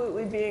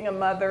absolutely being a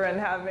mother and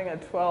having a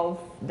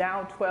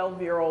now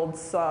 12-year-old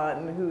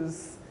son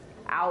who's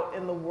out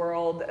in the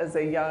world as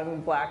a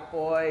young black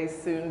boy,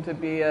 soon to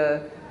be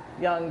a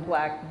young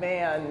black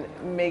man,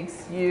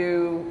 makes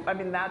you,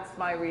 that's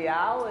my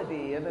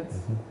reality, and it's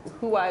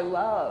who I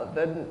love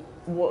and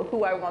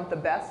who I want the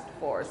best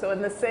for. So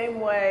in the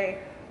same way,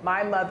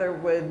 my mother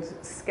would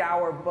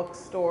scour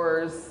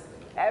bookstores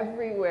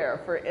everywhere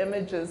for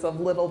images of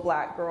little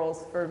black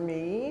girls for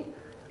me.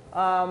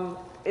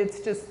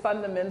 It's just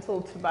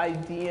fundamental to my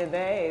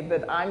DNA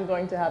that I'm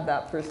going to have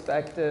that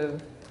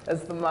perspective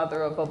as the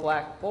mother of a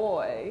black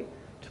boy,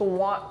 to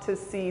want to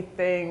see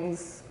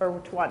things,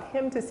 or to want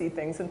him to see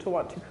things and to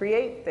want to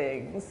create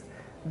things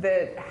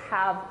that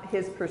have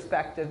his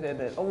perspective in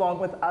it, along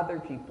with other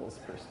people's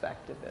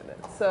perspective in it.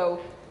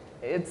 So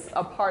it's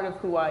a part of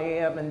who I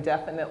am, and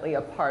definitely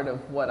a part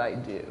of what I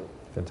do.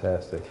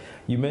 Fantastic.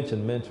 You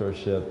mentioned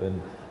mentorship,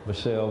 and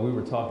Michelle, we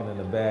were talking in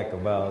the back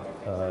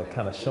about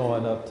kind of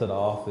showing up to the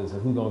office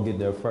and who's gonna get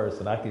there first.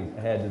 And I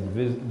had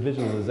this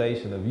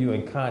visualization of you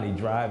and Connie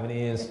driving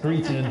in,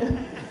 screeching,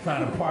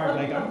 trying to park,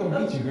 like, I'm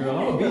gonna beat you, girl,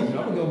 I'm gonna beat you,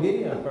 I'm gonna go get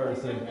in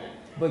first.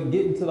 But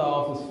getting to the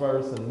office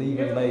first and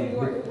leaving late. New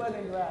York, it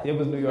wasn't right. It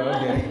was New York,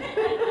 okay.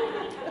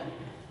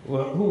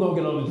 Well, who's gonna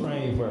get on the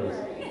train first?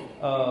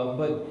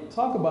 But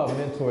talk about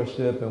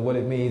mentorship and what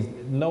it means,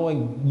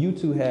 knowing you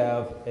two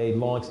have a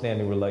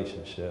long-standing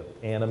relationship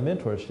and a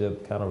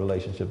mentorship kind of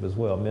relationship as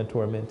well,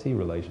 mentor-mentee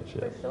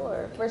relationship.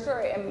 For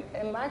sure.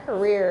 In my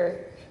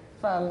career,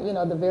 from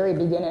the very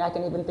beginning, I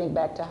can even think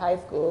back to high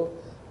school,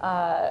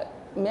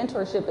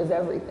 mentorship is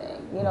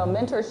everything.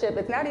 Mentorship,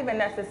 it's not even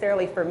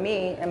necessarily, for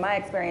me, in my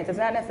experience, it's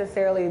not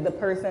necessarily the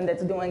person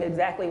that's doing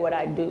exactly what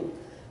I do.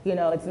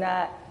 It's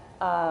not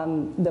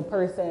the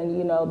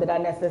person, that I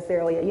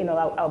necessarily,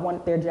 I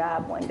want their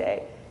job one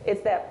day.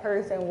 It's that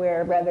person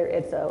where, whether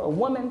it's a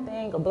woman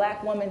thing, a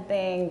black woman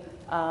thing,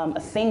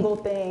 a single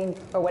thing,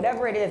 or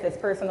whatever it is that's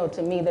personal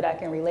to me that I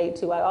can relate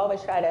to, I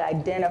always try to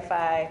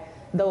identify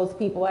those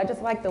people. I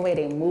just like the way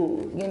they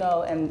move,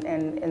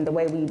 and the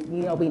way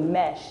we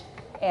mesh.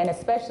 And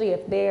especially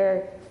if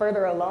they're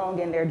further along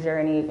in their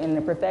journey, in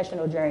the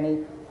professional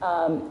journey,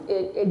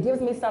 it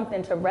gives me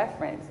something to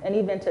reference and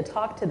even to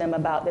talk to them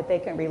about that they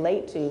can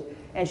relate to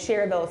and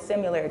share those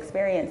similar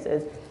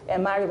experiences.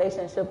 And my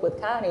relationship with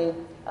Connie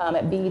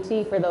at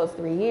BET for those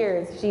 3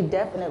 years, she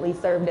definitely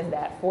served as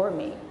that for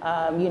me.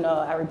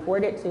 I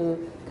reported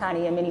to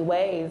Connie in many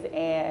ways,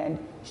 and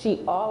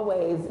she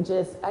always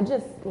I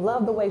just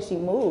love the way she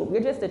moved.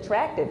 You're just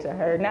attracted to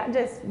her, not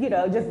just,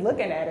 just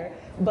looking at her,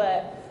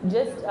 but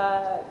just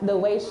the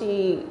way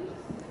she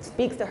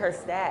speaks to her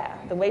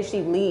staff, the way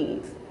she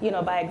leads,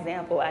 by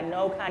example. I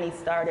know Connie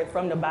started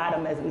from the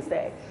bottom, as we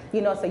say,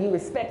 so you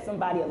respect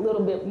somebody a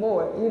little bit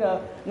more,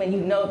 when you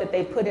know that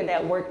they put in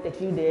that work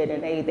that you did,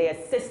 and they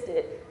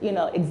assisted,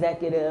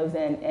 executives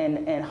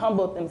and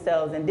humbled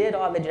themselves and did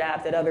all the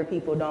jobs that other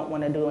people don't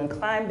want to do and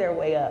climbed their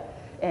way up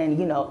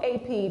and,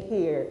 AP'd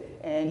here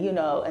and,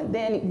 and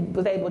then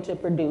was able to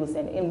produce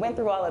and went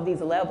through all of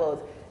these levels.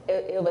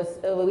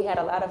 We had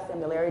a lot of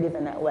similarities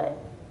in that way.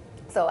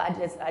 So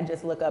I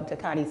just look up to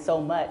Connie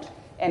so much,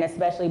 and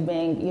especially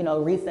being,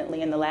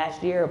 recently in the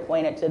last year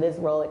appointed to this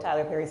role at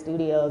Tyler Perry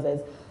Studios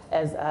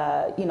as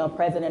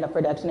president of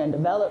production and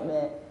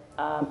development.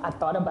 I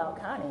thought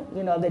about Connie,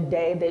 the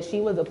day that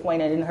she was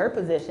appointed in her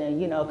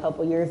position, a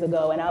couple years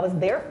ago, and I was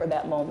there for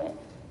that moment.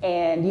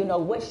 And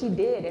what she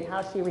did and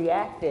how she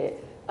reacted,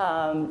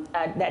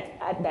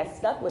 that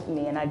stuck with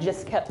me, and I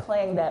just kept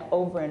playing that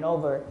over and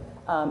over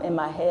in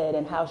my head,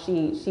 and how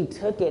she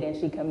took it and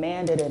she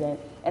commanded it.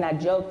 And I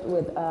joked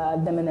with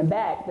them in the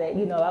back that,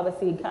 I would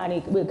see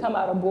Connie, we'd come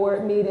out of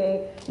board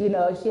meeting, she'd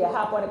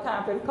hop on a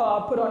conference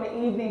call, put on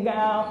an evening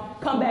gown,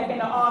 come back in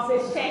the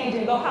office, change,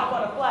 and go hop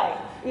on a flight.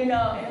 you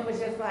know, and it was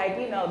just like,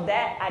 you know,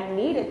 that I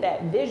needed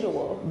that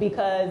visual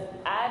because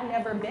I've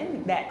never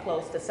been that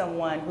close to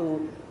someone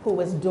who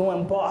was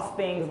doing boss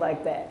things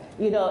like that,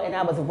 you know, and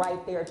I was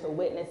right there to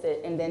witness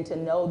it and then to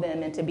know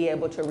them and to be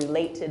able to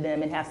relate to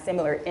them and have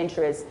similar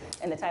interests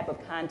in the type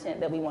of content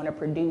that we want to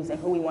produce and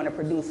who we want to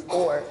produce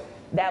for.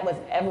 That was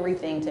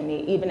everything to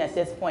me, even at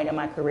this point in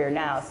my career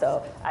now.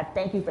 So I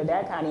thank you for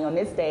that, Connie, on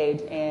this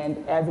stage, and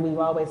as we've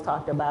always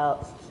talked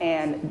about,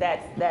 and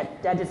that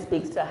just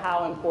speaks to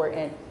how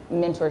important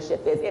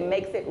mentorship is. It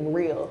makes it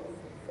real.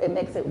 It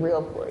makes it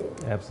real for you.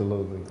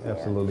 Absolutely,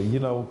 absolutely. You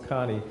know,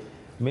 Connie,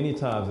 many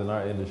times in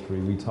our industry,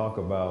 we talk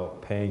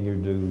about paying your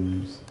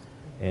dues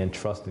and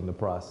trusting the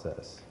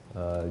process.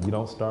 You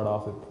don't start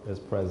off as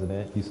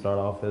president, you start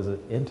off as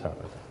an intern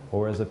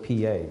or as a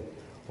PA.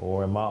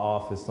 Or in my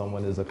office,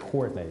 someone is a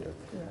coordinator.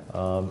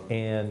 Yeah.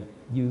 And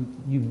you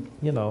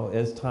know,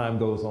 as time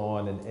goes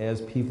on and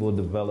as people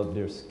develop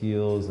their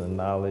skills and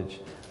knowledge,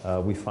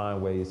 we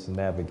find ways to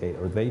navigate,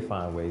 or they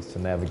find ways to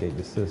navigate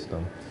the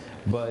system.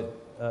 But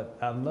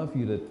I'd love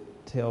you to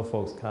tell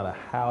folks kind of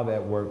how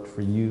that worked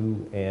for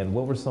you and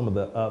what were some of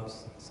the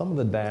ups, some of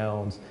the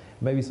downs,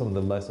 maybe some of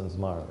the lessons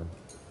learned.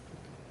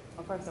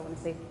 Well, first I want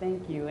to say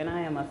thank you, and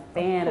I am a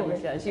fan of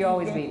Michelle. She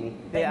always beat me.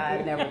 Yeah,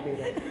 I never beat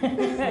her.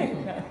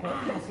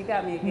 She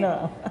got me again.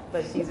 No.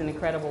 But she's an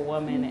incredible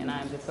woman, and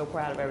I'm just so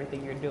proud of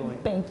everything you're doing.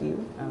 Thank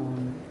you.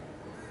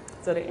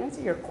 So to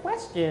answer your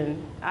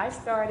question, I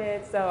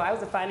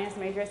was a finance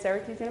major at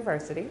Syracuse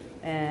University,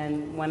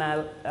 and when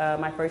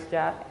my first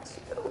job,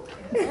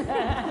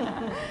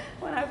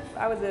 when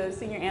I was a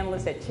senior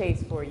analyst at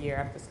Chase for a year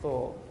after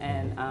school,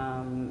 and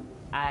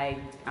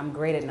I'm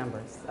great at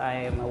numbers. I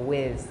am a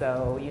whiz.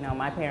 So, you know,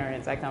 my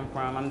parents,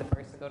 I'm the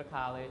first to go to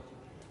college.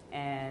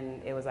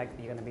 And it was like,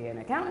 you're going to be an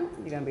accountant,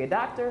 you're going to be a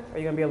doctor, or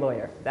you're going to be a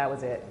lawyer. That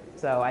was it.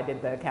 So I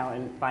did the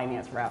accountant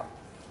finance route.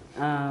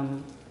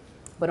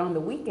 But on the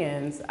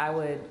weekends, I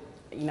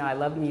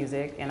loved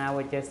music, and I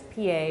would just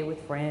PA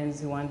with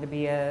friends who wanted to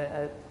be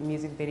a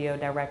music video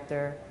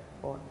director.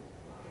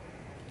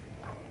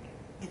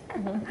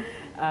 And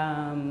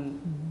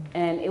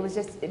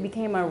it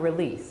became a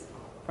release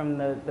from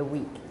the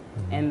week.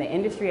 And the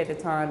industry at the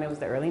time, it was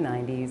the early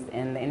 90s,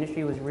 and the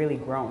industry was really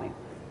growing.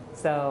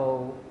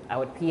 So I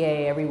would PA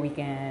every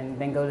weekend,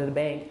 then go to the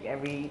bank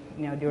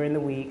during the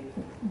week.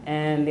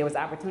 And there was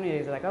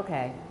opportunities like,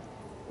 okay,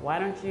 why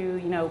don't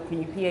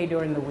can you PA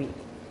during the week?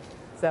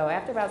 So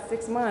after about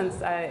 6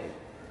 months, I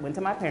went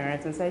to my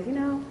parents and said,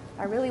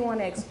 I really want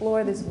to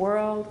explore this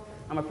world.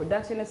 I'm a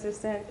production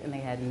assistant, and they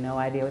had no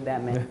idea what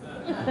that meant.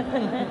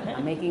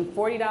 I'm making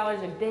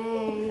 $40 a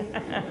day,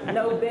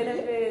 no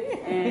benefits,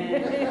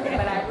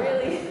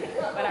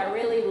 but I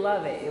really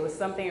love it. It was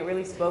something that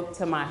really spoke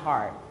to my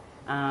heart.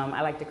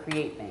 I like to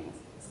create things.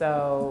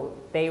 So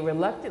they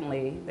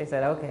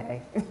said,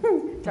 okay,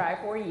 try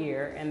for a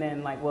year, and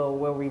then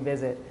we'll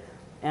revisit.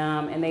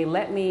 And they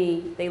let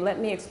me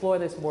explore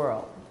this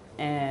world.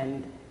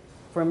 And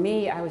for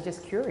me, I was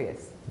just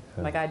curious.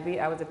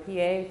 I was a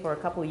PA for a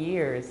couple of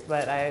years,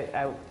 but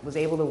I was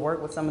able to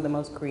work with some of the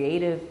most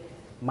creative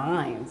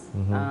minds,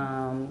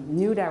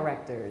 new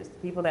directors,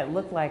 people that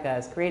looked like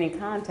us, creating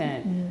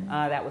content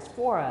that was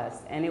for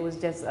us. And it was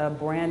just a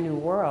brand new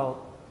world.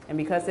 And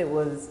because it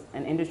was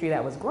an industry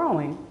that was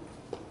growing,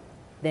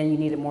 then you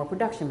needed more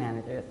production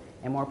managers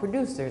and more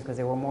producers because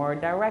there were more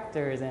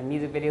directors, and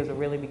music videos were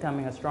really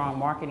becoming a strong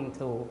marketing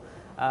tool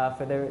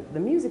for the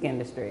music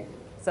industry.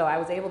 So I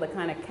was able to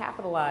kind of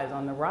capitalize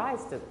on the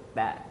rise to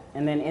that.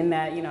 And then in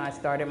that, I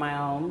started my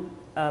own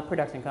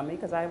production company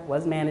because I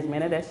was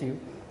management at SU.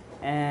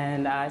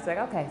 And I was like,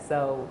 okay,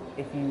 so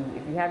if you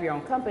have your own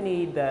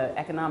company, the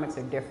economics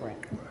are different.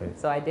 Okay.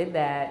 So I did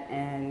that,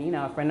 and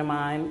a friend of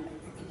mine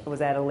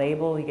was at a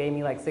label. He gave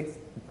me 6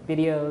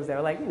 videos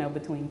that were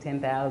between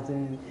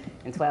 $10,000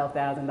 and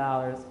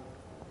 $12,000.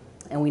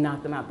 And we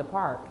knocked them out the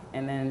park.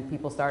 And then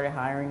people started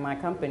hiring my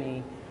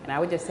company. And I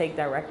would just take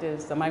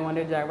directives. Somebody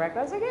wanted to direct.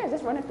 I was like, yeah,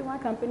 just run it through my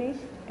company.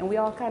 And we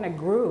all kind of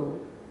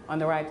grew on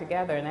the ride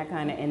together. And that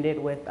kind of ended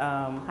with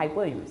Hype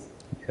Williams.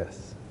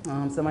 Yes.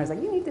 Somebody's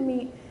like, you need to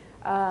meet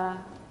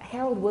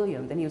Harold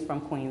Williams. And he was from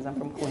Queens. I'm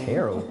from Queens.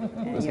 Harold?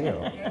 Who's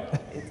Harold?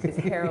 It's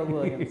Harold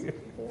Williams.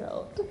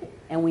 Harold.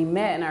 And we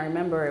met, and I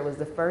remember it was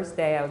the first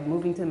day I was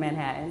moving to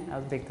Manhattan. I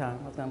was big time.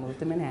 I was going to move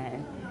to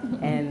Manhattan.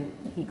 And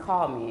he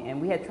called me.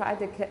 And we had tried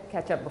to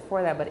catch up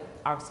before that, but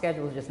our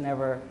schedules just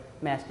never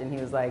meshed. And he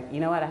was like, you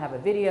know what, I have a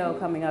video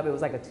coming up. It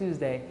was like a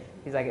Tuesday.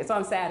 He's like, it's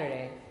on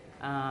Saturday.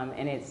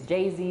 And it's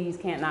Jay-Z's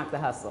Can't Knock the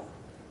Hustle.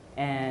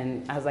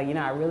 And I was like,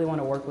 I really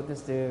want to work with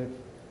this dude.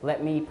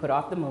 Let me put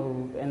off the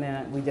move. And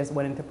then we just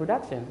went into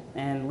production.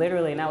 And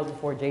literally, and that was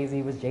before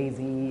Jay-Z was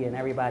Jay-Z and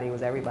everybody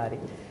was everybody.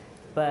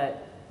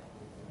 But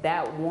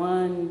that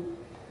one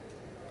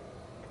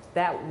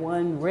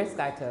risk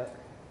I took,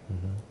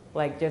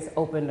 just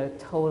opened a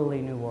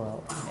totally new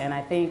world. And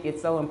I think it's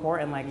so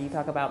important, you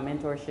talk about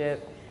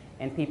mentorship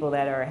and people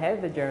that are ahead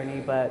of the journey,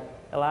 but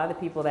a lot of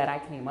the people that I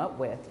came up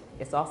with,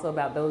 it's also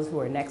about those who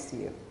are next to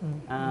you.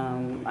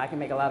 I can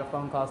make a lot of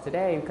phone calls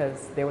today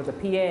because there was a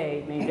PA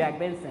named Jack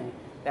Benson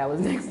that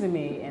was next to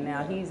me, and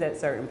now he's at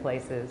certain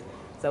places.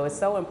 So it's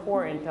so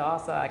important to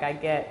also, like, I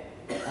get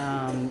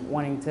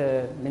wanting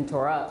to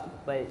mentor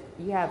up, but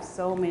you have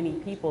so many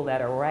people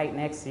that are right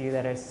next to you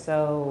that are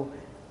so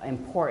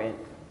important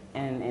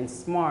and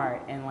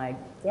smart, and like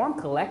form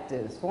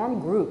collectives, form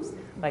groups.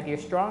 Like, you're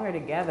stronger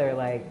together.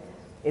 Like,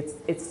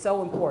 it's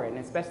so important,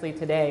 especially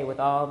today with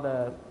all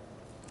the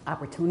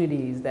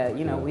opportunities that,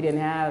 you know, we didn't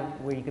have,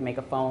 where you can make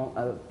a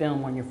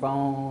film on your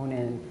phone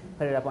and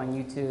put it up on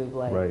YouTube.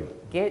 Like,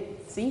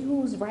 see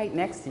who's right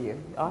next to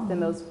you. Often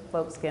those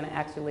folks can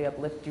actually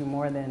uplift you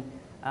more than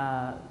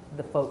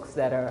the folks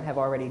that have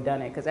already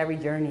done it, because every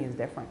journey is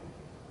different.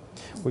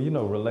 Well, you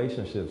know,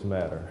 relationships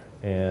matter,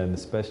 and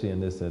especially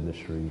in this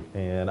industry.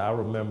 And I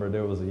remember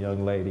there was a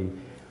young lady,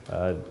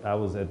 I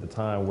was at the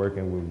time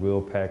working with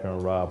Will Packer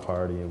and Rob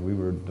Hardy,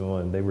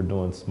 and they were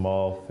doing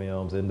small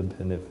films,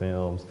 independent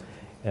films,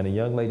 and a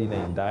young lady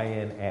named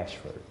Diane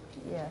Ashford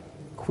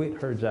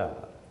quit her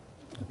job.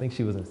 I think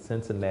she was in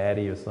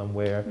Cincinnati or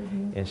somewhere,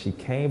 and she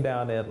came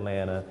down to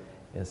Atlanta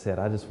and said,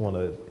 I just want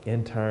to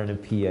intern in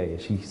PA.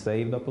 And she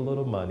saved up a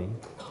little money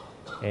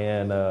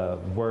and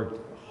worked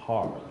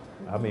hard.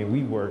 I mean,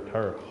 we worked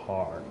her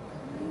hard.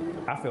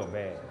 I felt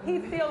bad. He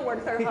still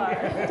works her hard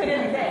to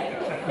this day.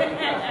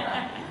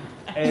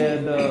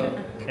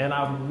 And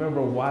I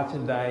remember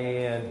watching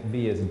Diane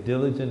be as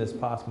diligent as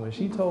possible. And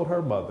she told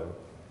her mother,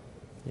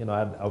 you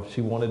know,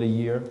 she wanted a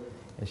year,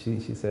 and she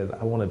said,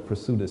 I want to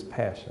pursue this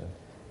passion.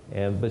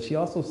 But she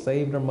also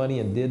saved her money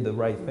and did the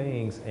right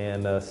things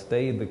and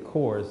stayed the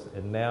course.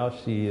 And now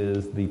she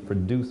is the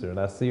producer. And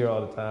I see her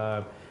all the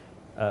time,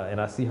 and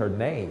I see her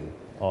name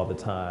all the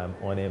time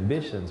on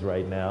Ambitions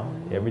right now.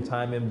 Every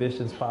time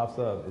Ambitions pops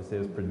up, it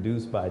says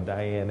produced by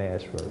Diane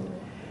Ashford.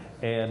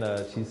 And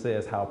she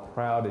says how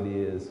proud it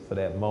is for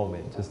that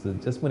moment,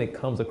 just when it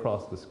comes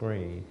across the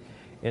screen.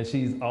 And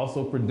she's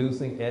also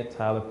producing at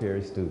Tyler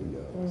Perry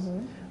Studios.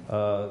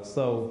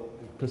 So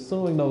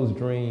pursuing those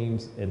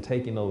dreams and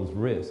taking those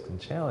risks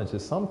and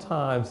challenges,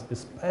 sometimes,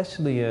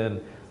 especially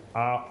in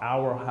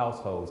our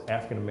households,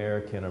 African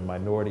American or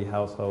minority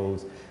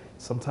households,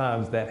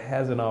 sometimes that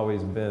hasn't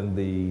always been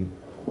the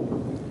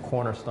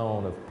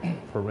cornerstone of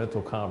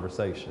parental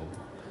conversation.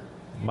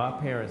 My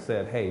parents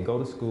said, hey, go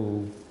to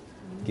school,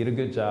 get a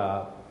good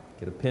job,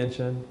 get a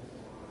pension,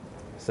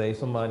 save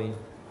some money,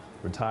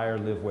 retire,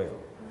 live well,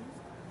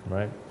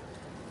 right?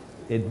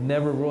 It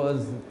never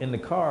was in the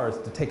cards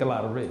to take a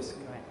lot of risk.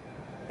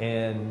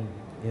 And,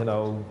 you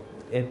know,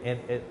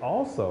 and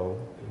also,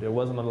 there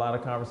wasn't a lot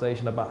of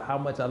conversation about how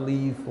much I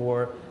leave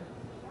for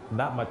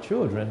not my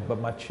children, but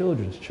my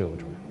children's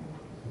children.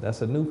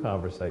 That's a new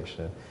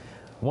conversation.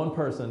 One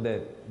person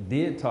that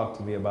did talk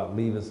to me about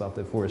leaving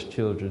something for his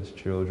children's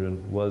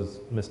children was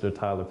Mr.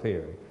 Tyler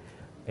Perry.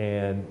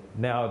 And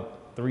now,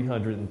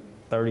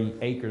 330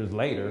 acres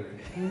later,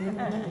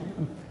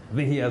 I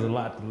think he has a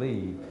lot to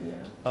leave.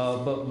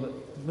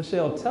 But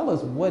Michelle, tell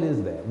us, what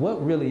is that?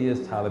 What really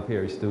is Tyler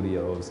Perry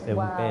Studios?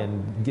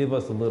 And give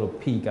us a little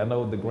peek. I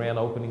know the grand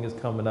opening is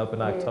coming up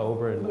in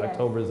October, and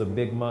October is a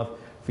big month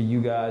for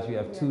you guys. You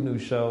have 2 new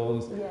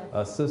shows,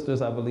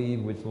 Sisters, I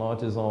believe, which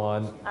launches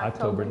on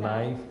October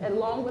 9th.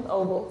 Along with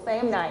Oval,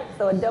 same night,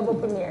 so a double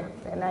premiere.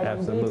 That night.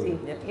 Absolutely.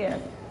 Yes.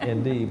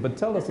 Indeed. But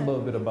tell us a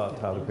little bit about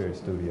Tyler Perry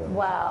Studios.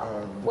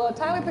 Wow. Well,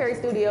 Tyler Perry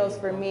Studios,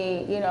 for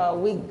me, you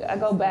know, I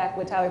go back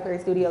with Tyler Perry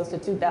Studios to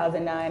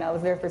 2009. I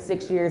was there for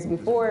 6 years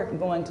before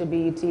going to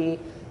BET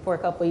for a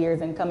couple of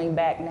years and coming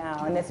back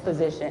now in this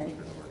position.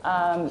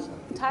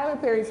 Tyler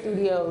Perry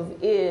Studios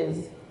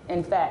is,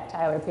 in fact,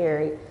 Tyler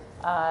Perry.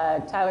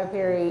 Tyler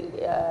Perry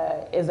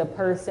is a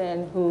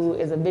person who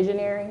is a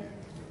visionary.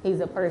 He's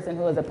a person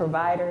who is a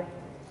provider.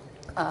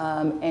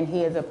 And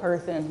he is a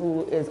person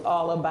who is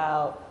all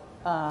about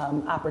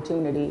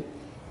opportunity.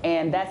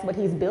 And that's what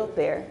he's built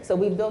there. So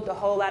we've built a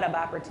whole lot of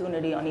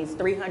opportunity on these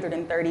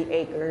 330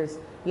 acres,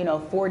 you know,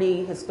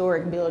 40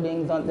 historic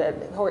buildings,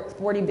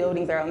 40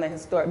 buildings are on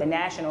the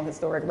National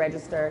Historic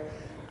Register,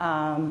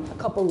 a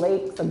couple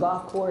lakes, a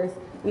golf course,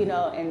 you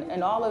know,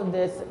 and all of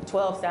this,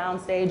 12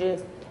 sound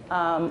stages.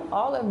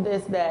 All of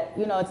this that,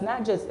 you know, it's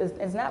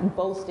not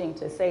boasting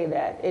to say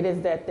that. It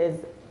is that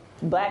this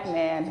black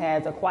man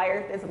has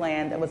acquired this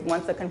land that was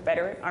once a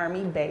Confederate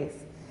Army base,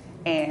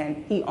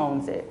 and he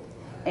owns it.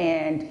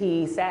 And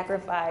he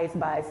sacrificed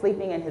by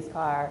sleeping in his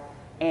car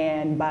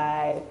and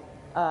by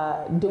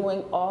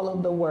doing all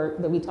of the work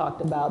that we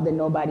talked about that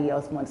nobody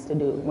else wants to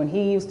do. When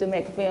he used to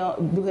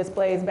do his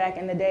plays back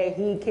in the day,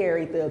 he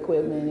carried the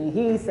equipment and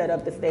he set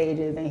up the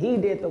stages and he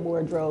did the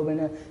wardrobe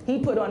and he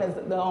put on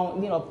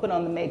put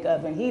on the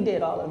makeup and he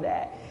did all of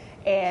that.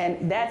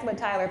 And that's what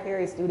Tyler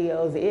Perry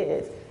Studios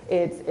is.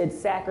 It's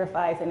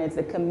sacrifice and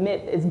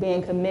it's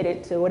being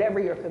committed to whatever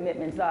your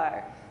commitments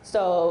are.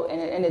 So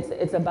and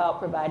it's about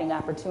providing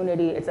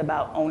opportunity. It's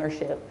about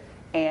ownership.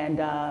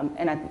 And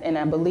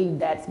I believe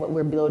that's what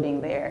we're building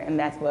there, and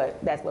that's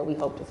what we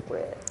hope to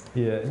spread.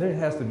 Yeah, and there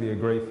has to be a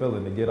great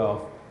feeling to get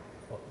off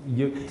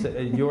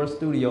your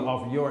studio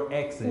off your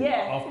exit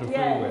off the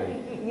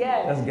freeway.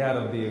 Yes. That's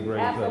gotta be a great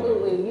feeling.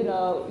 Absolutely. You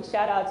know,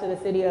 shout out to the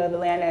city of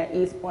Atlanta and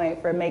East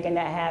Point for making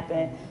that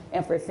happen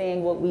and for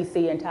seeing what we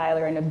see in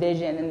Tyler and the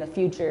vision in the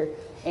future.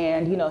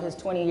 And, you know, his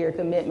 25-year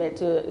commitment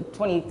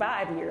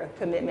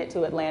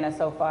to Atlanta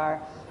so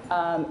far.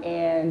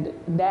 And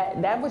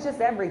that was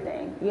just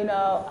everything. You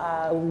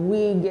know,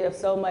 we give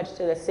so much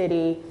to the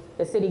city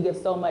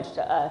gives so much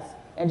to us.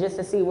 And just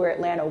to see where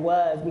Atlanta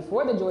was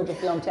before the Georgia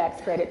Film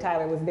Tax Credit,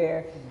 Tyler was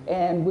there,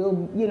 and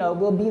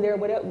we'll be there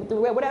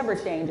whatever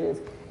changes.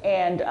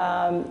 And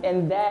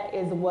that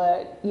is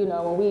what, you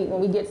know, when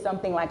we get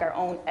something like our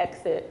own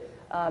exit,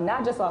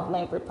 not just off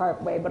Langford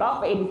Parkway, but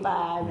off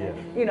 85. Yeah.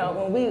 You know,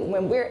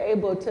 when we're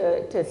able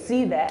to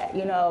see that,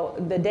 you know,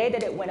 the day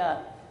that it went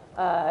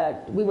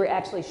up, we were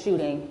actually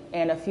shooting,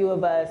 and a few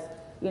of us,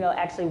 you know,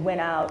 actually went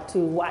out to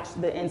watch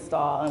the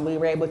install, and we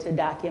were able to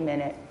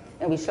document it.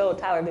 And we showed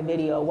Tyler the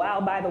video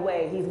while, by the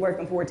way, he's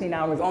working 14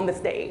 hours on the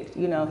stage.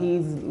 You know,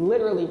 he's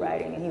literally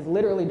writing and he's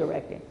literally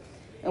directing.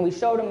 And we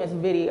showed him this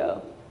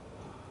video.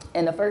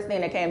 And the first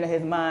thing that came to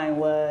his mind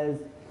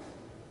was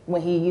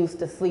when he used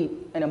to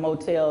sleep in a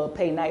motel,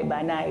 pay night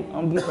by night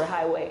on Buford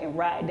Highway and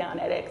ride down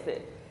that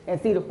exit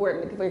and see the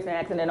Fort McPherson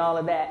accident and all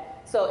of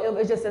that. So it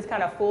was just this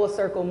kind of full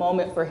circle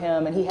moment for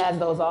him, and he has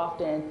those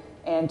often.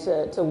 And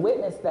to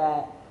witness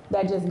that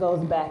just goes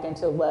back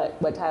into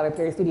what Tyler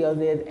Perry Studios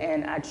is.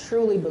 And I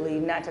truly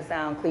believe, not to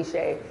sound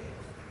cliche,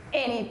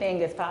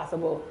 anything is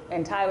possible.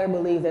 And Tyler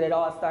believes that it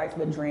all starts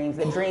with dreams.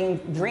 That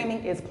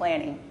dreaming is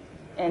planning.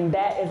 And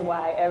that is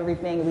why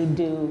everything we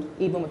do,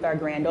 even with our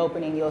grand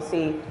opening, you'll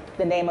see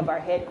the name of our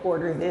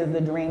headquarters is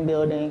the Dream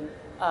Building.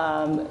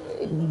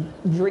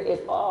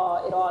 It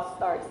all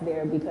starts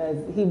there because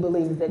he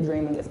believes that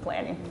dreaming is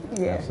planning.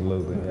 Yeah.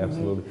 Absolutely,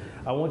 absolutely.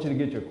 I want you to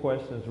get your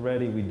questions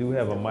ready. We do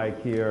have a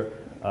mic here.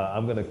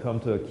 I'm going to come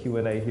to a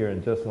Q&A here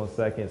in just 1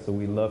 second, so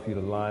we'd love for you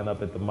to line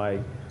up at the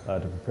mic to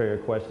prepare your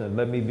question.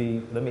 Let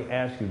me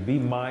ask you, be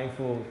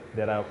mindful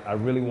that I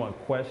really want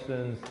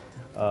questions.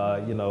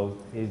 You know,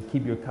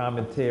 keep your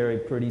commentary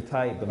pretty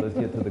tight, but let's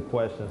get to the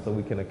questions so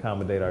we can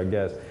accommodate our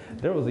guests.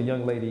 There was a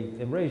young lady,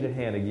 and raise your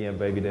hand again,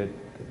 baby,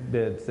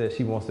 that said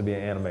she wants to be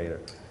an animator,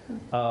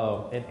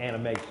 in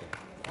animation.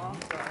 Awesome.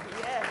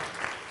 Yes.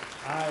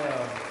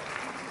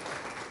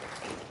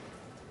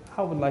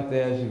 I would like to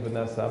ask you,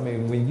 Vanessa, I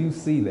mean, when you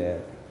see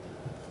that,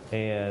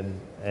 and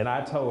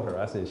I told her,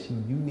 I said,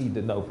 you need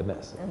to know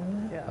Vanessa.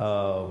 Mm-hmm. Yes.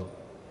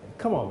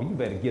 Come on, you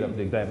better get up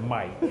to that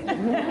mic. That's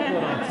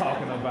what I'm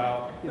talking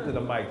about. Get to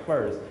the mic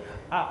first.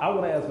 I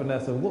want to ask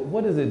Vanessa,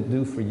 what does it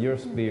do for your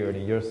spirit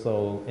and your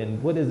soul,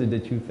 and what is it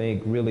that you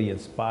think really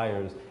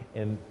inspires?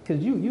 And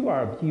because you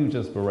are a huge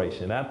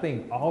inspiration. I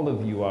think all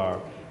of you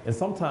are. And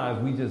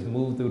sometimes we just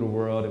move through the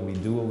world and we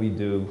do what we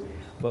do.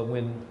 But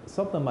when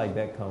something like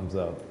that comes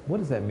up, what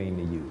does that mean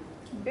to you?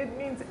 It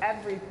means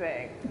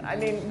everything. I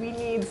mean, we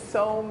need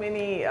so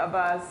many of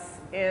us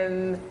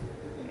in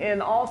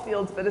all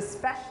fields, but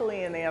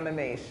especially in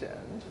animation.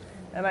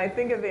 And I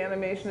think of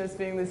animation as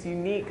being this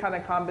unique kind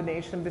of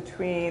combination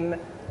between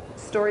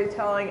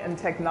storytelling and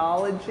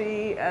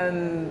technology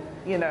and,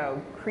 you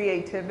know,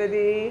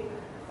 creativity.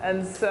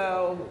 And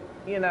so,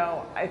 you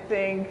know, I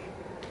think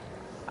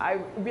I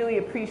really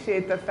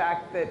appreciate the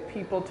fact that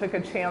people took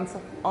a chance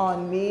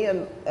on me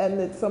and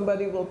that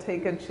somebody will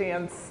take a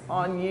chance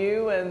on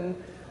you, and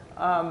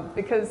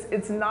because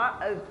it's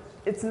not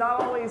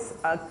always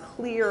a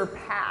clear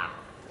path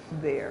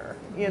there.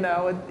 You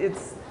know,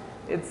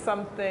 it's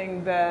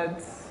something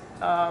that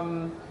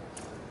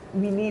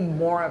we need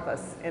more of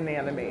us in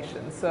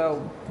animation.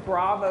 So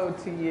bravo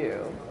to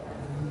you.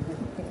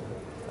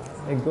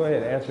 And go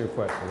ahead, ask your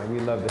question, and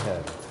we'd love to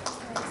have it.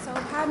 So,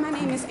 hi, my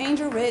name is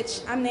Angel Rich.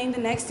 I'm named the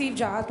next Steve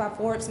Jobs by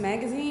Forbes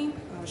magazine.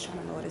 I was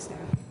trying to lower this down.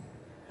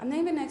 I'm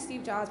named the next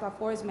Steve Jobs by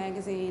Forbes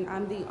magazine.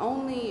 I'm the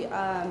only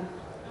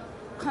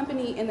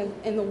company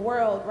in the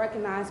world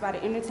recognized by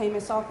the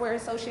Entertainment Software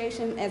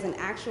Association as an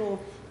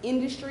actual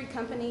industry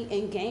company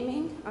in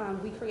gaming.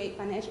 We create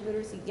financial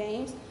literacy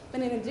games. But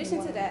in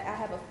addition to that, I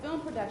have a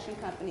film production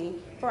company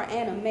for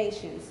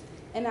animations.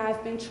 And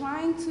I've been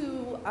trying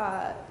to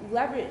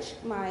leverage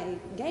my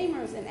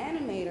gamers and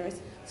animators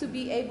to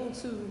be able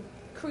to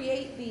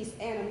create these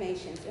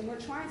animations. And we're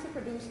trying to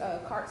produce a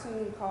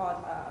cartoon called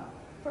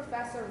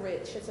Professor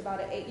Rich. It's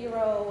about an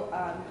 8-year-old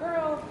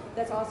girl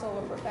that's also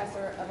a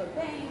professor of a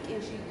bank,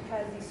 and she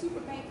has these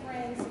super bank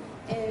friends,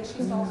 and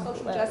she solves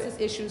social justice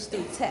issues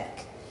through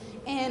tech.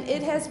 And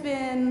it has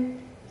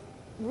been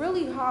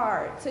really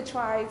hard to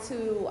try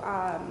to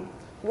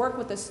work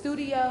with a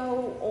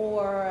studio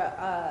or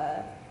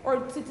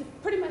to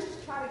pretty much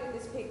try to get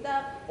this picked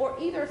up, or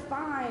either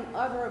find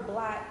other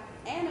Black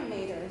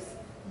animators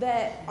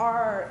that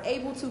are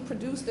able to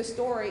produce the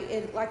story,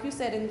 in, like you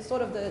said, in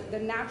sort of the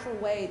natural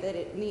way that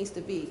it needs to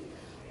be.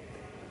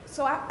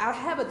 So I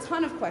have a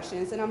ton of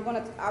questions, and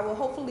I will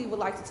hopefully would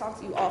like to talk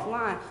to you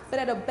offline. But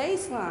at a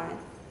baseline,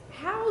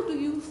 how do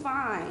you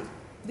find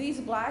these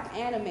Black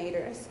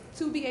animators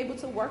to be able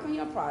to work on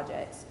your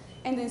projects?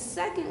 And then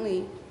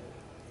secondly,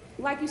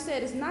 like you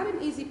said, it's not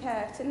an easy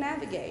path to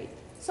navigate.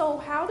 So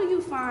how do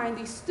you find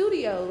these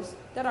studios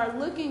that are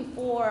looking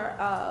for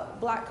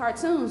black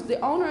cartoons? The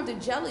owner of the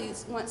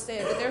Jellies once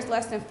said that there's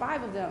less than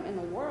 5 of them in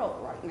the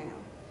world right now.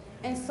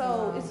 And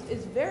so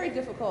it's very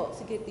difficult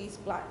to get these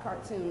black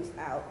cartoons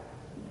out.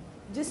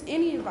 Just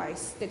any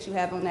advice that you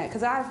have on that,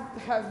 because I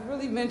have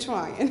really been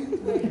trying.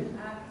 Can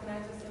I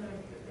just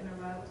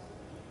interrupt?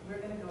 We're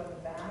going to go in the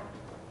back.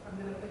 I'm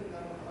going to put you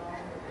on the phone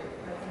with the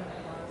president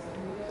of Ron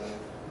Studios.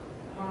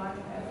 Ron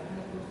has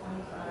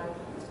 125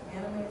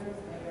 animators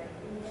in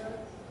Vancouver.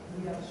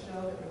 We have a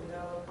show that would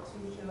go,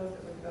 2 shows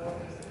that would go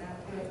to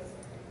Netflix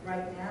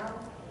right now.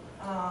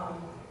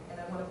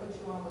 And I want to put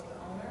you on with the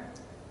owner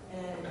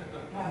and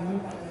have him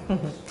come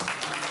and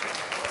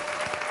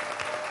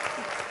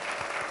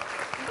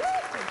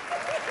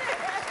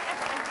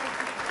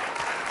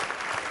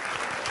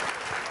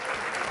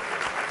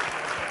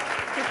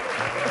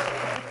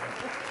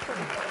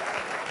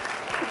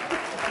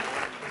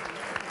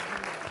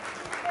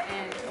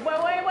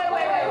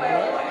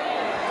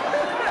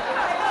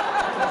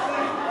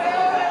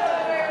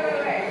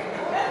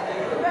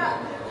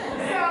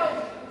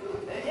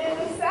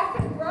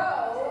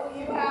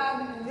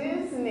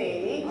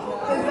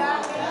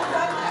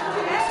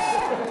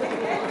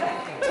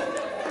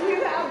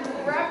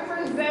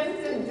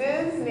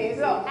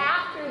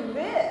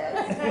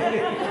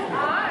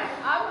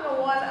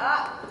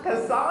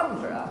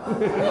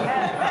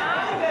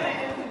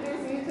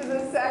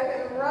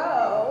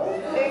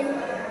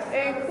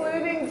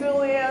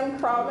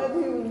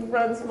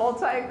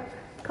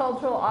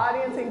multicultural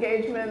audience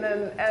engagement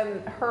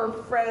and her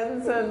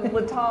friends and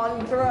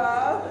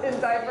Latondra in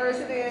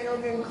diversity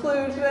and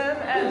inclusion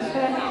and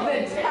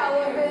the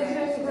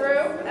television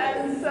group.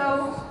 And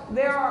so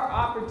there are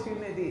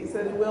opportunities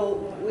and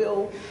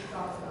we'll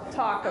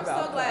talk about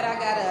I'm so glad I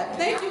got up.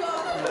 Thank you all.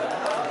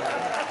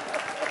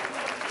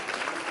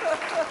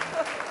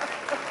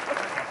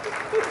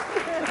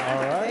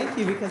 All right. Thank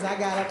you, because I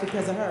got up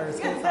because of hers.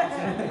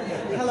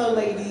 Hello,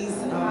 ladies.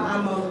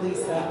 I'm Mona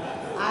Lisa.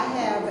 I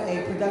have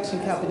a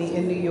production company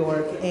in New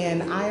York,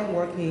 and I am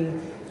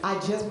working, I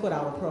just put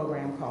out a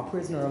program called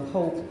Prisoner of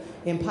Hope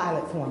in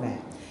pilot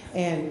format.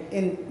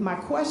 And my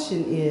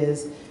question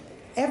is,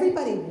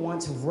 everybody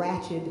wants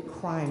ratchet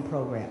crime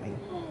programming,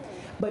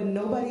 but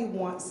nobody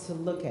wants to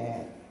look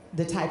at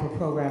the type of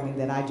programming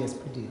that I just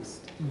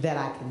produced, that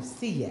I can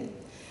see yet.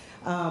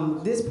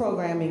 This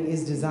programming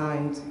is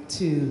designed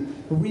to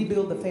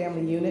rebuild the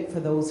family unit for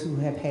those who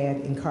have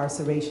had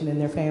incarceration in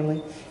their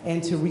family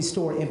and to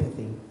restore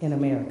empathy in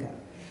America.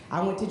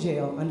 I went to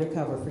jail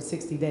undercover for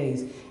 60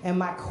 days, and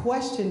my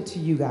question to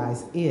you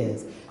guys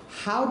is,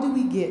 how do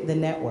we get the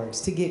networks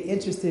to get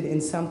interested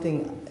in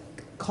something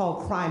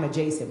called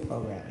crime-adjacent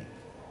programming?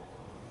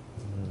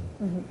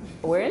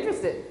 We're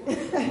interested.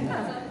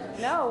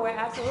 No, we're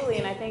absolutely,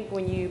 and I think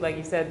when you, like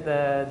you said,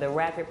 the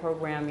rapid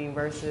programming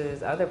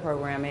versus other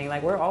programming,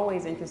 like we're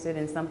always interested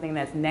in something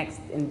that's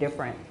next and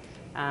different.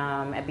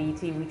 At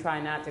BET, we try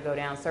not to go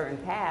down certain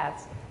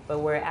paths, but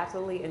we're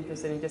absolutely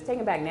interested in just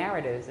taking back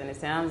narratives, and it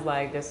sounds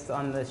like just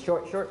on the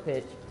short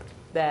pitch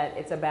that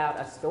it's about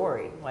a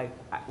story. Like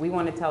we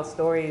want to tell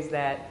stories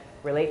that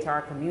relate to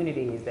our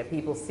communities, that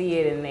people see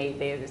it and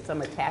there's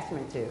some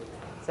attachment to.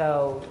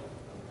 So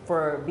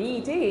for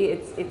BET,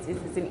 it's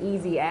an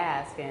easy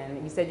ask,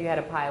 and you said you had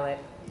a pilot.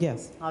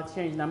 Yes. I'll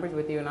exchange numbers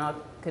with you, and I'll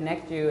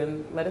connect you,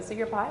 and let us see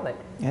your pilot.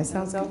 That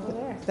sounds good.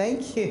 There.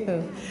 Thank you.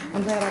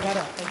 I'm glad I got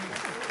up.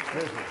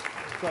 Listen,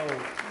 so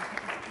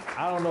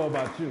I don't know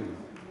about you,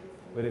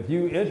 but if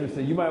you're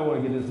interested, you might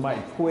want to get this mic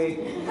quick.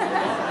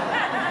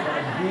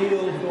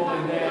 Deals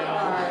going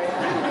down.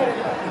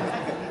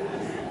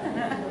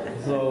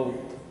 So,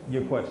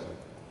 your question.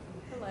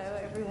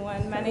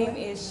 Everyone, my name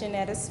is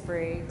Shanetta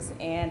Spriggs,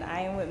 and I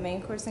am with Main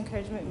Course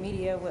Encouragement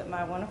Media with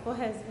my wonderful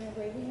husband,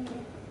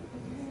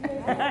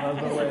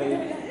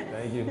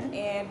 Thank you.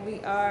 And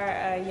we are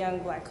a young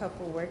black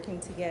couple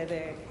working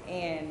together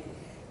and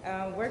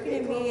working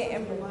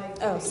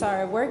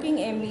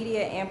in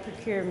media and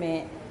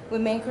procurement with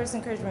Main Course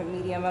Encouragement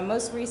Media. My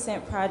most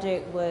recent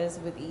project was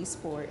with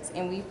esports,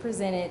 and we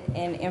presented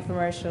an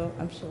infomercial,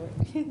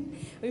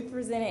 we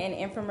presented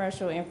an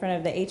infomercial in front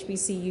of the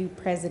HBCU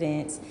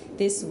presidents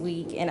this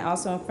week and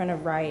also in front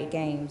of Riot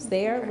Games.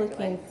 They are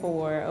looking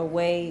for a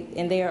way,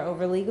 and they are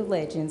over League of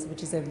Legends,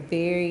 which is a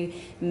very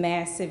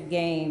massive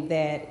game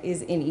that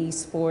is in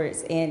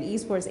esports. And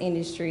esports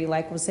industry,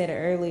 like was said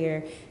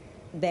earlier,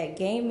 that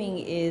gaming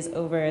is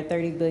over a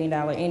 $30 billion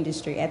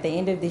industry. At the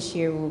end of this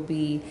year will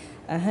be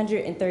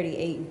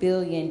 $138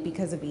 billion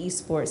because of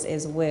esports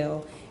as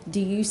well. Do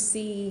you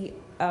see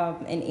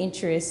an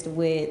interest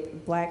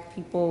with black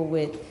people,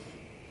 with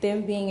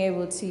them being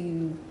able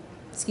to,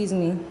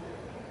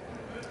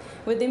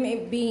 with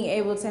them being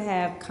able to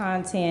have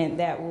content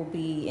that will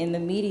be in the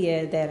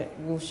media that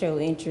will show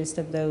interest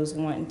of those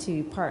wanting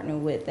to partner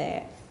with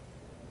that?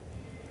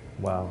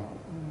 Wow.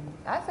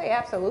 I say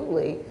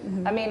absolutely.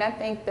 I mean, I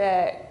think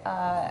that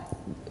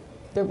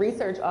the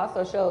research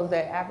also shows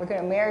that African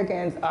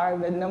Americans are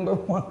the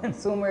 #1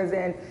 consumers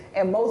in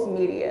most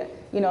media.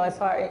 as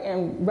far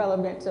and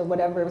relevant to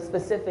whatever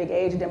specific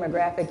age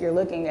demographic you're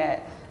looking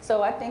at.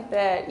 So I think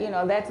that,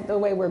 that's the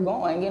way we're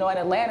going. In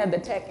Atlanta, the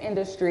tech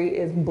industry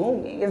is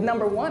booming. It's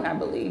 #1, I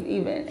believe,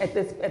 even at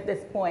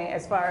this point,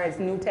 as far as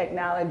new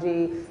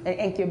technology and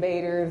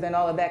incubators and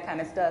all of that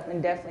kind of stuff,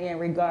 and definitely in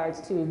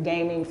regards to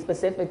gaming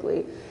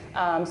specifically.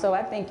 So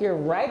I think you're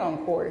right on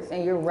course,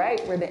 and you're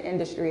right where the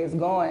industry is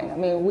going. I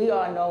mean, we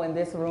all know in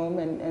this room,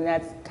 and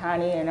that's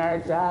Connie and our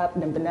job,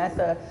 and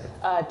Vanessa,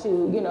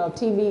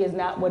 TV is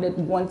not what it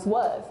once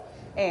was.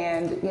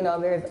 And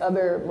there's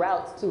other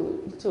routes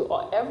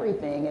to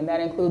everything, and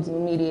that includes new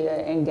media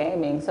and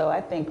gaming. So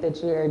I think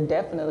that you're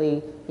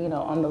definitely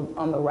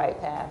on the right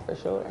path for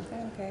sure.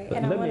 Okay,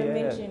 and I want to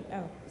mention.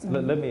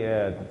 Let me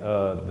add,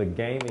 the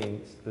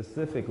gaming,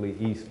 specifically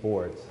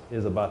esports,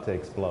 is about to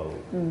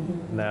explode.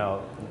 Mm-hmm.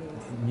 Now,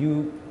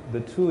 the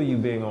two of you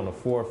being on the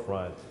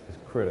forefront is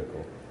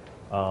critical.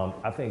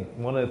 I think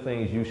one of the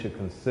things you should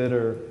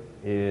consider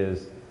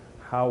is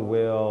how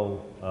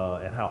well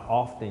and how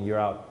often you're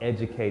out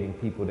educating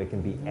people that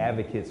can be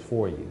advocates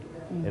for you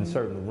in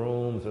certain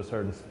rooms or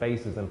certain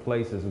spaces and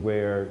places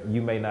where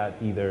you may not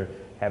either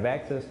have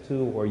access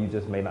to or you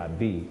just may not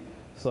be.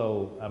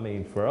 So, I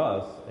mean, for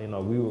us,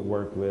 we would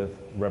work with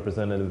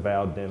Representative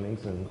Val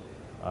Demings and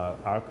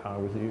our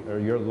Congress, or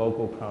your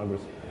local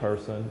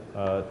congressperson,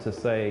 to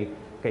say,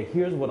 okay,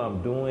 here's what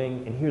I'm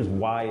doing and here's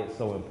why it's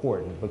so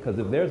important. Because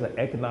if there's an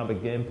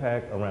economic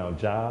impact around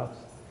jobs,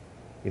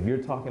 if you're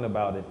talking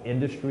about an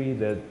industry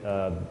that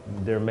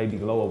there may be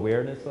low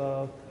awareness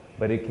of,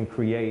 but it can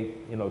create,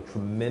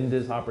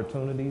 tremendous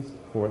opportunities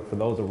for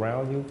those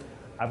around you,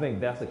 I think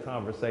that's a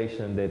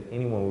conversation that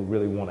anyone would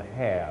really want to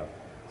have.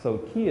 So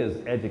key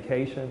is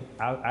education.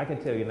 I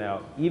can tell you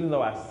now, even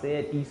though I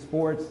said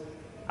esports,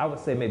 I would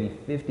say maybe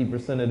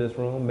 50% of this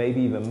room,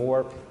 maybe even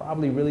more,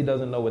 probably really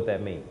doesn't know what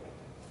that means.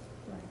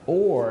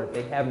 Or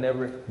they have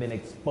never been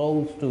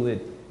exposed to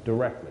it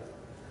directly.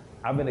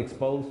 I've been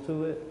exposed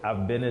to it.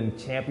 I've been in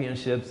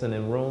championships and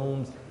in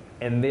rooms,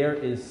 and there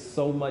is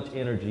so much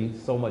energy,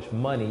 so much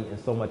money, and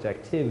so much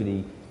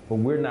activity, but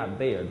we're not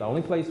there. The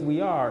only place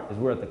we are is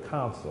we're at the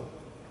console,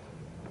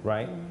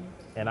 right?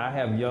 And I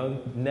have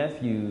young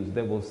nephews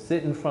that will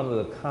sit in front of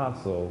the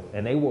console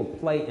and they will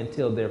play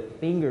until their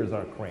fingers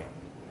are cramped,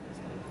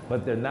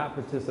 but they're not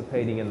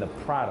participating in the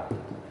product.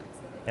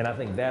 And I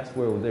think that's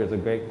where there's a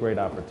great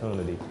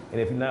opportunity.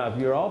 And if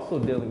you're also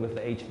dealing with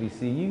the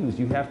HBCUs,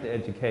 you have to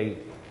educate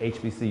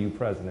HBCU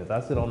presidents.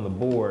 I sit on the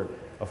board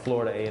of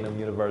Florida A&M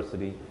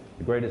University,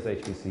 the greatest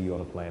HBCU on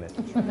the planet.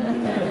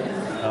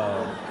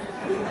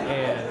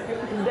 And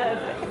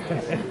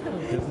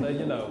just so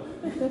you know,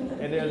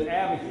 and there's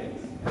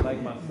advocates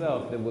like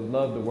myself that would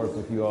love to work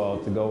with you all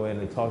to go in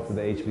and talk to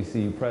the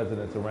HBCU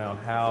presidents around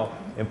how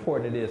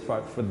important it is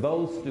for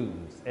those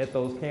students at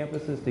those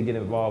campuses to get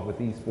involved with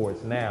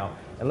esports now.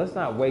 And let's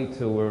not wait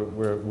till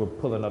we're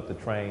pulling up the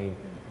train,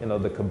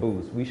 the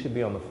caboose. We should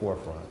be on the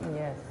forefront.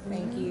 Yes,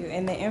 thank you.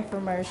 And the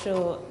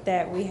infomercial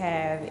that we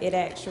have, it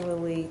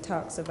actually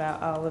talks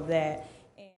about all of that.